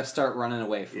guys are going to start running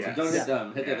away from Yeah. us. Don't Yeah. hit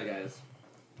them. Hit the other guys.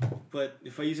 But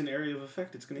if I use an area of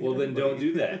effect, it's going to Well, hit then don't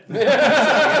everybody. do that.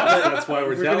 That's why we're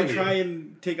We're telling going to you. try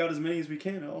and take out as many as we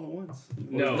can all at once.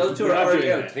 No, Those two we're are not already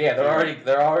doing out. that. Yeah, they're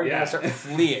already Yeah. going to start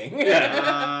fleeing.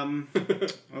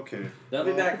 Okay. They'll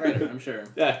be back later, I'm sure.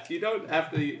 Yeah, you don't have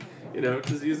to,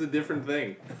 just use a different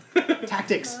thing.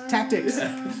 Tactics.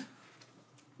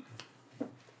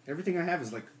 Everything I have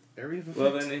is like area of effect.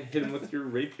 Well, then hit him with your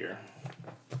rapier.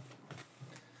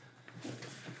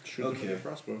 Okay.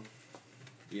 Crossbow.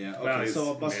 Yeah, okay, Well, so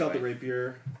I'll he's bust out the melee.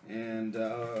 rapier, and,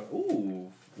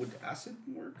 would acid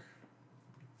work?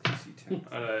 DC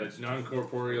 10.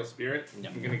 Non-corporeal spirit? No.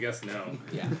 I'm going to guess no.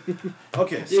 Yeah.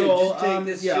 Okay, Dude, so, just take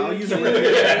this yeah, I'll shit. use a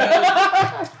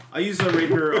rapier. I'll use a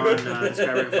rapier on this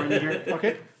guy right in front of me here.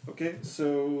 Okay. Okay,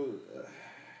 so,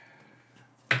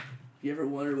 You ever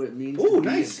wonder what it means ooh, to be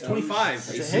nice, a 25.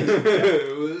 That's a hit.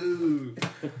 Ooh.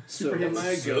 So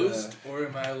hits. that's, or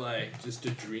am I like just a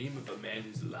dream of a man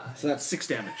who's alive? so that's 6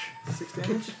 damage. 6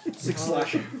 damage. 6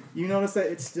 slashing. You notice that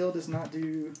it still does not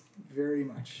do very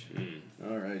much.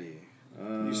 Alrighty.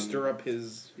 You stir up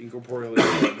his incorporeal.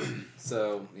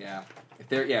 So, yeah. If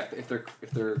they're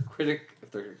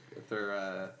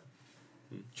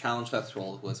challenge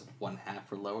threshold was 1/2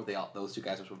 or lower, those two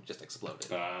guys would have just exploded.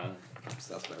 So that's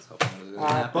what I was hoping was going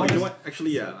to happen. Oh, you know what?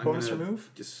 Actually, yeah. I'm Bonus gonna remove?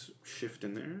 just shift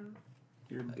in there.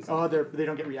 They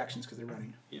don't get reactions because they're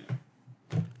running. Yeah.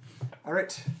 All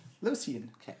right,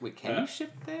 Lucian. Can you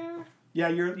shift there? Yeah,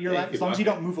 you're Yeah, as long as you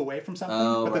don't move away from something.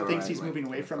 Oh, but the right, things right, he's right. moving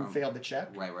away from failed the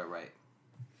check. Right.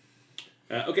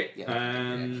 Okay. Yeah.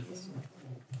 reactions.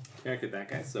 Can't get that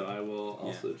guy, so I will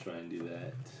also try and do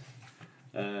that.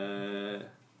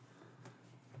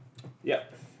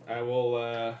 I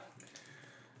will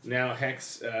now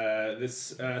hex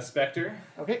this specter.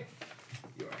 Okay.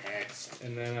 You're hexed.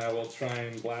 And then I will try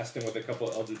and blast him with a couple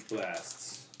Eldritch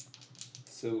Blasts.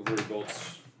 Silver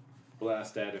bolts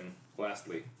blast at him.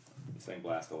 Blastly. I'm saying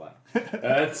blast a lot.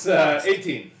 That's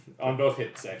 18 on both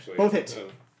hits, actually. Both hits. So,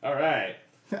 all right.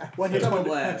 One hits, Double one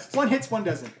blast. one hits, one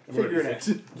doesn't. Figure it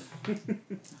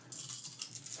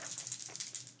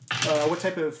out. What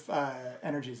type of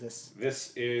energy is this?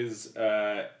 This is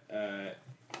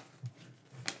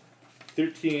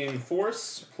 13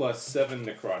 force plus 7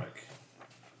 necrotic.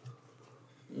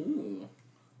 Ooh.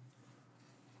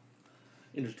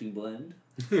 Interesting blend.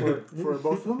 For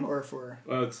both of them, or for?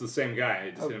 Well, it's the same guy.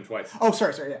 I just hit him twice. Oh,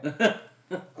 sorry, yeah.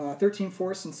 13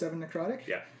 force and 7 necrotic.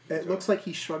 Yeah. It looks like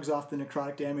he shrugs off the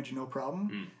necrotic damage, no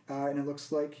problem. And it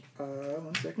looks like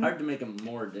 1 second. Hard to make him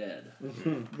more dead.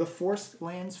 The force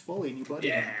lands fully, and you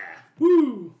bloody him. Yeah.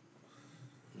 Woo.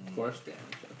 Force damage.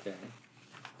 Okay.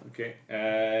 Okay.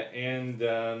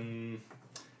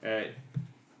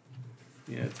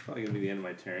 Yeah, it's probably going to be the end of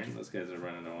my turn. Those guys are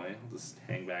running away. I'll just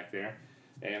hang back there.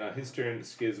 And on his turn,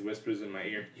 Skiz whispers in my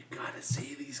ear, You gotta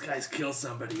see these guys kill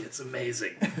somebody. It's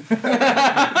amazing.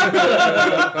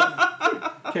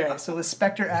 Okay, so the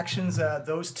specter actions,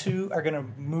 those two are going to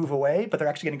move away, but they're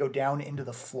actually going to go down into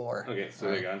the floor, okay, so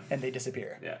they're gone. and they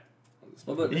disappear. Yeah.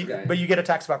 What about this guy? But you get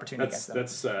attacks of opportunity That's,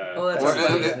 against them. that's, Oh, that's Or,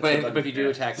 that's but if you do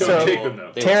attack Don't So- take them,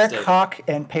 though. they will Tarek, stay. Hawk,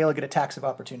 and Pela get attacks of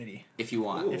opportunity. If you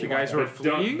want. If you guys are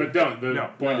fleeing, But don't. The No.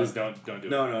 point is don't do it.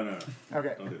 No.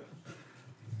 Okay. Don't do that.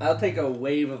 I'll take a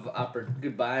wave of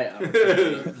goodbye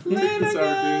opportunity. This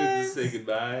opportunity to say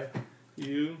goodbye.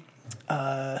 You.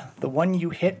 The one you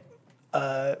hit,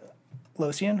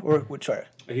 Lucian, or which one?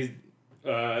 He's,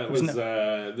 it was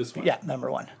this one. Yeah, number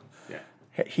 1. Yeah.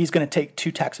 He's going to take 2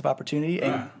 attacks of opportunity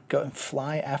and go and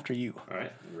fly after you. All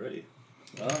right. I'm ready.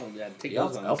 Oh, yeah, take Yeah,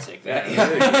 those I'll ones. take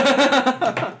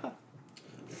that.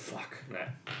 Fuck. Nah.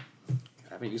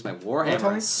 I haven't used my Tony?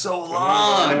 Warhammer in so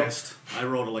I long. missed. I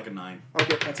rolled like a 9.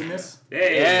 Okay, that's a miss.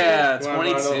 Hey, Yeah, come on,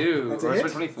 Ronald. 22. That's Or a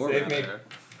hit? 24. Save me.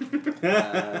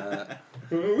 rather.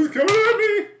 Who's coming at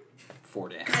me? 4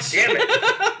 damage. Damn it.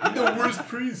 The worst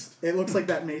priest. It looks like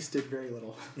that mace did very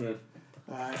little. Yeah.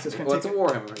 So it's going Well, it's to a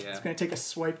Warhammer, yeah. it's going to take a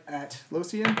swipe at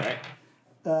Lucian All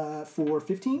right. for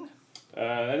 15.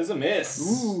 That is a miss.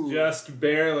 Ooh. Just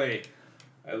barely.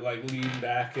 I lean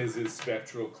back as his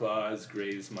spectral claws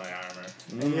graze my armor.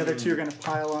 And the other 2 are going to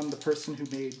pile on the person who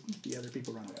made the other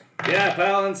people run away. Yeah,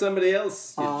 pile on somebody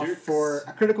else. You jerks. For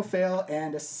a critical fail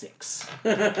and a 6.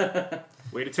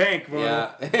 way to tank.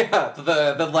 Well, Yeah.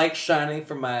 The light shining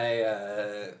from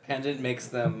my pendant makes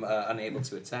them unable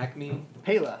to attack me.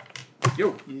 Pela,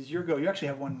 Yo, is your go. You actually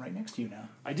have one right next to you now.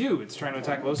 I do. It's trying to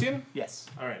attack Lucian. Yes.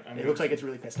 All right. It looks like it's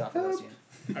really pissed off at Lucian.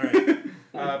 All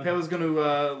right. Pela's going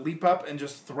to leap up and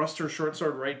just thrust her short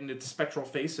sword right in its spectral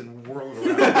face and whirl it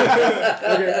around.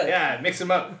 Yeah, mix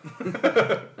him up.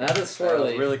 That is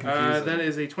swirly. Really confusing. That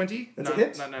is a 20. That's a not,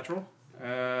 hit. Not natural.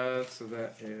 So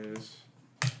that is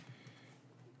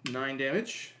 9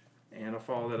 damage. And I'll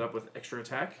follow that up with extra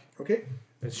attack Okay.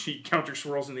 as she counter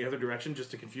swirls in the other direction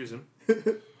just to confuse him.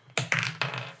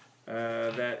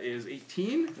 That is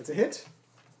 18. That's a hit.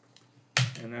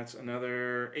 And that's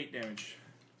another 8 damage.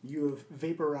 You have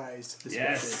vaporized the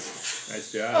Yes.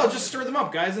 Nice job. Oh, just stir them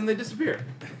up, guys, and they disappear.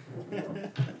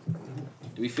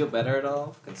 Do we feel better at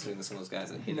all, considering some of those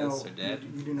guys that hit us are dead?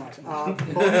 You do not.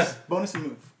 Bonus and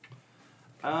move.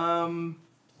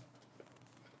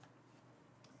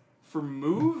 For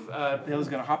move, Pela's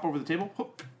going to hop over the table,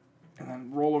 whoop, and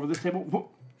then roll over this table, whoop.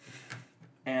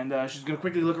 And she's going to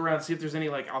quickly look around and see if there's any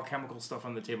alchemical stuff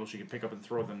on the table she can pick up and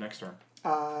throw them next turn.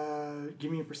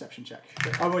 Give me a perception check.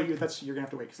 Oh wait, you're going to have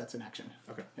to wait because that's an action.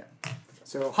 Okay. Yeah.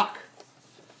 So Hawk.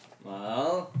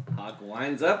 Well, Hawk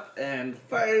winds up and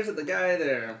fires at the guy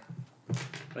there.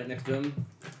 Right next to him.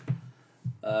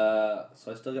 So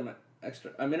I still get my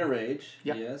extra... I'm in a rage.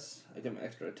 Yep. Yes. I get my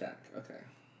extra attack. Okay.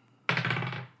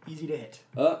 Easy to hit.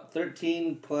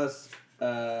 13 plus...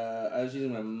 I was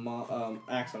using my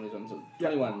axe on these ones, so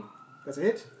 21. That's a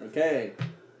hit. Okay.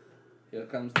 Here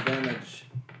comes the damage.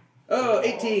 Oh,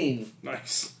 18!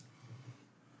 Nice.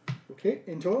 Okay,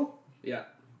 in total? Yeah.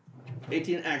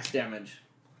 18 axe damage.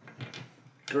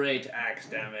 Great axe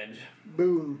damage.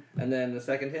 Boom. And then the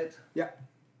second hit? Yeah.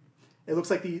 It looks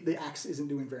like the axe isn't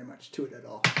doing very much to it at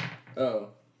all. Oh.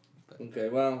 Okay,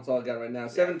 well, that's all I got right now.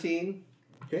 17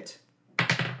 Hit.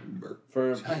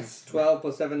 for 12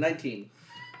 plus 7, 19.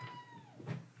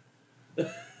 So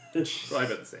I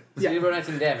bet the same. So you're doing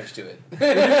 19 damage to it.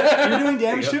 You're doing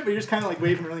damage to it, but you're just kind of like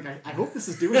waving around like, I hope this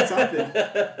is doing something.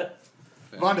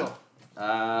 Vondel,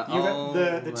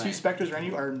 the two specters around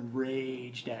you are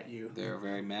enraged at you. They're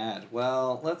very mad.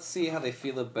 Well, let's see how they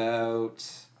feel about...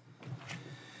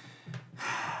 The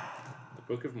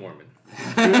Book of Mormon.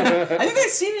 Have you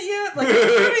guys seen it yet? Like,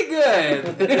 it's pretty good.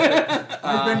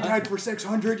 I've been dead for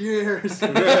 600 years.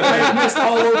 I've missed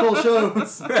all local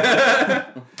shows.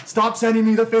 Stop sending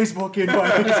me the Facebook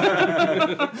invite.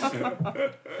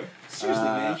 Seriously,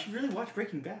 man, you should really watch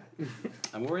Breaking Bad.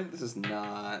 I'm worried this is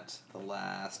not the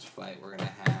last fight we're going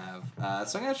to have.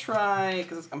 So I'm going to try,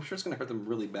 because I'm sure it's going to hurt them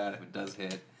really bad if it does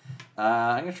hit.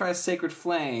 I'm going to try Sacred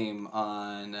Flame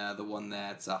on the one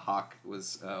that Hawk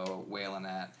was wailing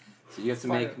at. So you have to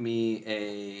make me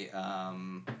a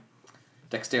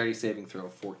dexterity saving throw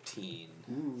of 14.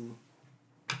 Ooh.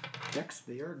 Dex,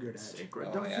 they are good at.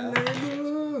 Sacred Flame.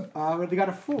 They got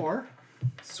a 4.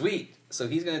 Sweet. So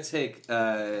he's going to take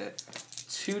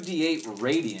 2d8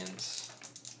 radiant.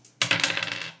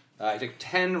 He took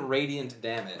 10 radiant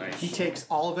damage. Nice. He takes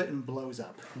all of it and blows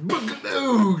up.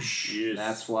 Yes.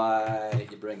 That's why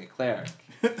you bring a cleric.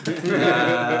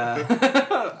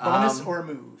 Bonus or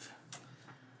move?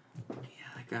 Yeah,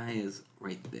 that guy is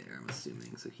right there, I'm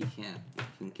assuming. So he can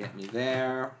get me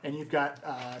there. And you've got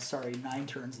 9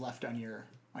 turns left on your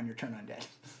turn undead.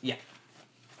 Yeah.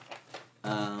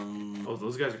 Oh,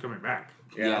 those guys are coming back.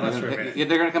 Yeah, that's right. They're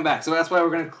going to come back. So that's why we're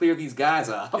going to clear these guys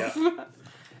off. Yeah.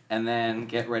 And then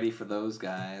get ready for those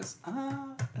guys.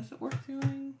 Is it worth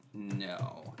doing?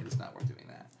 No, it is not worth doing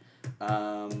that.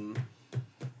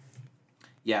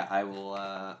 Yeah, I will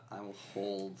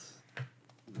hold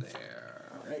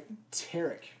there. All right,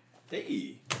 Tarek.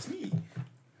 Hey, it's me.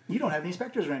 You don't have any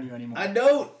specters around you anymore. I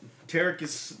don't. Tarek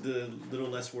is a little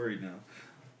less worried now.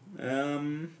 What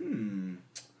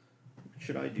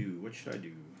should I do?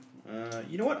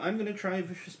 You know what? I'm going to try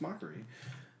Vicious Mockery.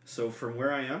 So from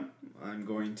where I am, I'm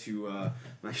going to... I'm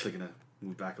actually going to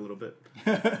move back a little bit.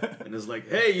 And it's like,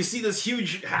 hey, you see this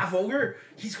huge half-ogre?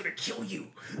 He's going to kill you.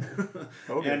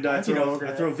 Okay, And I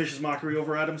throw Vicious Mockery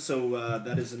over at him, so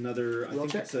that is another... I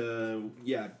think check? it's a...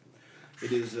 Yeah.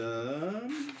 It is...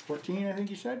 14, I think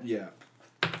you said? Yeah.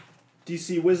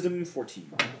 DC Wisdom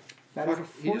 14. That is a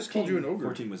 14. He just called you an ogre.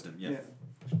 14 Wisdom, yeah.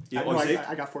 I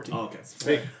got 14. Oh, okay.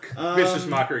 Big vicious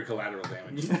mockery collateral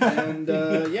damage. And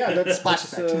yeah, that's Splash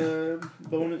effect.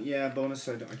 bonus. Yeah, bonus.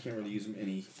 I can't really use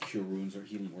any cure wounds or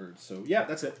healing words. So yeah,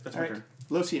 that's it. That's my turn.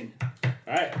 Locian.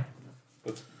 Alright.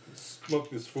 Let's smoke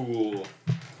this fool.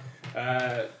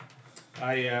 I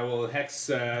will hex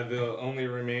the only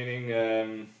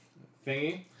remaining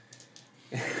thingy.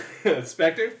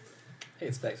 Spectre.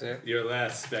 Hey, Spectre. Your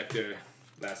last Spectre.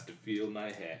 Last to feel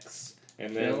my hex.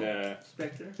 And then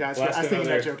Spectre? Yeah, I was Blast thinking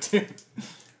another- that joke too.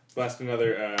 blast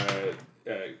another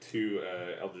 2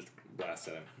 Eldritch Blast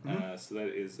at him. So that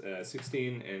is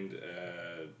 16 and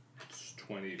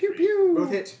 23. Pew pew.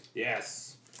 Both hit.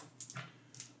 Yes.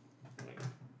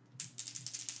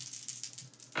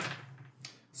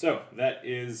 So that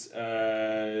is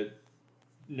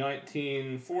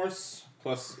 19 force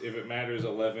plus, if it matters,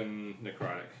 11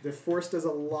 necrotic. The force does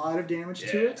a lot of damage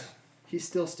to Yeah. it. He's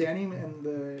still standing, and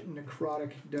the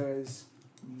necrotic does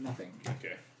nothing.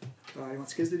 Okay. You want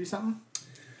Skiz to do something?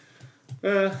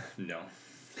 No.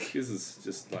 This is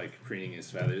just like preening his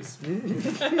feathers.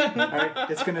 Alright,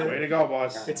 it's gonna. Way to go,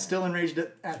 boss. It's still enraged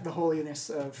at the holiness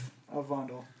of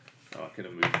Vondel. Oh, I could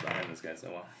have moved behind this guy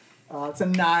so well. It's a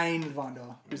 9,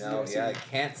 Vondel. No, yeah, I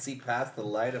can't see past the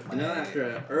light of my... You know, after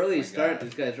an early start,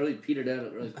 these guys really petered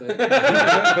out really quick.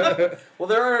 Well,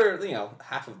 there are,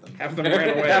 half of them. Half of them ran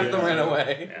away. Half of them ran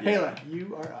away. Yeah. Hela,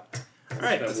 you are up.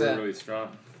 Alright, That were really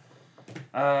strong.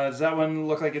 does that one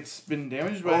look like it's been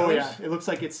damaged by Oh others? yeah, it looks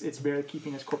like it's barely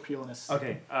keeping its corpuleness.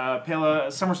 Okay,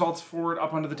 Pela somersaults forward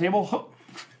up onto the table,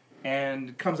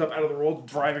 and comes up out of the roll,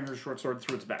 driving her short sword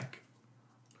through its back.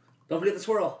 Don't forget the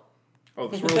swirl. Oh,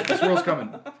 the swirl's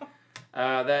coming.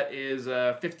 That is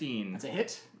 15. That's a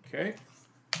hit. Okay.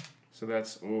 So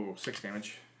that's 6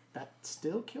 damage. That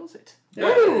still kills it.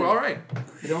 Woo! All right.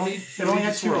 It only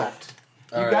has 2 left.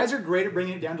 All You right. guys are great at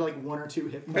bringing it down to like 1 or 2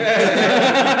 hit points.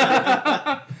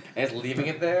 And it's leaving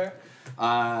it there?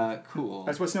 Cool.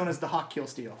 That's what's known as the hawk kill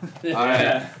steal.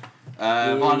 Alright.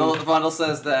 Vondel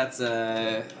says that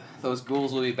those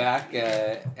ghouls will be back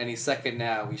any second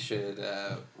now. We should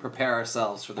prepare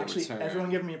ourselves for the Actually, return. everyone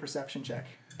give me a perception check.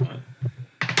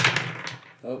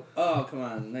 Oh, come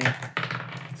on.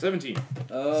 17.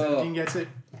 Oh, 17 gets it.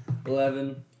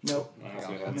 11. Nope. I I was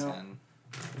got gonna- No. 10.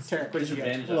 Tarek, what did you get?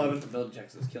 Disadvantage on the build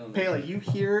checks is killing me. Pele, you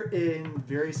hear in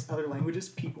various other languages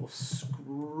people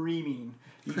screaming.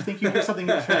 You think you hear something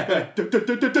that's like, "Duh, duh,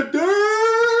 duh, duh, duh,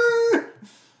 duh."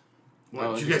 What,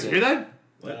 Oh, did you guys interesting. hear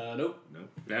that? Nope.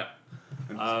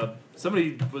 Yeah.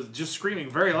 Somebody was just screaming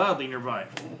very loudly nearby.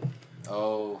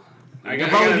 Oh. I They're got.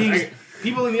 probably being,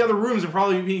 people in the other rooms are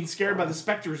probably being scared by the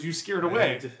specters you scared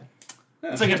away.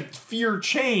 It's like a fear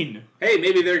chain. Hey,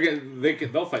 maybe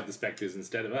they'll fight the specters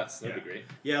instead of us. That'd be great.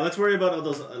 Yeah, let's worry about all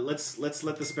those. Let's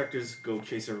let the specters go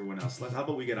chase everyone else. How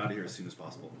about we get out of here as soon as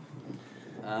possible?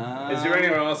 Is there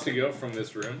anywhere else to go from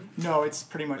this room? No, it's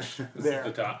pretty much The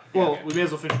there. top. Well, Okay. we may as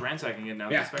well finish ransacking it now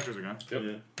that Yeah. the specters are gone.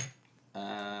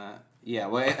 Yep. Yeah,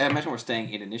 well, I imagine we're staying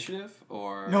in initiative,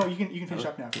 or... No, you can finish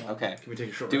up now if you want. Okay. Can we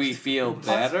take a short Do we rest? feel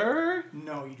better?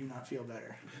 No, you do not feel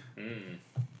better. Mm.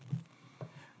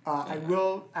 I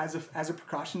will, as a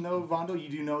precaution though, Vondel, you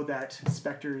do know that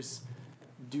specters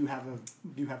do have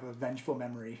a vengeful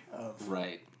memory of.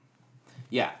 Right.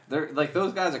 Yeah, they're like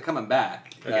those guys are coming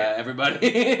back. Okay.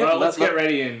 Everybody. Well, let's get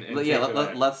ready and Yeah, take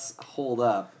the- let's hold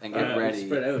up and get ready.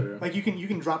 Spread out. Or... Like you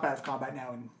can drop out of combat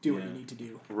now and do what Yeah. you need to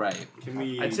do. Right. Can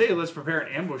we? I'd say let's prepare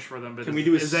an ambush for them, but Can we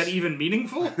do a is that s- even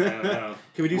meaningful? I don't know.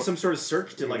 Can we do some sort of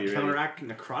search to Can we like be ready? counteract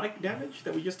necrotic damage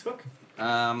that we just took?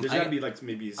 There's got to be like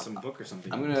maybe some book or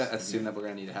something. I'm gonna assume that we're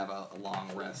gonna need to have a long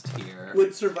rest here.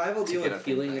 Would survival To deal get with a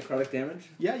healing feedback. necrotic damage?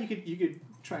 Yeah, you could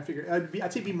try and figure.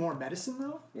 I'd say be more medicine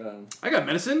though. I got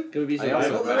medicine. Could it be I also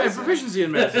survival? got I have proficiency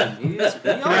in medicine. Yes, we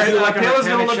All are. right, do like a Kayla's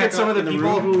gonna arcana look check at some of the in the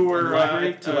people room, who in were the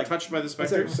library to, like, touched by the One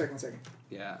second. specters.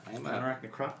 Yeah, I am. counteract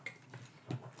necrotic.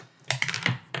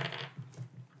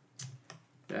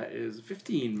 That is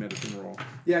 15 medicine roll.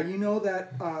 Yeah, you know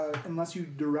that unless you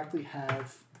directly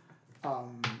have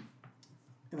some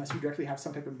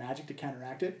type of magic to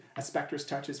counteract it, a specter's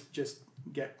touch is just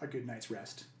get a good night's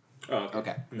rest. Oh, okay.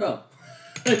 Okay. Oh.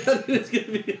 I thought it was going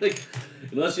to be like,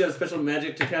 unless you have special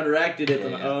magic to counteract it. Yeah,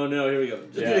 yeah. Oh no, here we go.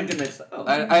 Just Yeah. get a good night's sleep. Oh.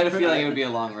 I had a feeling it would be a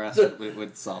long rest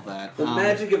would solve that. The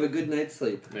magic of a good night's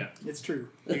sleep. It's true.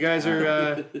 You guys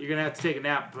are you're gonna have to take a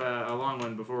nap, a long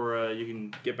one, before you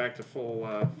can get back to full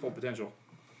potential.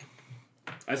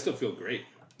 I still feel great.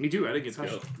 Me too. I didn't get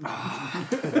touched.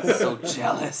 Still. So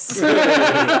jealous.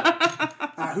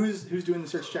 Who's doing the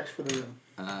search checks for the room?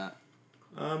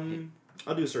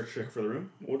 I'll do a search check for the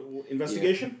room.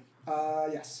 Investigation.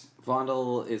 Yes.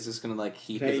 Vondel is just gonna like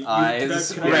keep Can I his use-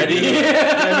 eyes can I- ready.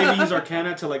 Can I maybe use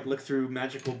Arcana to like look through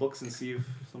magical books and see if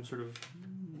some sort of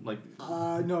like?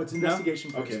 No, it's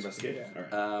investigation first. Okay, investigate. Yeah.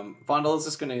 All right. Vondel is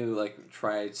just going to like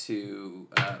try to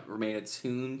remain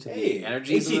attuned to Hey, the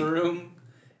energies in 18. the room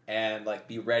and like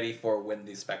be ready for when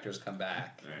these specters come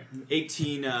back. All right.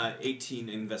 18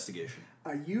 investigation.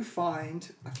 You find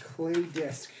a clay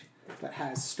disc that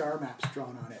has star maps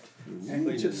drawn on it, and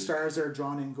each of the stars are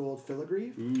drawn in gold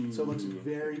filigree, so it looks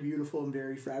very beautiful and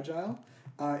very fragile.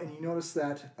 And you notice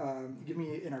that. Give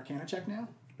me an Arcana check now.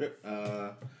 Yep.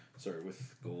 Sorry,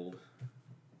 with gold.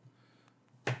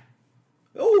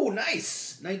 Oh,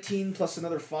 nice! 19 plus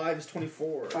another 5 is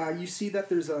 24. You see that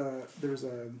there's a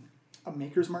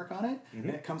maker's mark on it, and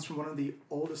it comes from one of the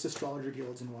oldest astrologer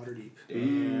guilds in Waterdeep.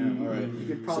 Damn. All right. You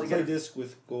could probably Supply get disc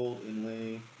with gold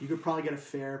inlay. you could probably get a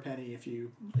fair penny if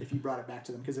you brought it back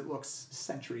to them because it looks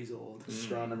centuries old.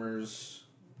 Astronomers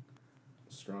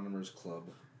Club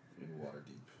in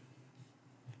Waterdeep.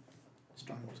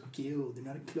 Astronomers guild, they're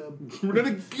not a club. We're not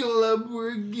a club.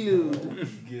 We're a guild.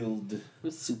 Guild.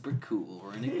 We're super cool.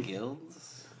 We're in a guild.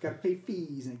 Got to pay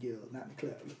fees in a guild, not in a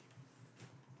club.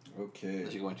 Okay.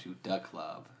 Unless you're going to the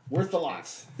club. Worth a lot.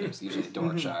 There's usually a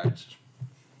door charge.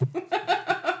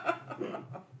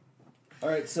 All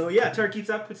right, so yeah, Tar keeps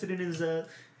up, puts it in his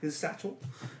satchel,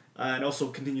 and also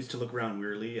continues to look around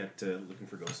wearily at looking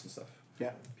for ghosts and stuff.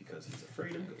 Yeah. Because he's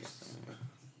afraid of ghosts.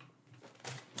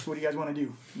 So what do you guys want to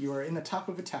do? You are in the top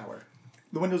of a tower.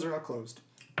 The windows are all closed.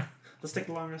 Let's take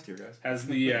a long rest here, guys. Has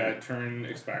the turn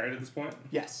expired at this point?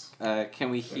 Yes.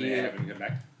 Can we So they hear? haven't come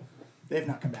back. They have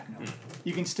not come back. No.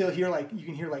 You can still hear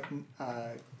kind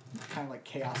of like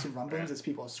chaos and rumblings as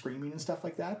people are screaming and stuff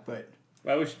like that. But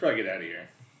Well, we should probably get out of here.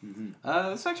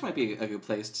 This actually might be a good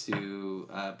place to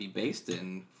be based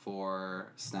in for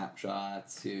Snapshot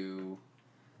to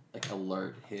like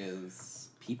alert his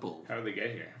people. How did they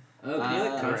get here? Oh,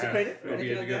 can you consecrate it? Or That'd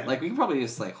be anything like good. that? Like we can probably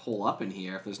just hole up in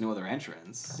here if there's no other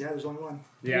entrance. Yeah, there's only one.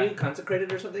 Can you consecrate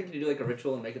it or something? Can you do like a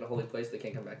ritual and make it a holy place they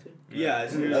can't come back to? Yeah,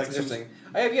 isn't there That's like interesting.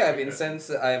 I have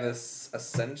incense. I have a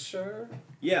censure.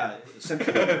 Yeah,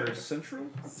 central or central?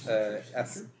 Sensor?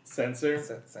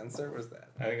 Censor. What is that?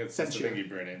 I think it's just the thing you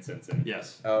burn incense in.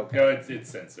 Yes. Oh, okay. No, it's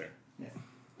sensor.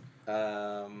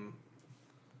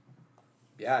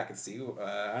 Yeah, I could see.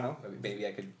 I don't know. Maybe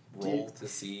I could roll to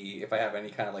see if I have any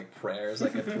kind of like prayers I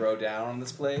could throw down on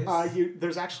this place.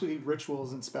 There's actually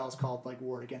rituals and spells called like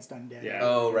Ward Against Undead. Yeah.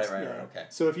 Oh, right. Okay.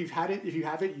 So if you have it, you'd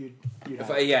have If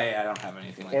it. I don't have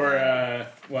anything like Or,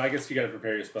 that. well, I guess you got to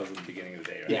prepare your spells at the beginning of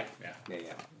the day, right?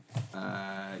 Yeah.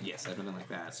 Yes, I have nothing like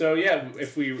that. So, yeah,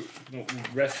 if we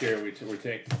rest here, we're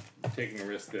taking a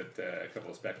risk that a couple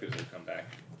of specters will come back.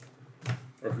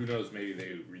 Or who knows, maybe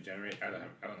they regenerate. I don't know.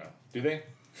 Do they?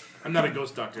 I'm not a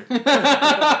ghost doctor.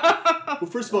 Well,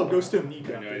 first of all, ghosts don't need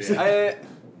No doctors. idea.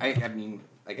 I mean,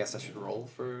 I guess I should roll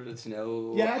to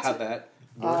know Yeah, how that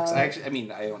works. I don't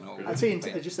know. I'd say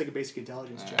just like a basic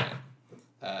intelligence check.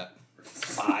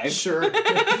 5. Sure. Sure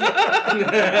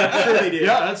they do.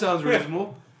 Yeah, that sounds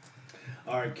reasonable.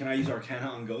 Alright, can I use Arcana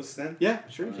on ghosts then? Yeah,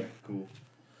 sure you can. Cool.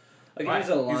 I can use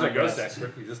a long He's a ghost rest.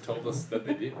 expert. He just told us that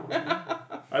they do.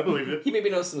 I believe it. He maybe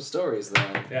knows some stories though.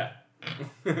 Yeah.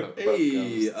 about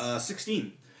Hey, ghosts.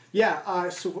 16. Yeah,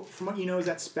 so from what you know is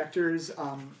that specters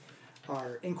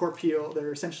are incorporeal.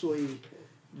 They're essentially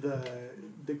the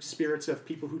spirits of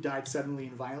people who died suddenly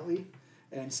and violently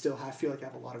and still feel like they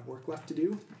have a lot of work left to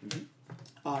do. Mm-hmm.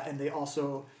 And they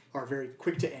also are very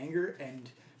quick to anger, and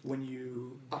when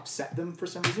you upset them for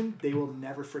some reason, they will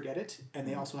never forget it, and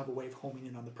they also have a way of homing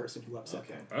in on the person who upset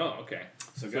them. Oh, okay.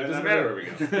 So it guys, doesn't matter where we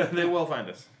go. They will find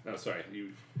us. No, sorry.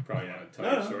 You probably want to tell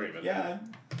your story about that.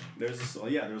 There's a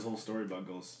whole story about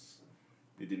ghosts.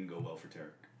 It didn't go well for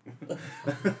Tarek.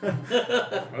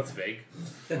 That's fake.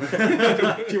 Do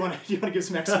you want to give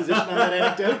some exposition on that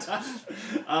anecdote?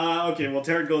 Okay, well,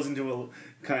 Tarek goes into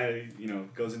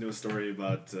a story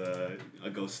about a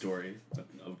ghost story,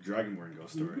 a Dragonborn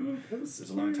ghost story. It was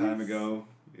a long time ago.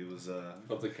 It was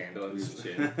Holds a candle and some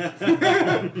shit.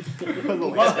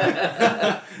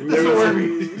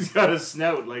 He's got a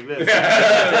snout like this.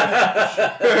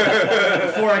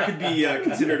 before I could be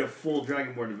considered a full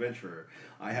Dragonborn adventurer,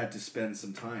 I had to spend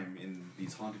some time in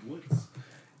these haunted woods.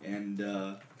 And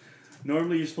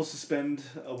normally you're supposed to spend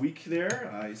a week there.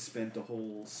 I spent a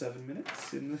whole 7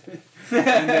 minutes and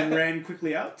then ran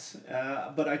quickly out.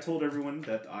 But I told everyone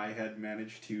that I had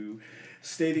managed to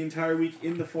stay the entire week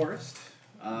in the forest.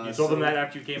 You told them that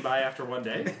after you came by after one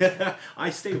day? I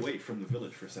stayed away from the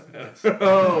village for 7 minutes.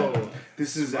 Oh!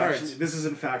 This is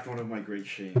in fact one of my great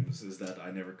shames, is that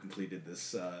I never completed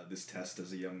this test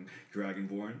as a young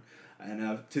Dragonborn.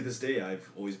 And to this day, I've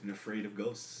always been afraid of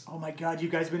ghosts. Oh my god, you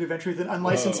guys have been adventuring with an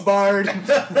unlicensed bard.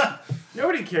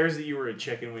 Nobody cares that you were a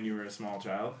chicken when you were a small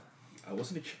child. I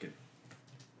wasn't a chicken.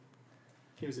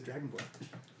 He was a dragonborn.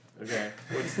 Okay,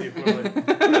 what's the equivalent? What's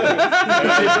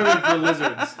the equivalent for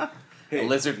lizards? A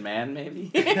lizard man,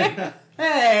 maybe.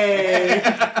 Hey!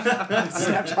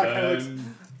 Snapshot kind of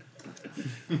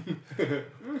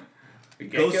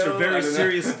Ghosts are very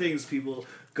serious things, people.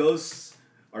 Ghosts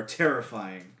are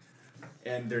terrifying.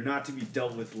 And they're not to be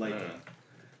dealt with lightly.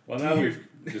 Well, now we've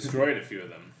destroyed a few of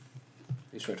them.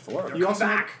 You destroyed 4 of them.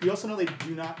 You also know they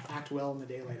do not act well in the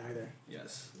daylight either.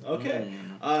 Yes. Okay.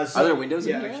 Are there windows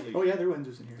in here? Actually, Oh yeah, there are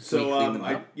windows in here. Can we so clean them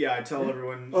up? I tell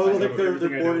everyone. Oh, I well, tell they're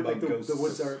everything I know boarded. about Like the ghosts.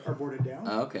 woods are boarded down.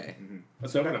 Oh, okay.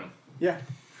 Let's open them. Yeah.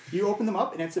 You open them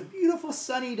up, and it's a beautiful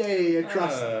sunny day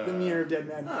across the Mirror of Dead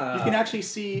Men. You can actually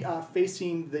see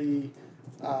facing the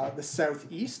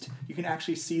southeast. You can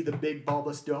actually see the big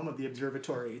bulbous dome of the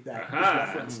observatory that is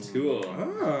referenced. Cool.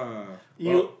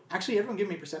 Actually, everyone, give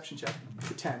me a perception check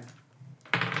to 10.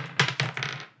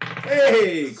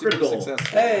 Hey, critical. Success.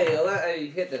 Hey, I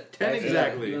hit it. 10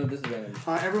 exactly. No disadvantage.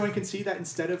 Everyone can see that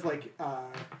instead of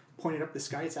pointing up the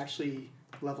sky, it's actually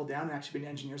leveled down and actually been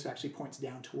engineered, so it actually points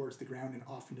down towards the ground and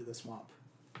off into the swamp.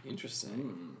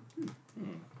 Interesting.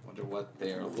 Wonder what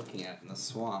they're looking at in the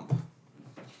swamp.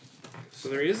 So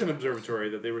there is an observatory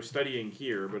that they were studying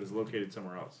here, but is located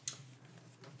somewhere else.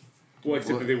 Well,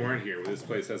 except that they weren't here. This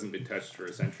place hasn't been touched for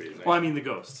centuries. Well, I mean the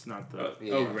ghosts, not the...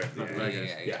 Right. not the bad guys.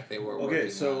 Yeah, they were Okay, working on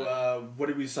it. so what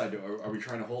did we decide? Are we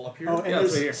trying to hole up here? Oh, and Yeah,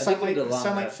 it's right here. there's I think we need a long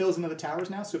sunlight rest. fills into the towers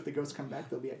now, so if the ghosts come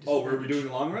back, they'll be at Oh, we're disadvantage. doing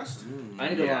a long rest? I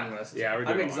need a long rest. Yeah, we're doing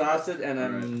I'm a long exhausted and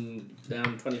I'm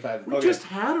down 25. We just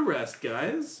had a rest,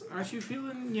 guys. Aren't you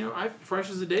feeling, fresh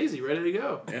as a daisy, ready to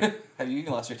go? Have you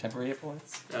even lost your temporary hit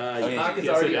points? Mark has yes,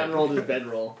 already I did. unrolled his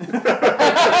bedroll.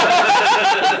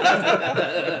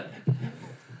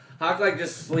 Hawk like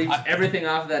just sleeps everything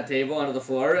off that table onto the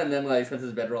floor and then like puts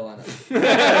his bedroll on it.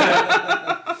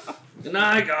 Good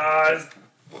night, guys.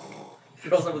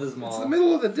 Curls up with his It's the mom.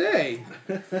 middle of the day.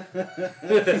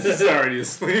 He's already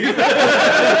asleep.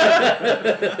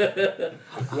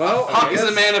 Well, Hawk is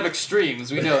a man of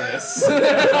extremes. We know this.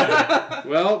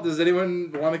 Well, does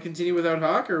anyone want to continue without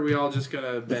Hawk, or are we all just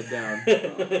gonna bed down?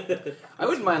 I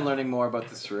wouldn't mind learning more about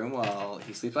this room while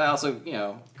he sleeps. I also,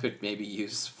 could maybe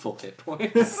use full hit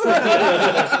points. It's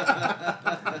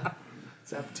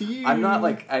up to you. I'm not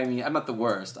I'm not the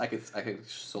worst. I could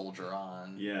soldier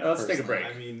on. Yeah. Let's take a break.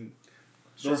 I mean,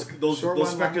 Short those one,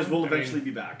 specters long will one? eventually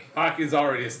be back. Hawk is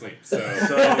already asleep, so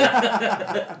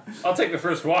I'll take the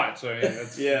first watch. I mean,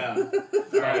 that's Yeah.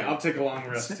 All right, I'll take a long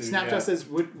rest too. Snapjaw yeah. says,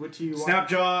 "What do you want?"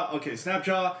 Snapjaw. Okay,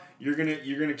 Snapjaw. You're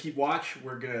gonna keep watch.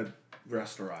 We're gonna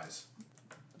rest our eyes.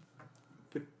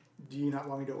 But do you not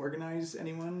want me to organize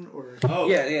anyone, or? Oh.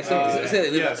 Yeah. yes,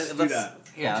 do that.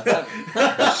 Yeah.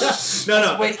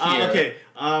 No. wait here. Okay.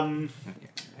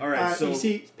 All right. So you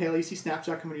see, Pale, you see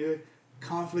Snapjaw coming to you.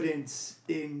 Confidence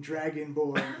in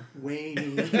Dragonborn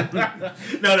waning. no.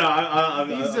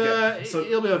 He's Okay. So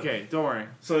he'll be okay. Don't worry.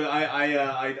 So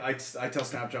I tell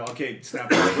Snapjaw, okay,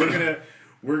 Snapjaw,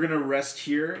 we're gonna rest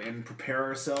here and prepare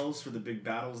ourselves for the big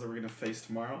battles that we're gonna face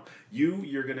tomorrow.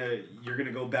 You're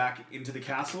gonna go back into the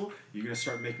castle. You're gonna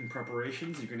start making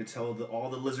preparations. You're gonna tell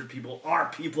all the lizard people, our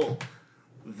people,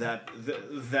 that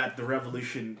the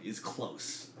revolution is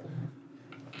close.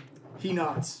 He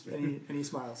nods and he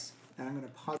smiles. And I'm going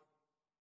to pause.